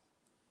mean,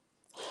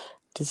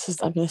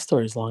 the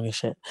story's long as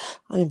shit.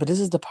 I mean, but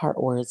this is the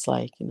part where it's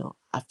like,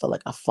 I felt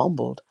like I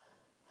fumbled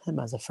him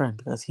as a friend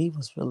because he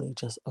was really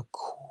just a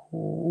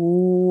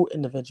cool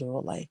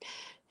individual. Like,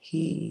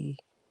 I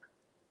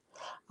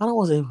don't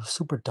want to say he was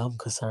super dumb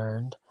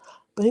concerned,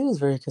 but he was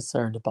very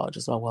concerned about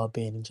just our well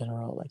being in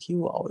general. Like, he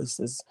would always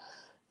just,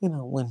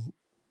 when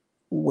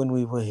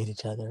we would hit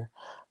each other,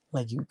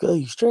 like, you good,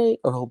 you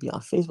straight, or he'll be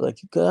on Facebook,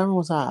 like, you good.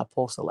 Every time I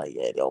posted, like,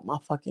 yeah, yo, my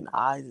fucking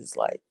eyes is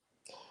like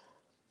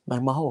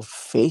my whole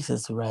face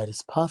is red,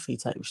 it's puffy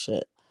type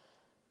shit.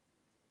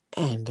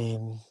 And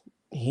then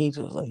he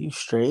just like, you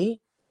straight?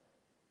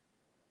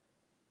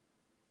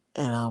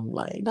 And I'm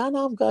like,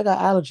 no, I'm good. I got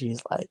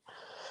allergies, like,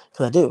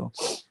 because I do.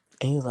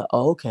 And he was like,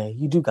 oh, okay,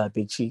 you do got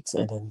big cheeks.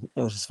 And then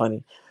it was just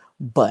funny.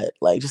 But,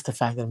 like, just the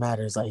fact of the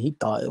matter is, like, he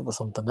thought it was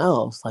something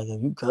else. Like, are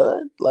you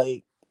good?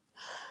 Like,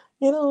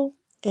 you know?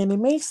 And it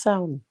may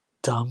sound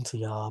dumb to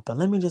y'all, but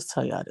let me just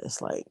tell y'all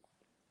this. Like,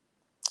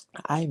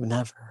 I've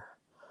never,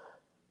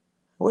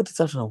 with the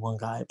exception of one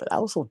guy, but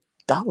that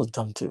was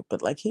dumb too.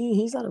 But, like,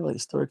 he's not a really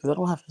story because I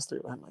don't have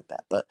history with him like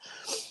that. But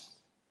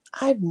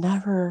I've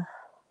never,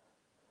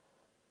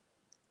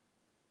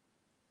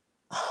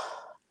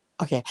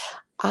 okay,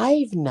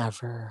 I've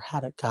never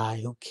had a guy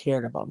who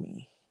cared about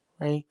me,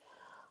 right?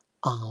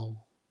 Um,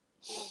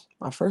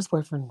 my first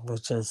boyfriend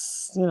was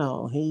just,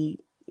 it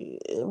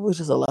was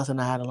just a lesson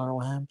I had to learn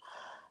with him.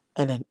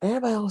 And then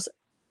everybody else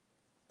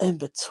in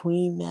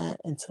between that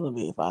until the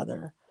baby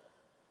father,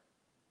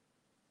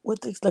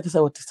 like I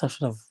said, with the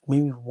exception of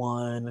maybe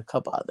one, a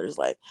couple others,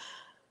 like,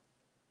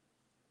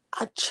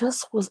 I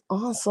just was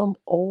on some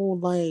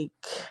old, like,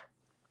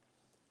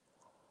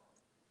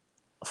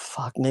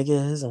 fuck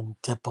niggas and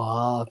dip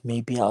off.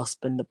 Maybe I'll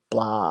spin the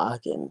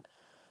block. And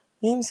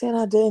you know what I'm saying?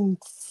 I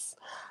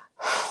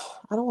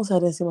don't want to say I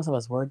didn't see myself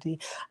as worthy.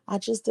 I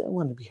just didn't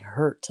want to be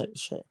hurt type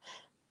shit.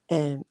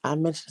 And I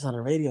mentioned this on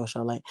a radio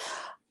show. Like,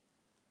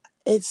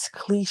 it's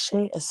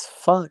cliche as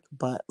fuck,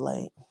 but,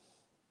 like,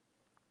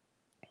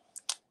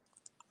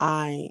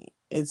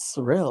 it's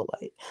real.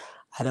 Like,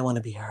 I didn't want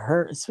to be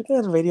hurt. Speaking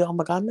of the radio, oh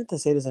my God, I meant to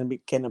say this in the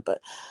beginning, but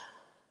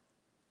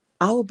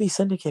I will be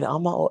syndicated. All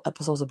my old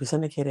episodes will be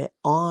syndicated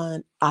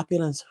on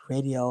Opulence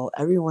Radio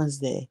every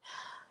Wednesday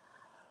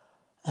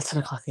at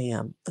 10 o'clock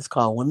a.m. It's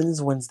called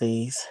Women's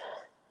Wednesdays.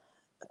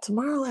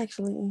 Tomorrow,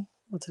 actually,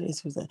 well,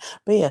 today's Tuesday.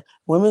 But yeah,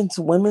 when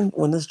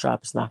this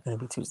drop, it's not going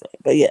to be Tuesday.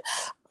 But yeah,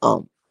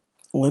 um,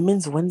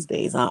 Women's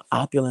Wednesdays on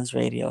Opulence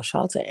Radio.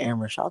 Shout out to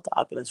Amber. Shout out to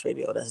Opulence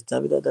Radio. That's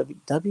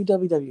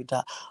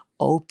www.opulence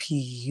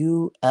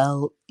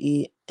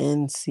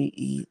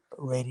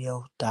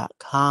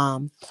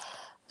radio.com.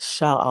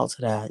 Shout out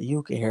to that.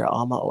 You can hear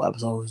all my old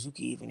episodes. You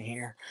can even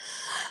hear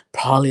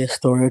probably a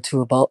story or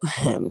two about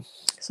him.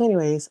 So,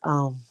 anyways,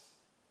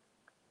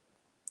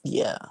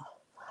 yeah.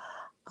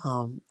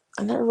 I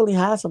never really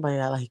had somebody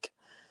that, like,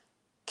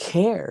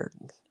 cared.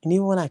 And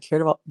even when I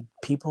cared about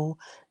people,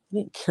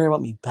 they didn't care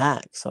about me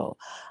back. So,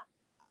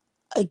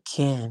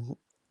 again,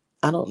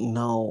 I don't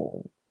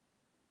know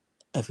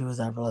if he was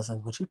ever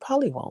listening, which he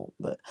probably won't,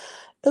 but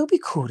it would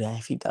be cool that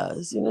if he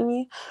does, you know what I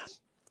mean?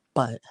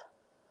 But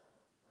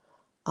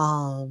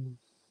um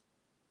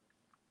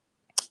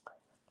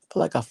I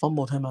feel like I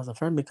fumbled him as a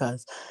friend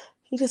because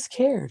he just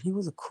cared. He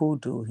was a cool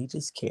dude. He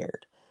just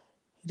cared.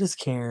 He just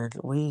cared.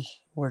 We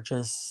were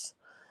just,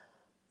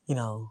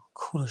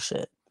 cool as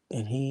shit.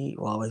 And he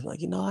will always be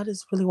like, I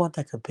just really want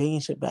that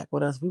companionship back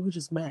with us. We were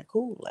just mad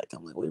cool. Like,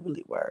 I'm like, we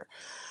really were.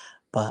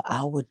 But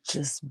I would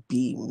just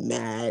be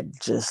mad,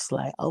 just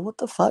like, oh, what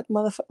the fuck,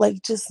 motherfucker?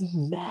 Like, just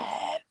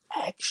mad,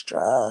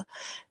 extra.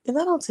 And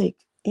I don't take,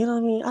 you know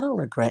what I mean? I don't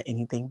regret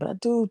anything, but I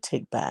do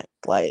take back.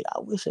 Like, I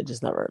wish I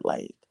just never,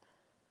 like,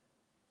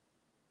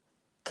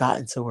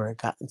 gotten to where it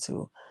gotten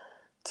to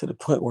the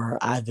point where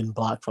I've been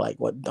blocked for, like,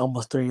 what,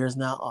 almost 3 years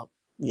now?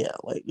 Yeah,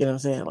 like, you know what I'm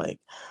saying? Like,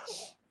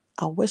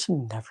 I wish I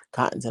never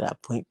gotten to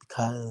that point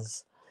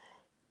because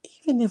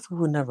even if we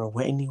would never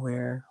went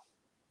anywhere,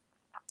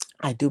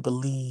 I do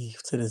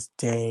believe to this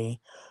day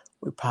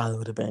we probably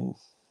would have been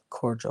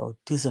cordial,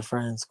 decent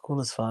friends,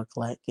 cool as fuck.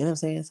 Like, you know what I'm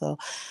saying? So,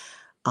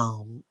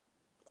 um,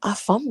 I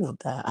fumbled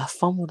that. I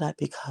fumbled that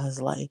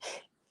because, like,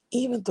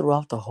 even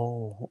throughout the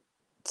whole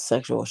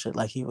sexual shit,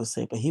 like he would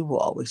say, but he will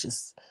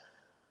always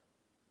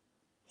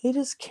he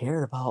just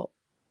cared about,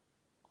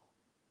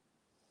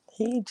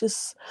 he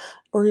just,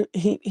 or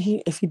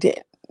if he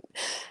did,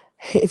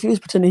 if he was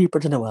pretending, he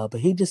pretended well,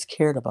 but he just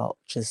cared about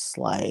just,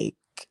 like,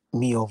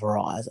 me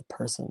overall as a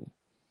person.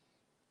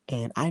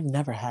 And I've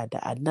never had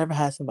that. I never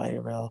had somebody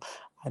real.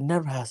 I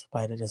never had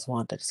somebody that just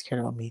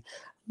cared about me.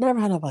 Never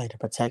had nobody to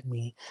protect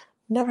me.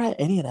 Never had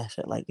any of that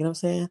shit. Like, you know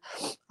what I'm saying?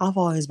 I've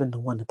always been the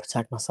one to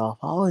protect myself.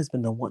 I've always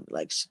been the one,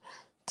 like,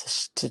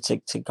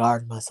 to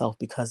guard myself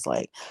because,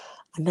 like,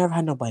 I never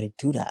had nobody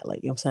do that.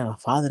 Like, you know what I'm saying? My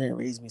father didn't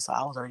raise me, so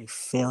I was already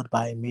failed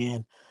by a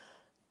man,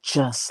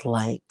 just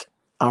like,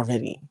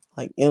 already.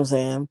 Like, you know what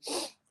I'm saying?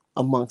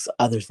 Amongst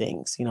other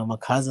things, my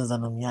cousins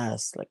and them,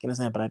 yes. Like, you know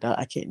what I'm saying? But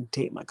I can't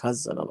date my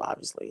cousins and them,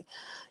 obviously. You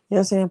know what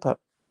I'm saying? But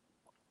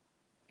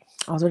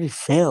I was already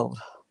failed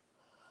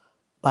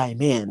by a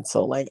man.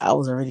 So, like, I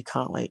was already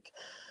kind of like,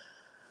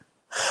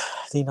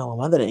 my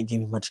mother didn't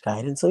give me much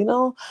guidance.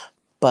 So,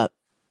 but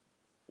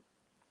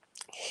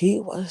he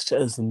was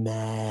just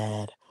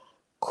mad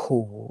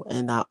cool.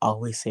 And I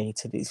always say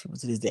to these people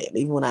to this day, and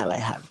even when I like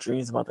have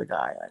dreams about the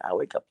guy, like I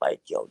wake up like,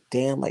 yo,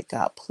 damn, like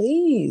God,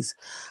 please.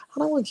 I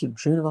don't want to keep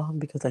dreaming about him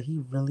because like he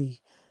really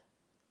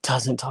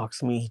doesn't talk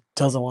to me,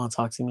 doesn't want to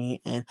talk to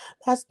me, and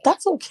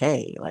that's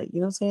okay. Like, you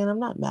know what I'm saying? I'm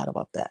not mad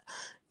about that. You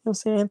know what I'm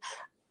saying?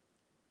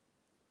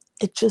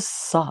 It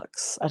just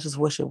sucks. I just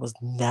wish it was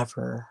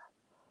never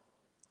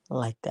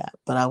like that.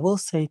 But I will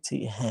say to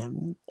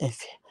him,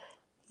 if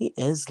he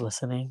is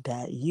listening,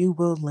 that you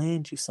will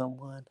land you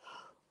someone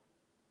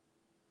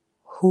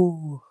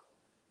who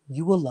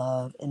you will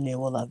love and they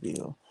will love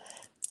you.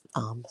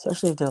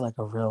 Especially if they're like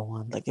a real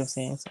one. Like you know what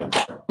I'm saying?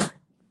 So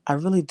I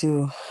really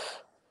do.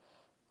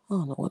 I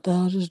don't know what the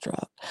hell just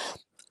dropped.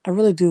 I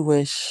really do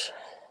wish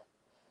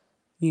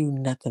you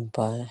nothing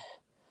but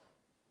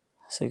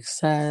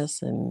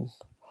success, and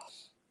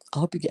I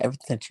hope you get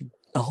everything that you.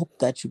 I hope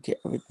that you get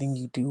everything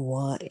you do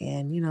want,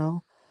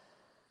 and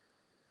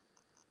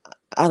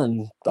I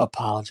didn't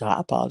apologize. I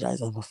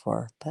apologized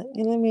before, but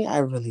you know what I mean. I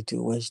really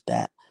do wish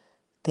that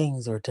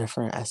things were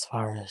different as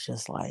far as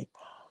just like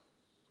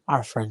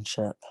our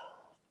friendship,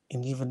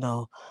 and even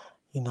though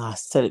I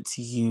said it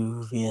to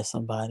you via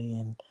somebody,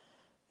 and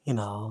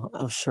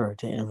I'm sure it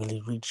didn't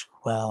really reach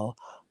well,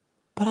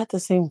 but at the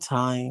same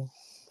time,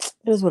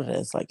 it is what it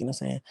is. Like, you know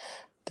what I'm saying?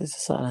 This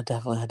is something I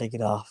definitely had to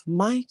get off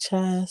my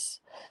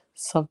chest.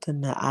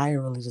 Something that I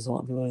really just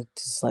want people to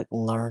just like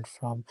learn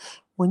from.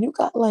 When you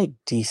got like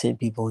decent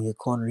people in your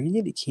corner, you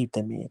need to keep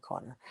them in your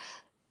corner.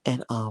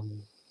 And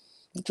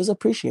just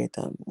appreciate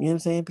them. You know what I'm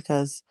saying?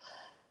 Because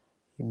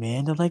you may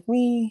end up like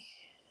me,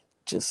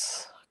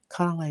 just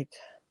kinda like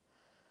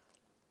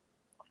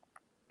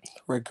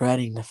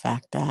regretting the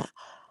fact that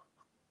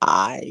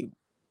I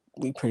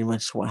we pretty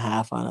much went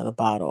half on the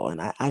bottle,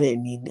 and I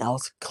didn't need. I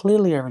was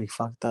clearly already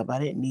fucked up. I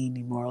didn't need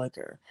any more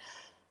liquor.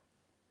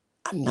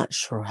 I'm not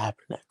sure what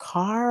happened in that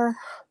car.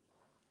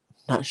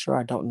 Not sure.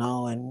 I don't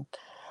know, and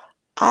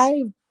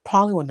I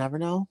probably will never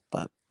know.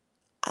 But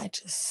I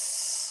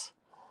just,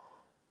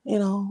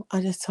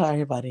 I just tell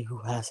everybody who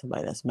has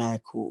somebody that's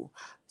mad cool,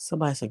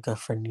 somebody that's a good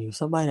friend to you,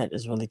 somebody that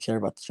just really care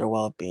about your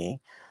well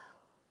being.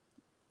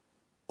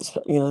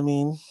 You know what I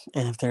mean?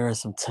 And if there is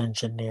some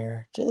tension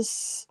there,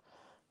 just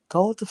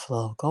go with the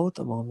flow, go with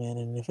the moment,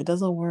 and if it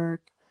doesn't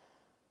work,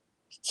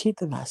 keep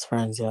them as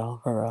friends, yo,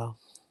 for real.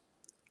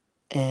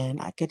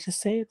 And I could just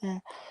say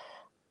that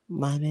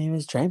my name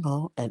is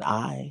Dramo, and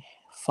I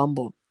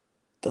fumbled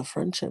the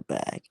friendship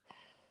bag.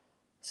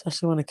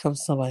 Especially when it comes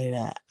to somebody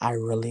that I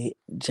really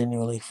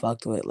genuinely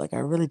fucked with. Like, I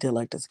really did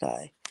like this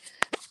guy,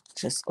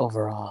 just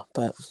overall.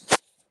 But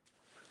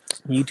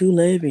you do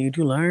live and you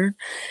do learn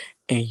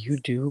and you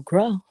do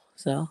grow.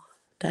 So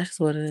that's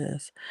what it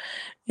is.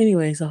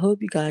 Anyways, I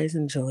hope you guys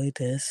enjoyed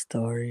this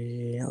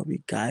story. I hope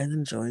you guys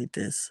enjoyed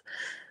this,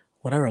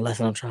 whatever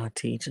lesson I'm trying to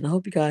teach. And I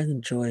hope you guys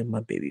enjoyed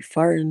my baby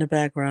fart in the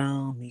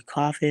background, me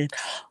coughing,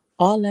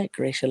 all that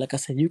great shit. Like I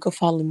said, you can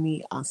follow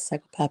me on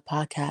Psychopath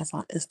Podcast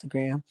on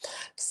Instagram,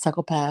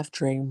 Psychopath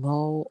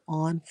Dramo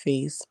on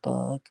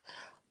Facebook.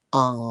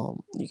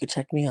 You can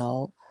check me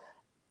out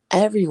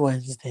every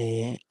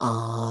Wednesday.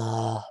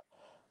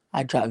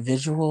 I drop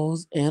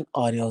visuals and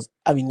audios.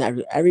 I mean,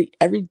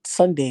 every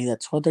Sunday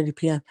at 12:30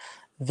 p.m.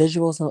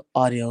 Visuals and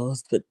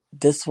audios, but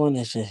this one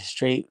is just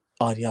straight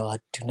audio. I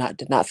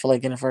did not feel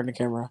like getting in front of the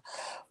camera.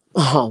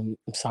 I'm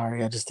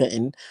sorry, I just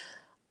didn't.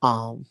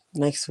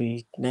 Next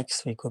week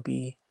will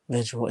be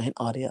visual and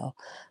audio.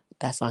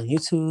 That's on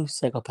YouTube,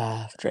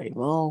 Psychopath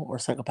Dramo or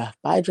Psychopath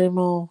by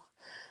Dramo.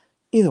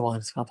 Either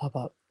one is gonna pop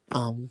up.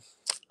 I'm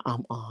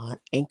on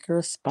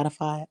Anchor,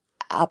 Spotify,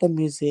 Apple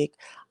Music,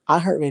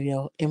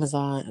 iHeartRadio,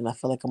 Amazon, and I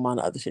feel like I'm on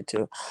the other shit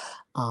too.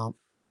 Um,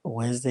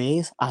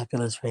 Wednesdays,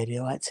 Oculus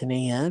Radio at 10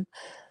 a.m.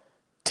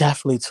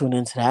 Definitely tune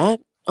into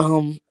that.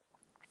 And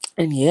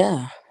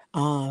yeah,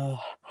 uh,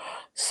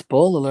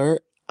 spoiler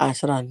alert, I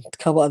said on a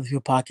couple other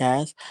few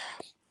podcasts,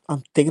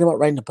 I'm thinking about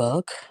writing a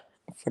book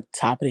for the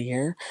top of the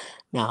year.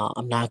 Now,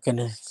 I'm not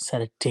gonna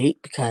set a date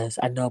because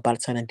I know by the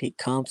time that date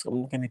comes,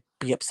 I'm gonna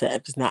be upset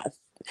if it's not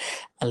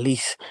at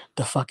least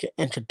the fucking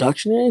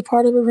introductionary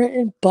part of it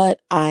written.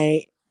 But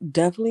I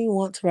definitely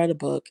want to write a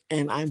book,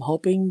 and I'm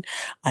hoping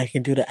I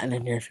can do that in the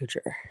near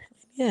future.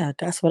 Yeah,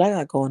 that's what I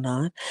got going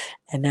on.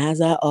 And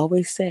as I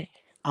always say,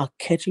 I'll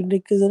catch you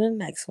niggas in the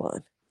next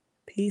one.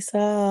 Peace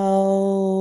out.